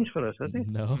many games for us, has he?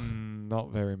 No.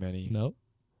 Not very many. No.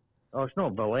 Oh, it's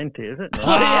not Valente, is it? Oh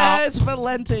No. yeah, it's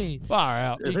Valente. Far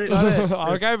out. Is You it? got it.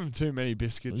 I gave him too many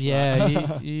biscuits. Yeah,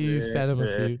 mate. you Yeah, fed him a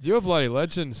yeah. few. You're a bloody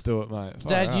legend, Stuart, mate. Far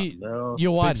Dad, out. you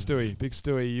No. won. Big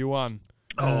Stewie, you won.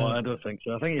 Oh, I don't think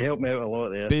so. I think he helped me out a lot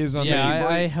there. Beers on me. Yeah,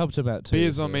 I helped him out too.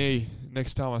 Beers so- on me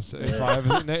next time I see,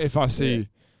 Yeah. if I see Yeah. you.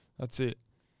 That's it.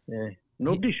 Yeah.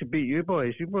 Nobody should beat you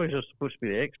boys. You boys are supposed to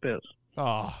be the experts.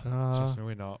 Oh, trust me,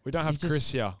 we're not. We don't have you Chris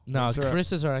just- here. No, That's all right.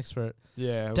 Chris is our expert.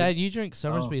 Yeah, Dad, you drink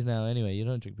Summersby's now anyway. You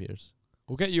don't drink beers.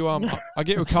 we'll get you. I'll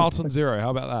get you a Carlton Zero. How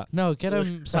about that? No, get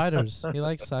him ciders. He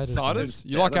likes ciders. now. Ciders?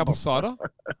 You like apple cider?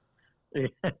 Yeah.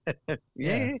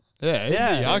 Yeah. Yeah, easy.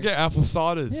 Yeah. I'll get apple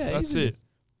ciders. Yeah, That's easy. it.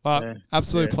 But Yeah.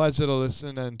 absolute Yeah. pleasure to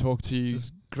listen and talk to you.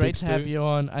 It's great Big to have Stu. you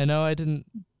on. I know I didn't,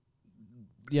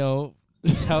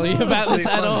 tell you about this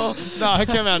at all. No, I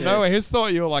came out of nowhere. He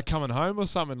thought you were like coming home or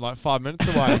something, like 5 minutes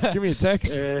away. Give me a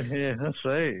text. Yeah, that's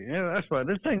right. Yeah, that's what I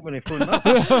did think when he phoned up.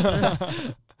 Yeah.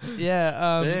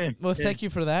 Yeah, Well, yeah. thank you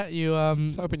for that. You I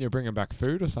was hoping you're bringing back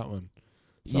food or something.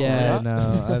 Something Yeah. like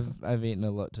that. No, I've eaten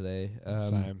a lot today.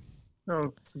 Same.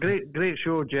 No, great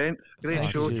show, gents. Great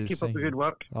Thank show. you. Keep up the good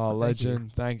work. Oh, Thank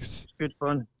legend. Thanks. It's good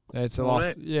fun. It's a All last.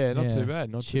 right. Yeah, not Yeah. too bad.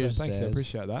 Not Cheers, too bad. Thanks. I Dad.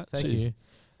 appreciate that. Thank Cheers. you.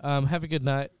 Have a good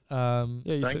night. Yeah,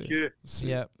 you Thank you. Yeah.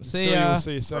 Stu, See ya. We'll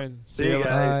see you soon. See you later.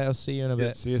 guys. Bye. I'll see you in a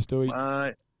bit. See you, Stewie.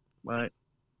 Bye. Bye.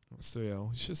 Stewie, you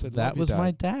should have said That love you, was Dad,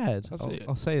 my dad. That's I'll, it.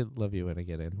 I'll say love you when I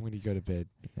get in. when you go to bed.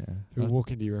 Yeah. He'll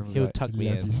walk into your room and He'll go, tuck me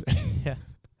 "Love in." you." Yeah.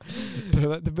 Don't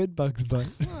let the bed bugs bite.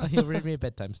 Well, he'll read me a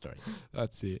bedtime story.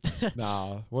 That's it.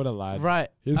 Nah, what a lad. Right.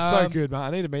 He's so good, man. I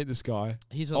need to meet this guy.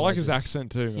 He's a I like his legend.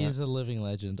 accent too, man. He's a living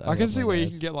legend. I can love see my where you dad.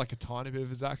 can get like a tiny bit of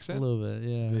his a accent. little bit,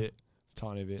 yeah. Bit.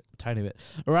 Tiny bit. Tiny bit.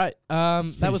 All right. It's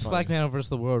That pretty was funny. Flagmantle versus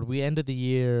the World. We ended the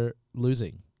year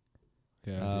losing.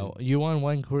 Yeah. I did. You won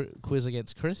one quiz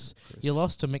against Chris. Chris. You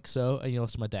lost to Mixo, and you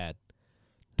lost to my dad.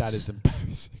 That is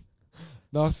embarrassing.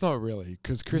 No, it's not really,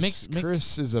 because Chris Mick-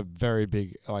 Chris is a very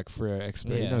big like Freo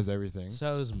expert. He Yeah. knows everything.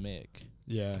 So is Mick.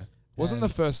 Yeah. Wasn't the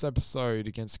And- first episode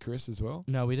against Chris as well?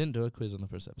 No, we didn't do a quiz on the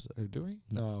first episode. Do we?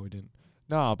 No. No, we didn't.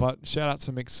 No, but shout out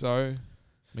to Mixo.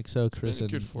 Mixo, It's Chris, been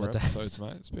and good 4 my dad. episodes,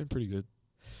 mate. It's been pretty good.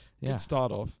 Yeah. Good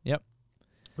start off. Yep.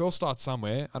 We all start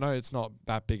somewhere. I know it's not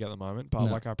that big at the moment, but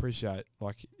No. like I appreciate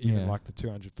like even Yeah. like the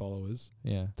 200 followers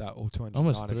Yeah. that or 200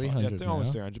 Almost 300 almost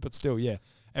now. 300, but still, yeah.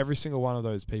 Every single one of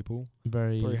those people,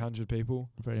 Very, 300 people,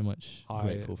 very much I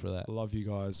grateful for that. love you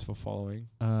guys for following,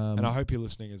 And and I hope you're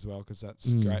listening as well because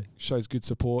that's Mm. great. Shows good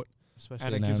support, especially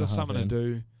and it now gives and a us half something to in.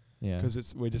 do Yeah.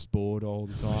 because we're just bored all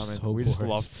the time, and so we just bored.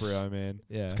 love Freo, man.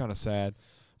 Yeah. It's kind of sad.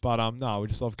 But no, we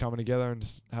just love coming together and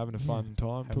just having a Yeah. fun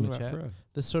time Having talking a about chat. Freo.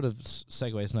 This sort of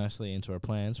segues nicely into our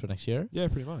plans for next year. Yeah,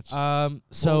 pretty much.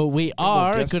 So we Get more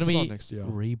are guests going to on be next year.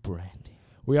 rebranding.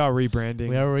 We are rebranding.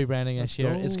 We are rebranding Let's next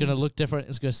year. It's go. going to look different.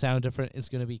 It's going to sound different. It's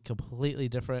going to be completely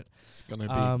different. It's gonna be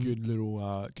Um, a good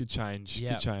little good change.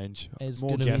 yeah. Good change. It's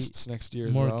More gonna be guests next year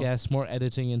as More well. guests, more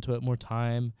editing into it, more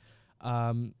time.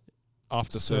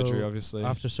 After So, surgery, obviously.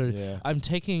 after surgery. Yeah.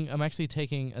 I'm actually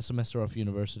taking a semester off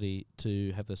university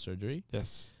to have this surgery.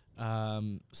 Yes.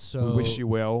 So we wish you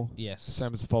well. Yes.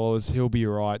 Same as the followers. He'll be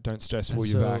alright. Don't stress. And We'll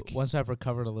you so back. once I've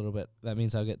recovered a little bit, that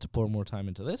means I'll get to pour more time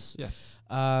into this. Yes.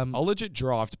 I'll I'll legit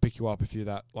drive to pick you up if you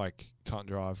can't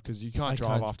drive, because you can't I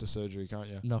drive can't. after surgery, can't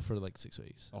you? not for like 6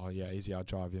 weeks. Oh yeah, easy. I'll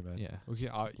drive you, man. Yeah. Okay,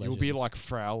 you'll be Legend. like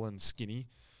frail and skinny,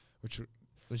 which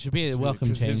Which would be a it's welcome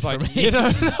weird 'cause change it's for like, me. you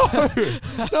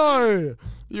know, no,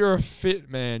 you're a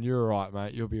fit man. You're alright,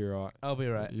 mate. You'll be alright. I'll be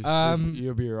right.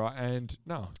 You'll be alright. And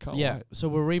can't Yeah. wait. So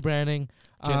we're rebranding.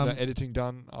 Get the editing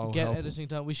done. I'll Get help. editing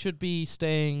done. We should be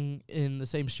staying in the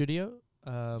same studio.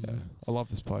 Yeah, I love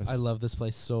this place. I love this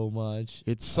place so much.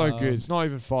 It's so good. It's not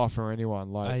even far from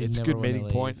anyone. Like, I it's a never good wanna meeting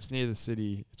point. leave. It's near the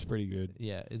city. It's pretty good.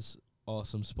 Yeah, it's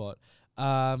awesome spot.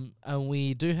 And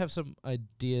we do have some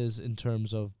ideas in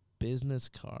terms of business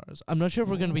cards. I'm not sure if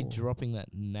we're going to be Ooh. dropping that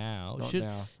now. Not Should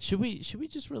now. should we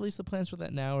just release the plans for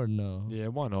that now or no? Yeah,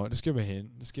 why not? Just give a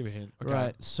hint. Okay.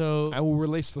 Right. So And we'll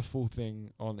release the full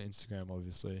thing on Instagram,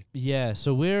 obviously. yeah,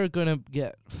 so we're going to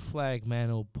get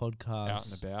Flagmantle Out and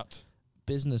Podcast about.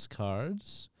 business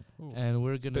cards, Ooh, and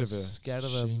we're it's a going bit to of a scatter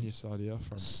them. genius idea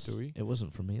from Stewie. It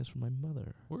wasn't from me, it's from my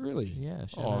mother. Well, really? Yeah,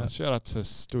 shout out. Shout out to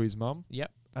Stewie's mum.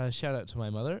 Yep. Shout out to my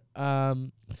mother.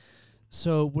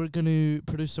 So we're going to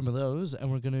produce some of those, and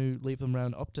we're going to leave them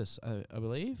around Optus, I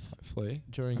believe, Hopefully.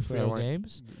 during Hopefully I fair won't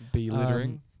games. Be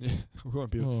littering. Yeah, we won't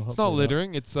be. Oh, It's hopefully not not.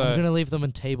 littering. It's I'm going to leave them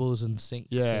on tables and sinks.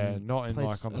 yeah, and not in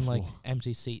plates like on the and floor. like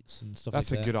empty seats and stuff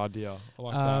That's like a that. good idea. I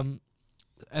like that.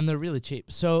 And they're really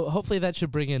cheap. So hopefully that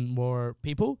should bring in more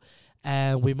people,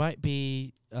 and we might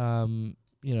be,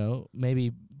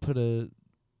 maybe put a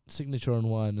signature on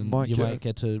one, and Might you get might it.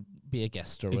 get to be a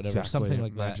guest or whatever, Exactly. something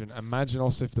like that. Imagine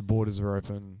also if the borders are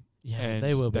open. Yeah, and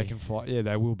they will be. can fly. Yeah,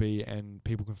 they will be, and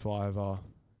people can fly over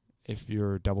if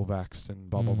you're double vaxxed and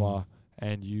blah blah Mm. blah.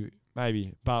 And you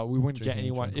maybe, but we wouldn't get Drinking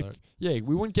anyone. Jordan If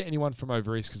we wouldn't get anyone from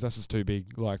over east because that's just too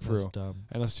big. Like for That's real, dumb.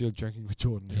 unless you're drinking with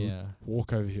Jordan, who Yeah. would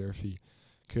walk over here if he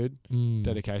could. Mm.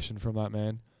 Dedication from that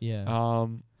man. Yeah.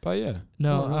 But yeah,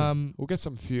 No. not really. We'll get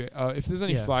some few. If there's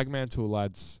any Yeah. Flagmantle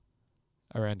lads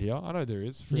around here, I know there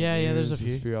is. Yeah, there's a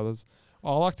few. others.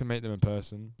 I like to meet them in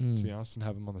person, to Mm. be honest, and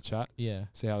have them on the chat. Yeah.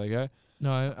 See how they go.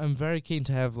 No, I'm very keen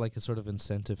to have like a sort of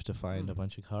incentive to find a Mm.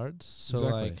 bunch of cards. So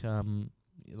Exactly.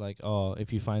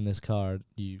 if you find this card,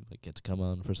 you like get to come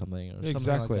on for something or something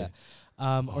Exactly. like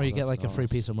that. Or Oh, you get that's like a free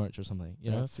nice. piece of merch or something.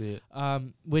 You know. That's it.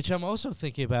 Which I'm also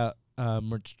thinking about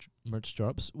merch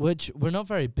drops, which we're not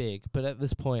very big, but at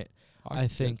this point, I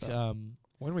get think that.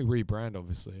 When we rebrand,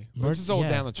 obviously. But merch- this is all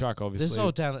yeah. down the track, obviously. this is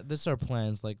all down. This is our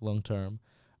plans, like long term.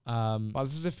 But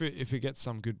this is if it gets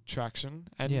some good traction,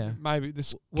 and Yeah. maybe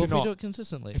this Well, if we cannot. do it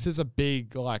consistently. If there's a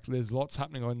big there's lots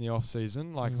happening in the off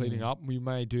season, leading Mm. up, we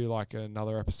may do like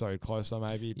another episode closer,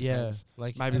 maybe. It Yeah, depends.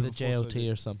 like maybe maybe the before JLT surgery.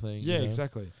 or something. Yeah, you know?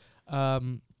 exactly.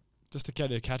 Just to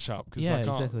get a catch up, because Yeah, I can't.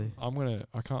 exactly.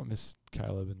 I can't miss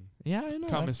Kaleb and Yeah, I know.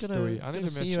 can't I'm miss gonna, Stewie. I need gonna to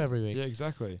see mention you every week. Yeah,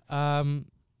 exactly. Um,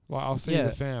 Like I'll see yeah.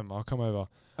 the fam. I'll come over.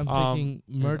 I'm Um, thinking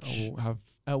and merch We'll have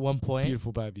at one point.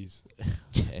 beautiful babies.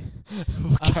 Okay.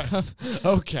 Okay.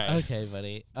 Okay. Okay,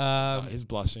 buddy. He's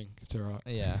blushing. It's alright.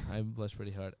 Yeah, I blush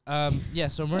pretty hard. Yeah,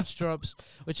 so merch drops,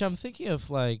 which I'm thinking of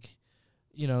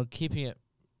keeping it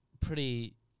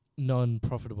pretty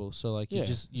non-profitable. So like Yeah, you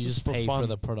this is just for pay for fun.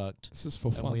 the product, This is for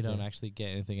and fun. we don't bro. actually get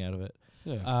anything out of it.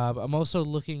 Yeah. I'm also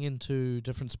looking into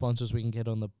different sponsors we can get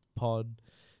on the pod.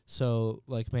 So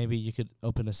like maybe you could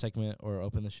open a segment or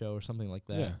open the show or something like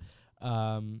that.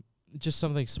 Yeah. Just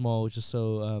something small, just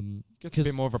so Gets a 'cause-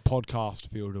 bit more of a podcast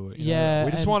feel to it. you know? Yeah,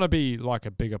 We just and- want to be like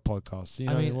a bigger podcast. You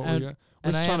know, I mean, what and- we're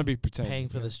and just I trying to am be pretending. paying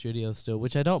for the studio still,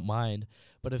 which I don't mind.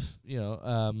 But if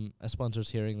a sponsor's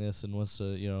hearing this and wants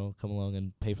to come along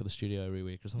and pay for the studio every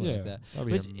week or something Yeah, like that, that'd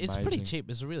be which it's pretty amazing. cheap.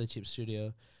 It's a really cheap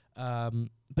studio.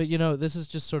 But this is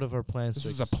just sort of our plans. This to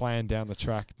is a plan down the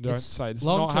track. Don't it's say this is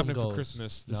not long-term happening goals. for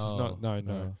Christmas. This is not.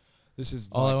 No. This is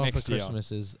All I like want for next year.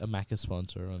 Christmas is a Macca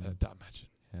sponsor. Imagine.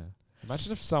 Yeah.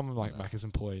 Imagine if someone like Mac is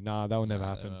employee. Nah, that will never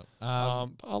happen. But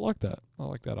I like that. I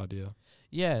like that idea.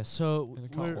 Yeah, so And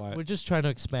I can't wait. we're just trying to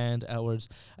expand outwards,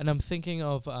 and I'm thinking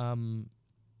of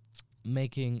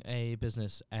making a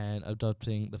business and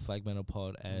adopting the Flagmantle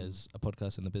Pod as a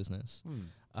podcast in the business.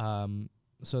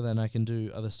 So then I can do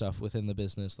other stuff within the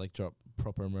business, like drop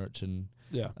proper merch and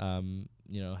Yeah.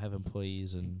 have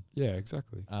employees and Yeah.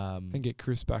 Exactly. And get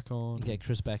Chris back on. get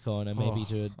Chris back on and maybe Oh,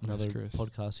 do I miss another Chris.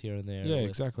 podcast here and there. Yeah, with-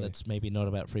 exactly. That's maybe not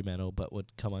about Fremantle, but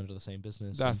would come under the same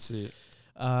business. That's it.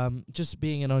 and, just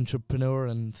being an entrepreneur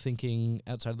and thinking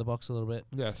outside of the box a little bit.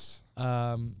 Yes.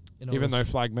 Even Even though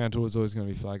Flagmantle is always going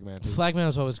to be Flagmantle. Flagmantle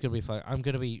is always going to be flag. I'm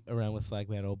going to be around with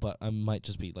Flagmantle, but I might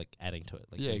just be like adding to it.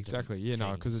 Like yeah, doing exactly. different Yeah,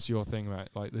 no, because things. it's your thing, mate.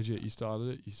 Like legit, you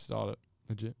started it.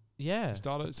 Legit. Yeah.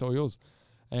 Start it. It's all yours.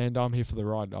 And I'm here for the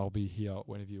ride. I'll be here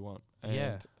whenever you want. And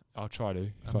Yeah. I'll try to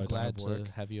if I I'm don't glad have work.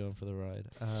 to have you on for the ride.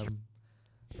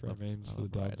 Freomemes for the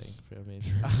dubs.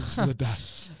 Freomemes. For the dub.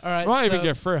 All right. Might even so-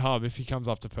 get Free Hub if he comes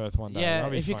up to Perth one day. Yeah,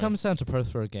 That'd be if he fun. comes down to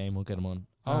Perth for a game, we'll get him on.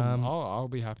 I'll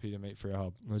be happy to meet Free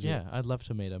Hub. Legit. Yeah, I'd love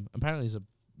to meet him. Apparently, he's a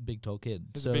big, tall kid.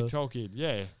 He's so a big tall kid.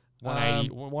 Yeah. 180,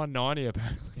 190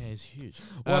 apparently. Yeah, he's huge.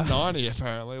 190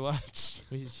 apparently, lads.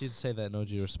 We should say that in all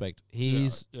due respect.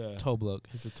 He's yeah. tall bloke.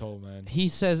 He's a tall man. He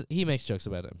says he makes jokes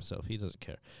about it himself. He doesn't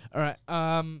care. All right.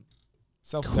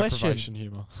 Self-deprivation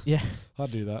humour. Yeah, I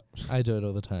do that. I do it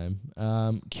all the time.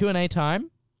 Q&A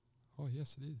time. Oh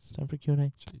yes, it is. Time for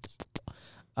Q&A.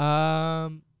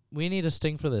 Jeez. We need a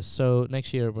sting for this. So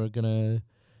next year we're gonna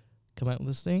come out with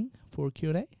a sting for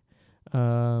Q&A.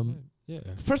 Yeah.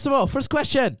 First of all, first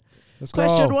question. Let's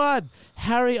Question go. 1.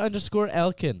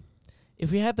 Harry_Elkin.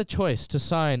 If we had the choice to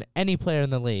sign any player in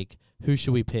the league, who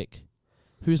should we pick?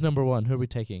 Who's number 1? Who are we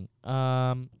taking?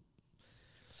 Can't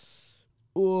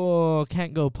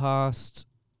go past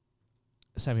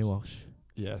Sammy Walsh.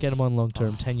 Yes. Get him on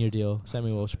long-term, 10-year deal.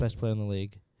 Sammy Walsh, best player in the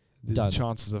league. The Done.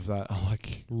 chances of that are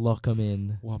like Lock him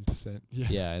in. 1%. Yeah.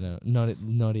 Yeah, I know. Not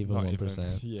even Not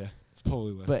 1%. Yeah. It's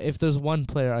probably less. But if there's one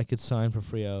player I could sign for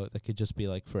Freo that could just be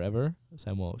like forever,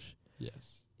 Sam Walsh.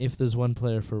 yes. If there's one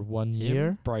player for 1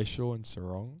 year, Brayshaw and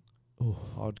Sarong. ooh.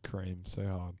 I'd cream so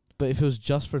hard. But if it was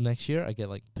just for next year, I get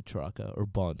like Petrarca or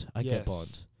Bont. I get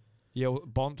Bont. Yeah, well,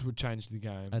 Bont would change the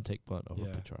game. I'd take Bont over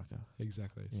Yeah. Petrarca.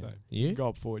 Exactly. Yeah. So You? go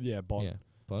up forward. Yeah, Bont. Yeah,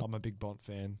 Bont. I'm a big Bont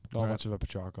fan. Not Alright. much of a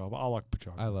Petrarca, but I like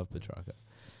Petrarca. I love Petrarca.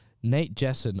 Nate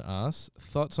Jessen asks,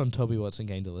 thoughts on Toby Watson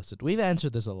getting delisted? We've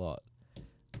answered this a lot.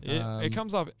 It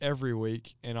comes up every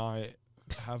week, and I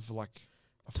have like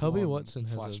a Toby full-on Watson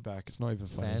has a flashback. It's not even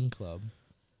funny. Fan club.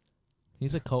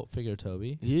 He's a cult figure,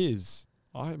 Toby. He is.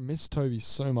 I miss Toby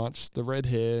so much. The red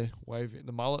hair, waving,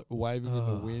 the mullet waving in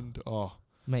the wind. Oh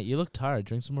Mate, you look tired.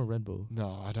 Drink some more Red Bull.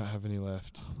 no, I don't have any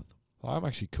left. I'm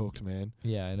actually cooked, man.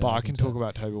 Yeah, I know. But I can talk tell.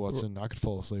 about Toby Watson. I could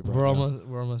fall asleep right We're now.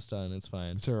 we're almost done. It's fine.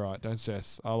 It's alright. Don't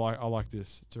stress. I like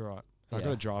this. It's alright. I Yeah. got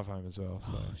to drive home as well.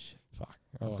 So Oh, shit. fuck.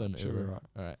 I've Oh, got an should be Uber.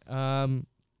 right. All right.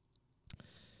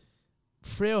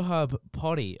 Freo Hub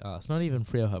Potty asks, not even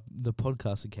Freo Hub, the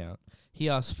podcast account. He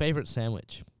asks, favorite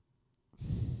sandwich.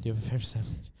 Do you have a favorite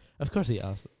sandwich? Of course he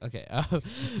asked. Okay.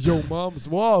 Yo, mom's.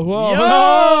 Whoa.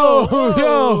 Yo!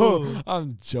 Yo.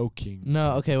 I'm joking.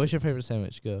 No, okay. What's your favorite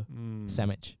sandwich? Go.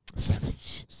 Sandwich.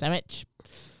 Sandwich.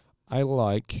 I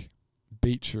like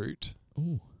beetroot,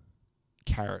 Ooh.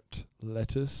 carrot,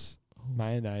 lettuce,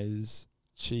 mayonnaise,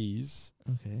 cheese,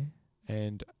 Okay.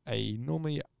 and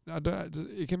normally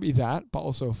it can be that, but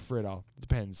also a fritter.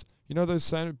 Depends. You know those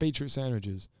beetroot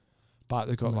sandwiches, but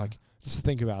they've got No. like, just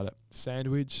think about it: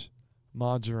 sandwich,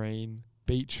 margarine,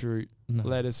 beetroot, No.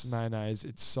 lettuce, mayonnaise.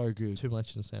 It's so good. Too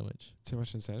much in a sandwich. Too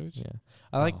much in a sandwich. Yeah.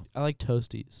 I like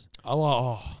toasties. I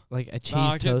like. Like a cheese No,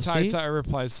 I can toasty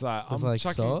replace that. with I'm like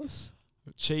chucking sauce.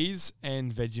 cheese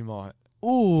and Vegemite.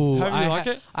 Ooh. Have you like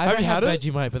it? I Have you had it?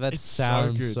 Vegemite, but that It's so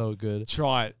sounds good. so good.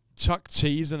 Try it. Chuck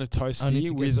cheese in a toasty. I need to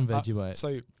get with some Vegemite.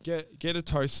 So get a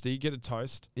toasty, get a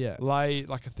toast, Yeah. lay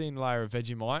like a thin layer of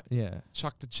Vegemite, Yeah.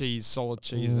 chuck the cheese, solid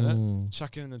cheese in it, Ooh.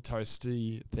 chuck it in the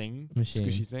toasty thing, Machine.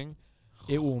 squishy thing.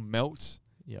 It will melt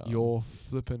Yeah. your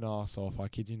flipping ass off. I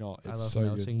kid you not. I It's love so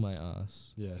melting good. my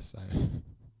ass. Yeah, same.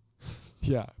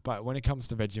 Yeah, but when it comes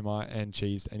to Vegemite and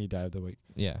cheese, any day of the week.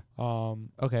 Yeah. Yeah.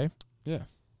 Okay.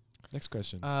 Next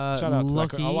question. Shout Shout out to that.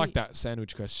 Lucky. I like that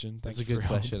sandwich question. That's Thank a you good for your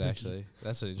help. question, Thank you. actually.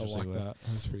 That's an I interesting like one. that.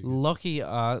 That's pretty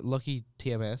good. Lucky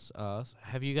TMS asks,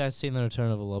 have you guys seen the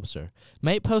return of a lobster?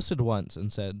 Mate posted once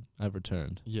and said, I've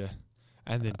returned. Yeah.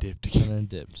 And then dipped. And then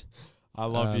dipped. I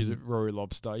love you, Rory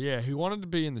Lobster. Yeah, he wanted to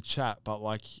be in the chat, but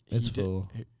like It's full.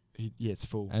 Yeah, it's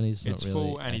full. And he's not It's really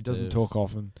full, and he doesn't active. talk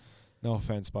often. No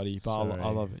offense, buddy, but I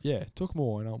Sorry. love it. Yeah, talk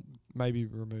more, and I'll maybe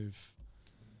remove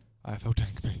AFL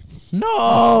Dank memes. No!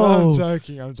 I'm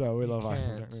joking. We love AFL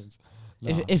can't. Dank memes.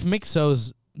 If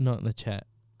Mixo's not in the chat,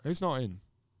 Who's not in?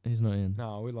 he's not in.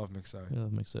 No, we love Mixo. We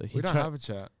love Mixo. We don't have a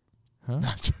chat. Huh?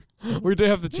 We do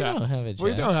have the We chat. don't have a chat.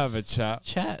 We don't have a chat.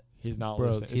 Chat. He's not Bro,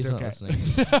 listening. he's It's not okay.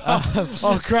 listening.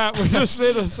 Oh crap! We're gonna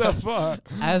set ourselves up.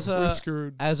 We're As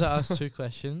screwed. I asked 2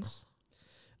 questions,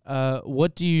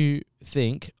 what do you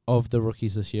think of the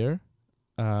rookies this year?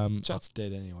 Chat's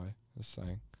dead anyway. Just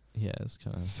saying. Yeah, it's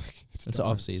kind of. It's It's dying-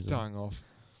 off-season. It's dying off.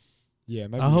 Yeah,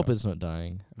 maybe. I hope it's not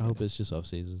dying. I Yeah. hope it's just off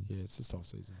season. Yeah, it's just off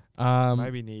season.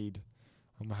 Maybe Maybe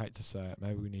I'm gonna hate to say it.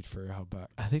 Maybe we need Free Hub back.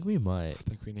 I think we might. I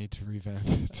think we need to revamp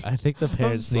it. I think the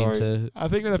parents need to. I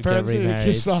think the get parents need to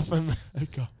kiss remarried. up and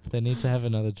make up. They need to have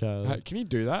another child. Hey, can you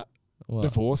do that? What?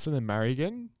 Divorce and then marry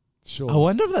again? Sure. I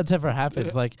wonder if that's ever happened.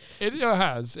 Yeah. Like, It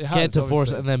has. It has. get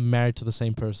divorced obviously. and then married to the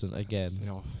same person again.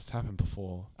 It's happened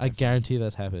before. I guarantee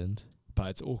that's happened. But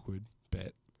it's awkward.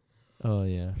 Bet. Oh,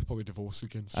 yeah. Probably divorce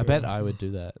again. I bet I would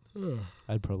do that.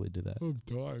 I'd probably do that. I'm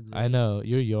dying. I know.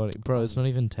 You're yawning. Bro, it's not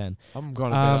even 10. I'm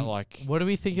going to bet at like. What do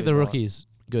we think of the midnight. rookies?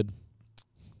 Good.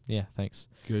 Yeah, thanks.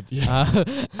 Good. Yeah.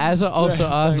 Asa also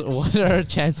Yeah, asked, thanks. what are our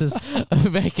chances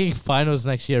of making finals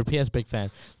next year? P.S. Big fan.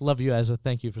 Love you, Asa.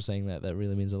 Thank you for saying that. That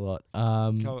really means a lot.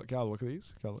 Cal, look at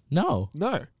these. No.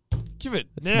 No. Give it.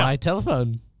 It's now. my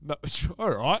telephone. No,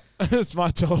 all right. It's my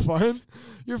telephone.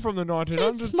 You're from the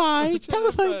 1900s. It's my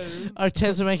telephone. Our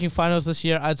chance of making finals this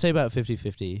year, I'd say about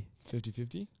 50-50.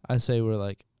 50-50? I'd say we're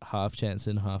like half chance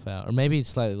in, half out. Or maybe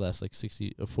slightly less, like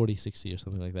 60 or 40-60 or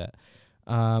something like that.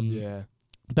 Yeah.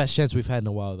 Best chance we've had in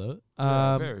a while, though.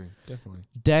 Very, definitely.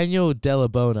 Daniel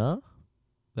Delabona.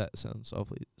 That sounds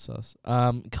awfully sus.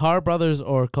 Carr Brothers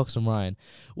or Cox and Ryan?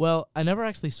 Well, I never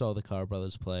actually saw the Carr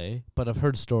Brothers play, but I've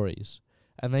heard stories.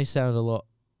 And they sound a lot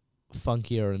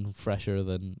funkier and fresher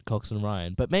than Cox and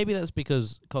Ryan. But maybe that's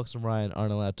because Cox and Ryan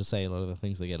aren't allowed to say a lot of the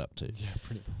things they get up to. Yeah,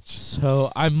 pretty much.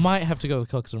 So I might have to go with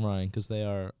Cox and Ryan because they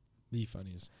are The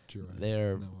funniest duo.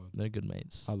 they're in the world. they're good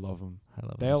mates. I love them. I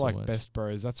love They're them so like much. best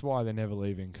bros. That's why they're never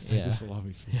leaving, because Yeah. they just love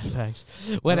each Yeah, other. thanks.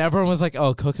 When everyone was like,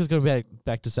 "Oh, Cox is going to be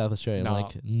back to South Australia," I'm Nah.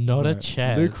 like, not a No.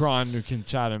 chance. Luke Ryan who can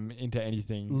chat him into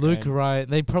anything. Luke and Ryan.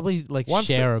 They probably like Once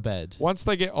share a bed. Once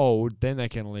they get old, then they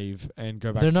can leave and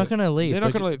go back. They're to not going to leave. They're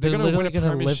not going to leave. They're going to win a literally gonna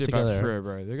live premiership at together. Freo,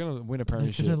 bro. They're going to win a They're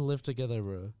premiership. going to live together,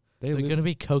 bro. They're live- going to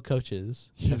be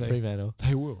co-coaches Yeah, at they- Fremantle,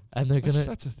 They will. and they're going to.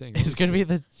 That's a thing. It's going to be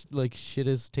the like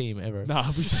shittest team ever. Nah,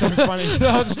 it'll be so funny.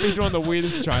 I'll just be doing the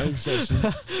weirdest training sessions.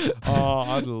 Oh,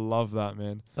 I'd love that,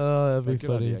 man. Oh, that'd be Good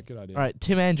funny. idea. Good idea. All right,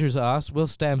 Tim Andrews asked, "Will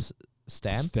Stam?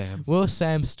 Will Will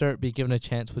Sam Sturt be given a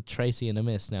chance with Tracy and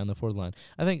Amiss now in the forward line?"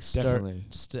 I think Sturt Definitely.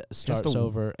 starts a-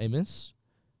 over Amiss.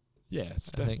 Yeah, it's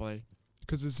I think- definitely.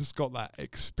 Because it's just got that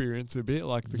experience a bit,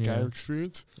 like the Yeah. game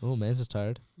experience. Oh, Mans is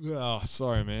tired. Oh,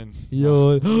 sorry, man.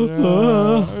 Yo.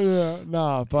 yeah,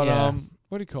 nah, but Yeah.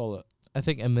 what do you call it? I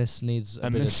think Amiss needs a bit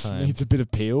of Amiss time. needs a bit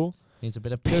of peel. Needs a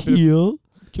bit of Get a bit of- peel.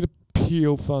 Get a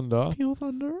peel thunder. Peel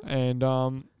thunder.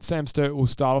 And Sam Sturt will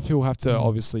start off. He'll have to Mm.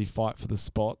 obviously fight for the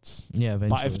spots. Yeah, But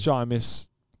eventually. if Jai Miss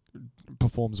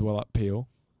performs well at peel,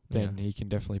 then he can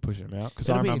definitely push him out. Because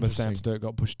I It'll be remember Sam interesting. Sturt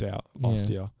got pushed out last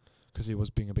Yeah. year because he was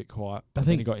being a bit quiet. I But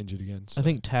then he think- got injured again. So I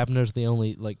think Tabner's the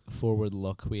only like forward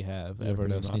lock we have. yeah,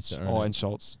 Everyone pretty else needs much. to earn Oh, it. and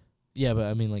Schultz. Yeah, but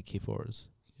I mean like key forwards.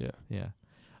 Yeah. Yeah.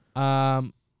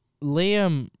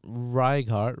 Liam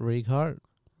Reigart,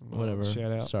 whatever.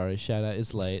 Shout out. Sorry, shout out.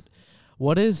 It's late.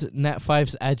 What is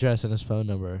Nat5's address and his phone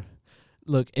number?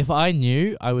 Look, if I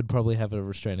knew, I would probably have a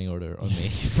restraining order on me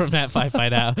from Nat5 by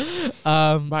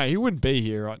now. Mate, he wouldn't be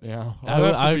here right now.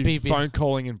 I would be be- phone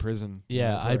calling in prison.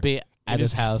 Yeah, bro. I'd be at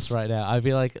his his house right now. I'd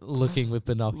be like looking with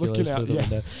binoculars Looking out, through the yeah.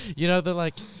 window. You know the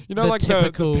like You know, the like the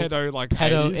typical pedo, like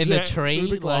pedo 80s, in the yeah, tree, with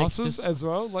the like, glasses just- as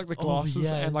well, like the Oh,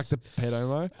 glasses and like yes. the pedo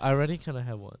mo. I already kind of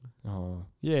have one. Oh,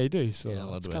 yeah, you do. So Yeah,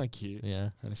 I'll it's do kind it. of cute. Yeah.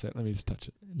 And I said, let me just touch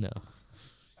it. No.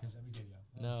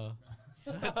 No.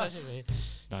 Don't touch me.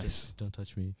 Nice. Don't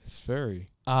touch me. It's very.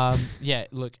 Yeah,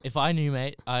 look, if I knew,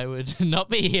 mate, I would not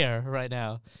be here right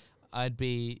now. I'd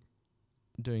be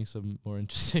doing some more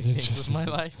interesting things with my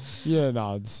life. Yeah,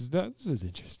 no, this is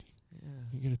interesting. Yeah.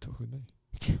 You're gonna talk with me.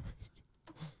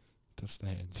 That's the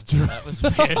hands. That was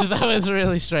weird. That was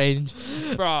really strange.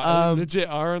 Bro, legit.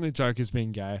 Our only joke is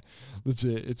being gay.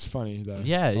 Legit, it's funny though.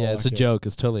 Yeah, I it's a like it. joke.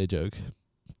 It's totally a joke.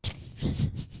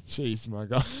 Jeez, my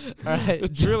God. All right.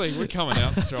 It's really, we're coming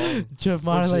out strong.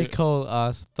 Jamarley Legit. Cole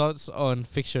asked, thoughts on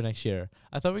fixture next year?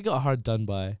 I thought we got hard done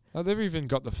by. Oh, they've even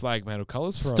got the Flagmantle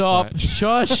colours for Stop. us, mate.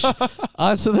 Shush.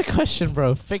 Answer the question,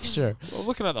 bro. Fixture. Well,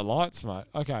 looking at the lights, mate.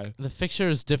 Okay. The fixture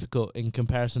is difficult in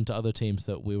comparison to other teams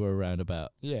that we were around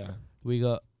about. Yeah. We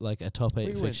got like a top 8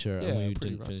 We went- fixture yeah, and we pretty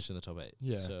didn't much. finish in the top 8.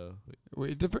 Yeah. So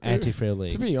To anti-frail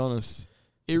league. be honest,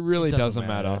 it really doesn't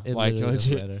matter. It Like, literally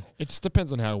doesn't legit, matter. it just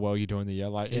depends on how well you're doing the year.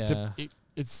 Like, Yeah.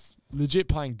 it's legit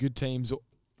playing good teams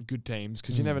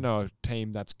because you never Mm. know a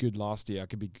team that's good last year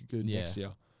could be good Yeah. next year.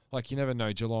 Like, you never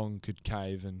know. Geelong could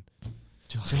cave and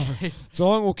Geelong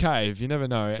Geelong will cave. You never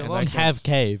know. and they can have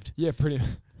caved. Yeah, pretty.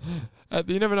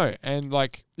 You never know. And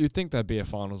like you'd think that'd be a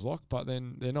finals lock, but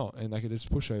then they're not, and they could just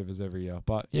pushovers every year.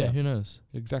 But Yeah, yeah, who knows?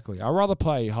 exactly. I'd rather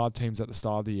play hard teams at the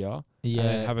start of the year and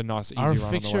then have a nice easy Our run on the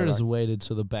fixture way is back, weighted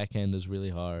so the back end is really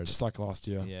hard. just like last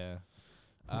year.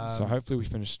 Yeah. So hopefully we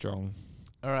finish strong.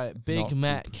 All right, Big not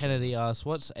Matt good Kennedy asks,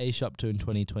 "What's Ash up to in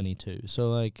 2022?" So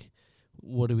like,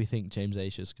 what do we think James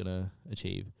Ash is gonna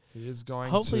achieve? He is going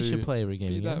Hopefully to should play every game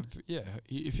be again.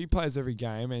 if he plays every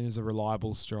game and is a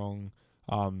reliable, strong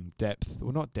depth.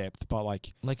 Well, not depth, but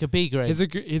like Like a B grade.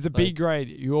 he's a B grade.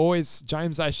 You always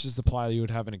James H is the player you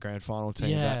would have in a grand final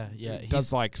team. Yeah, that yeah,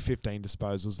 does like 15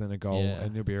 disposals and a goal, Yeah.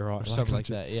 and he'll be alright. or something like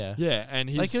that, yeah. Yeah, and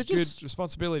he's Like, it'll good just-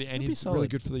 responsibility, and it'll be he's really solid.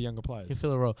 good for the younger You players.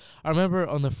 feel a role. I remember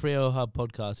on the Freo Hub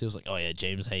podcast, he was like, "Oh yeah,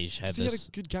 James Hayes had He had this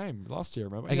a good game last year.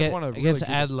 Remember, he had one against really good,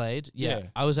 Adelaide." Yeah, Yeah.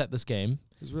 I was at this game.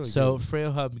 It was really So good.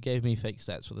 Freo Hub gave me fake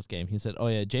stats for this game. He said, "Oh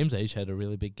yeah, James H had a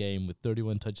really big game with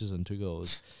 31 touches and 2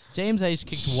 goals. James H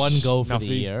kicked 1 goal for the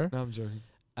Nuffy. year, No, I'm joking.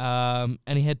 and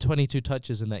he had 22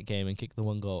 touches in that game and kicked the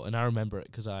 1 goal. And I remember it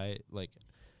because I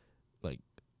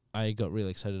I got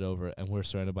really excited over it. And we're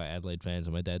surrounded by Adelaide fans,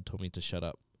 and my dad told me to shut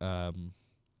up,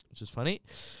 which is funny.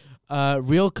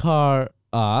 Rielke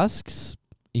asks,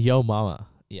 "Yo, mama."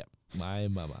 Yeah, my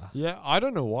mama. Yeah, I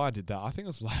don't know why I did that. I think it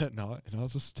was late at night, and I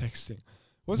was just texting.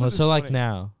 Well, Wasn't so like morning?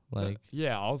 now, like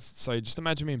yeah, I was. So just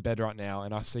imagine me in bed right now,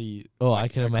 and I see. oh, like, I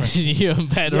can a imagine you in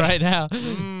bed Yeah. right now.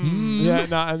 Yeah,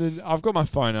 no, and then I've got my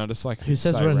phone. And I just like Who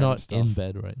says say we're random not stuff. in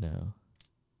bed right now?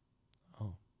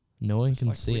 Oh, No one it's can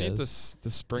like see we need us. the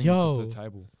springs Yo. of the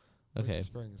table. Where's Okay. the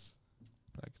springs,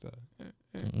 like the.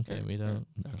 Okay, we don't.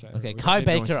 No. Okay, Okay, we don't Kai need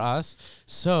Baker noises. asks,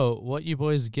 "So, what you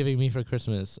boys giving me for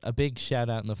Christmas? A big shout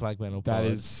out in the Flagmantle That pod.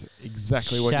 is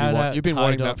exactly what you Shout want. out You've been Kai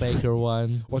wanting dot that. Baker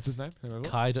one. What's his name? Can I look?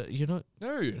 Kai. You know,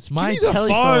 No, it's my give me the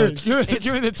telephone. phone. It's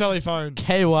Give me the telephone.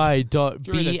 KY dot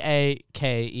Give me the-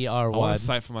 BAKER I want one. to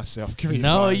say it for myself. Give me the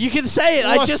No, phone. you can say it.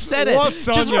 I What's- just said it. what's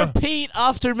on Just your- repeat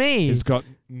after me. He's got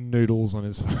noodles on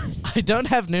his phone. I don't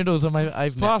have noodles on my.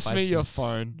 I've Pass Net me 5 your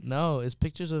phone. No, it's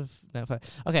pictures of Net5.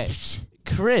 Okay,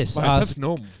 Chris Mate, asked. that's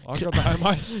normal. I got that.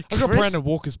 I got Chris- Brandon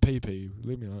Walker's PP.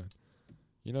 Leave me alone.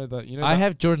 You know that. You know. I that,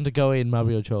 have Jordan Degoe and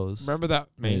Mario Choles. Remember that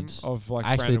meme nudes. of like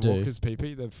I actually Brandon do. Walker's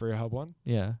PP, the Free Hub one?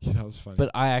 Yeah, Yeah, that was funny. but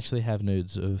I actually have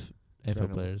nudes of AFL Brandon-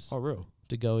 players. Oh, real?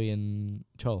 Degoe and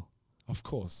Chol. Of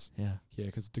course. Yeah. Yeah,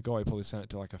 because DeGoey probably sent it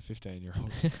to like a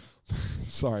 15-year-old.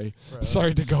 Sorry. Bro.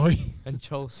 Sorry, DeGoey. And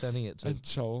Chol sending it to. And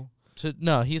Chol.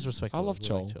 No, he's respectful. I love We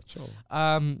like Chol.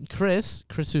 Chol.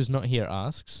 Chris who's not here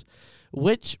asks,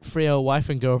 which Freo wife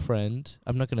and girlfriend,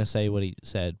 I'm not going to say what he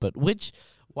said, but which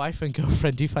wife and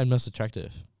girlfriend do you find most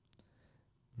attractive?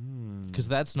 Because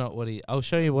that's not what he, I'll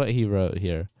show you what he wrote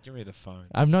here. Give me the phone.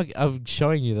 I'm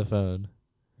showing you the phone.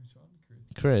 Which one,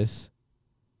 Chris.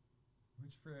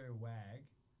 Which Freo wag?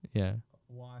 Yeah.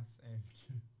 Wives and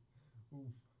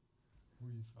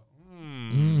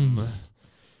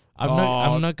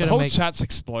I'm not the going whole to make, chat's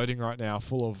exploding right now,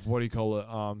 full of what do you call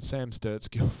it? Sam Sturt's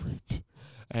girlfriend,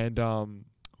 and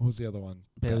what was the other one?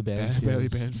 Bailey Banfield. Bailey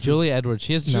Banfield. Julie Edwards.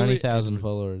 She has Julie 90,000 Edwards.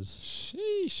 followers.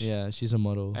 Sheesh. Yeah, she's a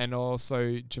model. And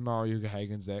also Jamal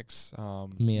Ugahagen's ex,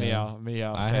 Mia.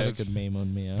 Mia. I had a Fev. good meme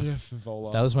on Mia. Mia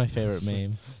Favola. That was my favorite So-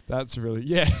 meme. That's really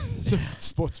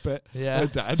sports bet. Yeah. Her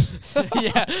dad.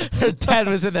 Yeah, her dad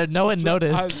was in there. No one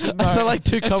noticed. I saw like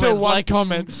 2 Until comments. one Like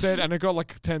comment said, and it got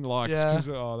like 10 likes. Yeah. 'Cause,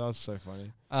 oh, that was so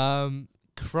funny.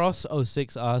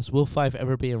 Cross06 asks, will 5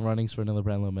 ever be in runnings for another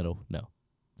Brownlow medal? No.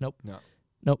 Nope. No.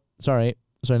 Nope. Sorry,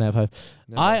 now 5.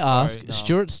 No, I sorry, ask, no.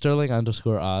 Stuart Sterling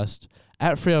 _ asked,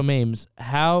 at Freomemes,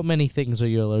 how many things are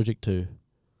you allergic to?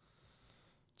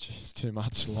 Jeez, too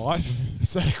much life.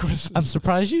 Is that a question? I'm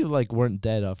surprised you like weren't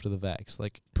dead after the vax.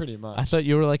 Like, Pretty much. I thought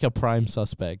you were like a prime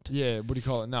suspect. Yeah, what do you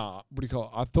call it? Nah, what do you call it?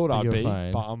 I thought But I'd you're be,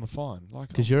 fine. but I'm fine. Like,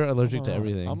 Because I'm- you're allergic I'm to alright.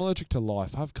 everything. I'm allergic to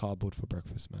life. I have cardboard for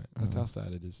breakfast, mate. That's Oh. how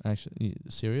sad it is. Actually,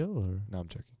 cereal or? No, I'm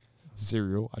joking.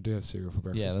 Cereal. I do have cereal for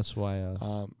breakfast. Yeah, that's why. I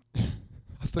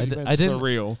thought I you d- meant I didn't-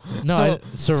 surreal. No,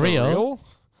 surreal.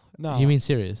 No. You mean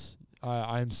serious?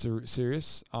 I am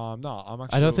serious. No, I'm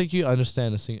actually. I don't think you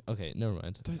understand a single. Okay, never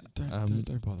mind.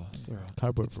 Don't bother. It's alright.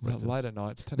 Cardboard It's for not breakfast. late at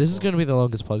night. It's 10 This is o'clock. going to be the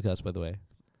longest podcast, by the way.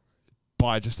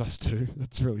 By just us two.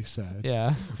 That's really sad.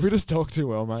 Yeah. We just talk too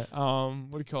well, mate.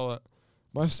 What do you call it?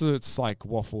 Most of it's like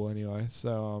waffle anyway.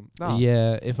 So no.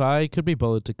 Yeah, if I could be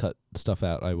bothered to cut stuff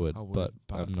out, I would, I would, but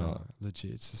I'm no, not.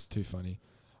 legit. It's just too funny.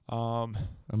 I'm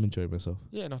enjoying myself.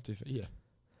 Yeah, not too. Yeah,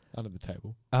 under the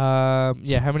table.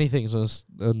 Yeah, how many things was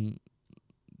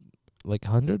like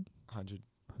 100? 100.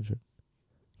 100.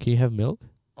 Can you have milk?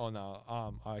 Oh no.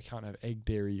 I can't have egg,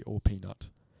 dairy, or peanut.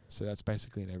 So that's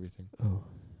basically in everything. Oh.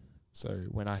 So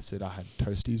when I said I had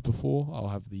toasties before, I'll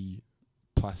have the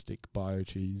plastic bio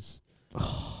cheese.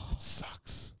 It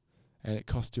sucks, and it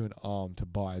costs you an arm to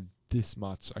buy this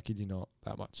much. I kid you not,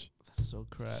 that much. That's so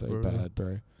crap. So bro. bad,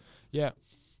 bro. Yeah.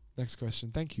 Next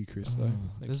question. Thank you, Chris. Though. Oh,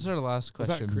 Thank this is you. our last Was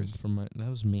that question. Chris? That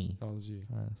was me. That was you.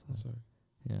 So So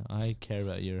Yeah, I care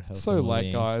about your health. It's so and late,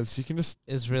 well-being. guys. You can just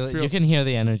It's really feel- you can hear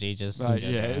the energy just.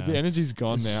 yeah, the energy's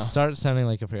gone now. Start sounding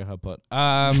like a free hot pot.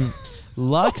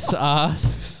 Lux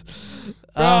asks.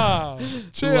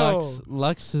 Chill.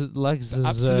 Lux is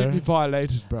Absolutely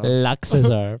violated, bro.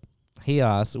 Luxizar. He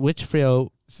asks, which Freo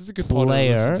This is a good pod to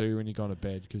player- listen to when you go to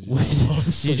bed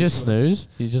because you just snooze?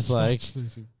 You just like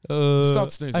snoozing. uh,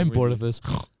 Start snoozing. I'm with bored you. of this.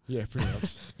 Yeah, pretty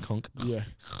much. Conk. Yeah.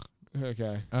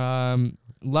 Okay.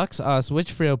 Lux asks,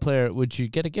 which Freo player would you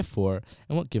get a gift for,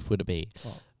 and what gift would it be?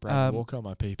 Oh, Brandon Walker,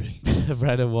 my PP.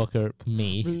 Brandon Walker,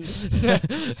 me.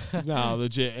 No,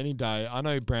 legit. Any day. I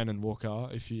know Brandon Walker.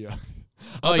 If you.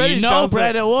 Oh, I bet you he know does it.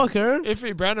 Brandon Walker?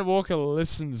 If Brandon Walker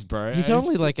listens, bro. He's if-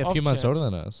 only like a off few months chance. older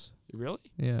than us. Really?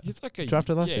 Yeah. He's like a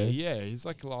Drafted last year? Yeah, he's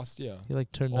like last year. He like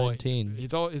turned Or 19.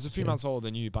 He's a few Yeah. months older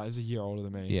than you, but he's a year older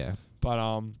than me. Yeah. But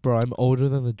Bro, I'm older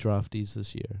than the draftees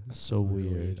this year. It's so really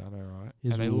weird. I know, right?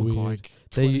 It's and they look weird. like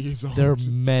 20 They, years old. they're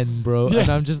men, bro. Yeah. And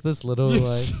I'm just this little,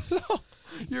 Yes. like...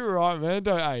 You're right, man.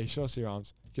 Don't. Hey, show us your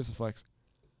arms. Give us a flex.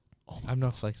 I'm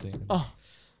not flexing. Oh.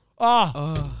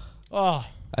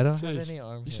 I don't have Jeez. any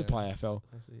arms. You should play AFL.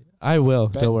 I will.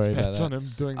 Bets- Don't worry about bets that. on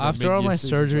him doing the After all my mid-year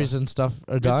season surgeries draft. and stuff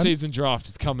are done, Mid-season draft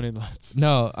is coming in, lads.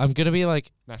 no, I'm going to be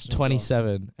like National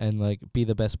 27 and like be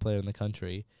the best player in the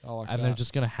country. draft. I like And that. they're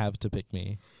just going to have to pick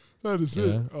me. That is Yeah.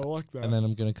 it. I like that. And then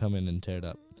I'm going to come in and tear it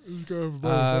up. Let's go over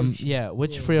motivation. Yeah,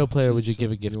 which Oh, Freo player would you jeez,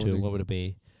 give a I'm gift to? yawning. What would it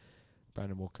be?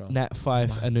 Brandon Walker. Nat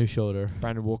 5, a new shoulder.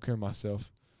 Brandon Walker and myself.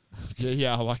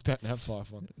 Yeah, I like that Nat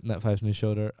 5 one. Nat 5's new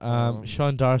shoulder. Um,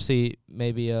 Sean Darcy,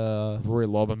 maybe Roy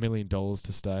Lobb, $1 million to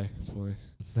stay. Boy.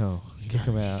 no, kick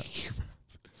him out.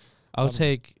 I'll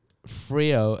take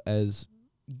Freo as...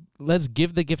 Let's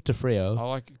give the gift to Freo. I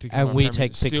like to give And my we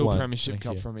take pick Steel one Premiership next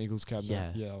Cup year. from Eagles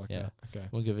Cabinet. Yeah, Yeah, I like yeah. that. Okay.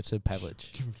 We'll give it to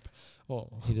Pavlich. Oh,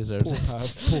 He deserves poor it.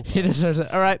 Pav, poor He Pav. deserves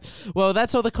it. All right. Well,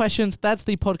 that's all the questions. That's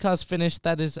the podcast finished.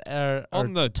 That is our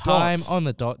On the time dot. on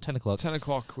the dot, 10 o'clock. 10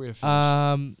 o'clock, we're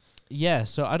finished. Yeah,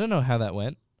 so I don't know how that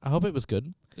went. I hope it was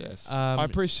good. Yes. um, I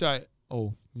appreciate...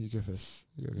 Oh, you go first.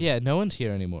 You go first. Yeah, no one's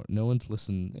here anymore. No one's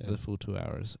listened Yeah. the full 2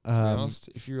 hours. To be honest,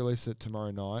 if you release it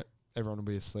tomorrow night, everyone will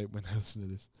be asleep when they listen to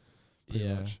this. Pretty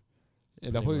Yeah. much. Yeah,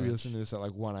 Pretty they'll probably be much. listening to this at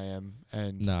like 1 a.m.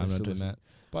 and No, I'm they'll not still doing listen. that.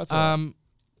 But it's alright.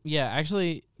 Yeah,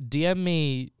 actually, DM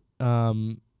me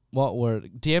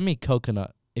DM me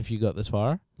coconut if you got this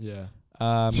far. Yeah.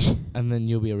 And then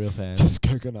you'll be a real fan. Just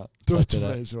coconut. Do it to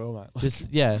Coconut. me as well, mate. Just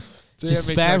yeah, DM just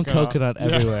me spam coconut Yeah.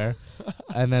 everywhere,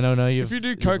 and then If you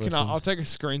do coconut, listened. I'll take a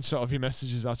screenshot of your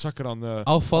messages. I'll chuck it on the.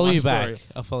 I'll follow my you story. back.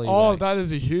 I'll follow you Oh, back. that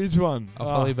is a huge one. I'll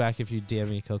follow you back if you DM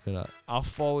me coconut. I'll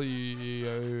follow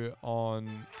you on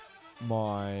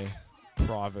my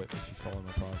private if you follow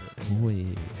my private. Wee.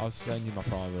 I'll send you my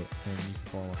private and you can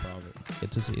follow my private.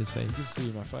 Get to see his face. You can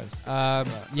see my face.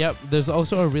 Yep. There's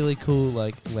also a really cool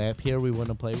like lamp here we want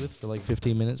to play with for like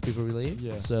 15 minutes before we leave.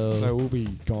 Yeah. So we'll be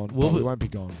gone. We'll Well, we be- won't be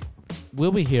gone.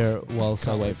 we'll be here whilst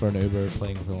I Can't wait wait. for an Uber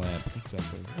playing with the lamp.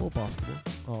 Exactly. Or basketball.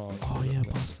 Oh yeah,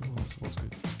 basketball. Basketball's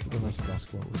good. We'll play some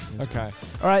basketball. Okay.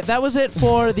 All right, that was it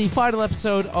for the final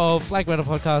episode of Flagmantle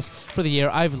Podcast for the year.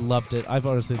 I've loved it. I've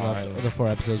honestly loved I the 4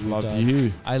 episodes we've Love done.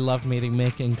 you. I love meeting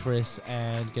Mick and Chris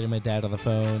and getting my dad on the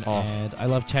phone. Oh. And I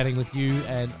love chatting with you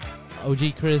and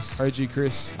OG Chris. OG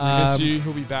Chris. We miss Um, you.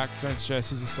 He'll be back. Don't stress.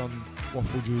 He's just on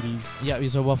waffle duties. Yeah,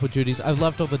 these are waffle duties. I've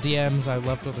loved all the DMs. I've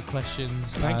loved all the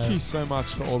questions. Thank you so much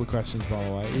for all the questions, by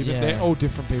the way. Even Yeah. they're all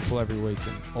different people every week,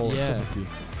 and all Yeah. some of you.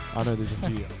 I know there's a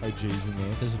few OGs in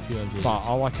there, There's a few OGs. but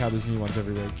I like how there's new ones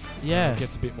every week. Yeah. It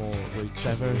gets a bit more reach.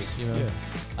 every Diverse, week. you know. Yeah.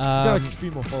 Got Um, a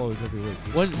few more followers every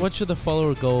week. what should the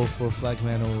follower goal for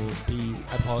Flagmantle Be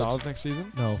at the pod- start of next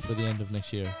season? No, for the end of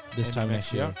next year. This End of time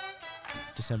next next year.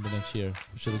 December next year.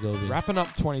 What should the goal be? Wrapping up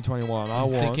 2021, I'm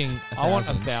thinking I want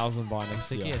 1,000. 1,000 by I'm next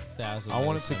thinking year. 1,000. I by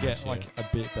want it this to time get next year. like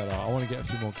a bit better. I want to get a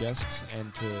few more guests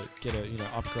and to get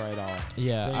a upgrade our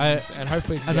Yeah, things, and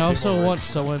hopefully we can and get I a bit also more want reach.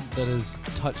 someone that has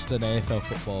touched an AFL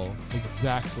football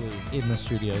Exactly. in the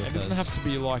studio. It doesn't have to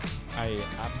be like a It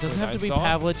absolute doesn't have to be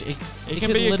A-star. Pavlich. It it can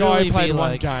could be a guy literally who played be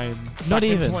one like- game. Not back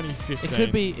in even. 2015. It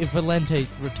could be if Valente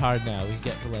retired now, we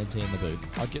get Valente in the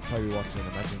booth. I'd get Toby Watson.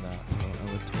 Imagine that.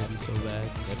 I would totally be so bad.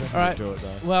 They don't All right. do it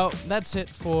though. Well, that's it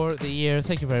for the year.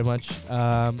 Thank you very much.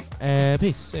 And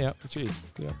peace. See ya. Cheers.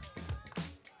 Yeah.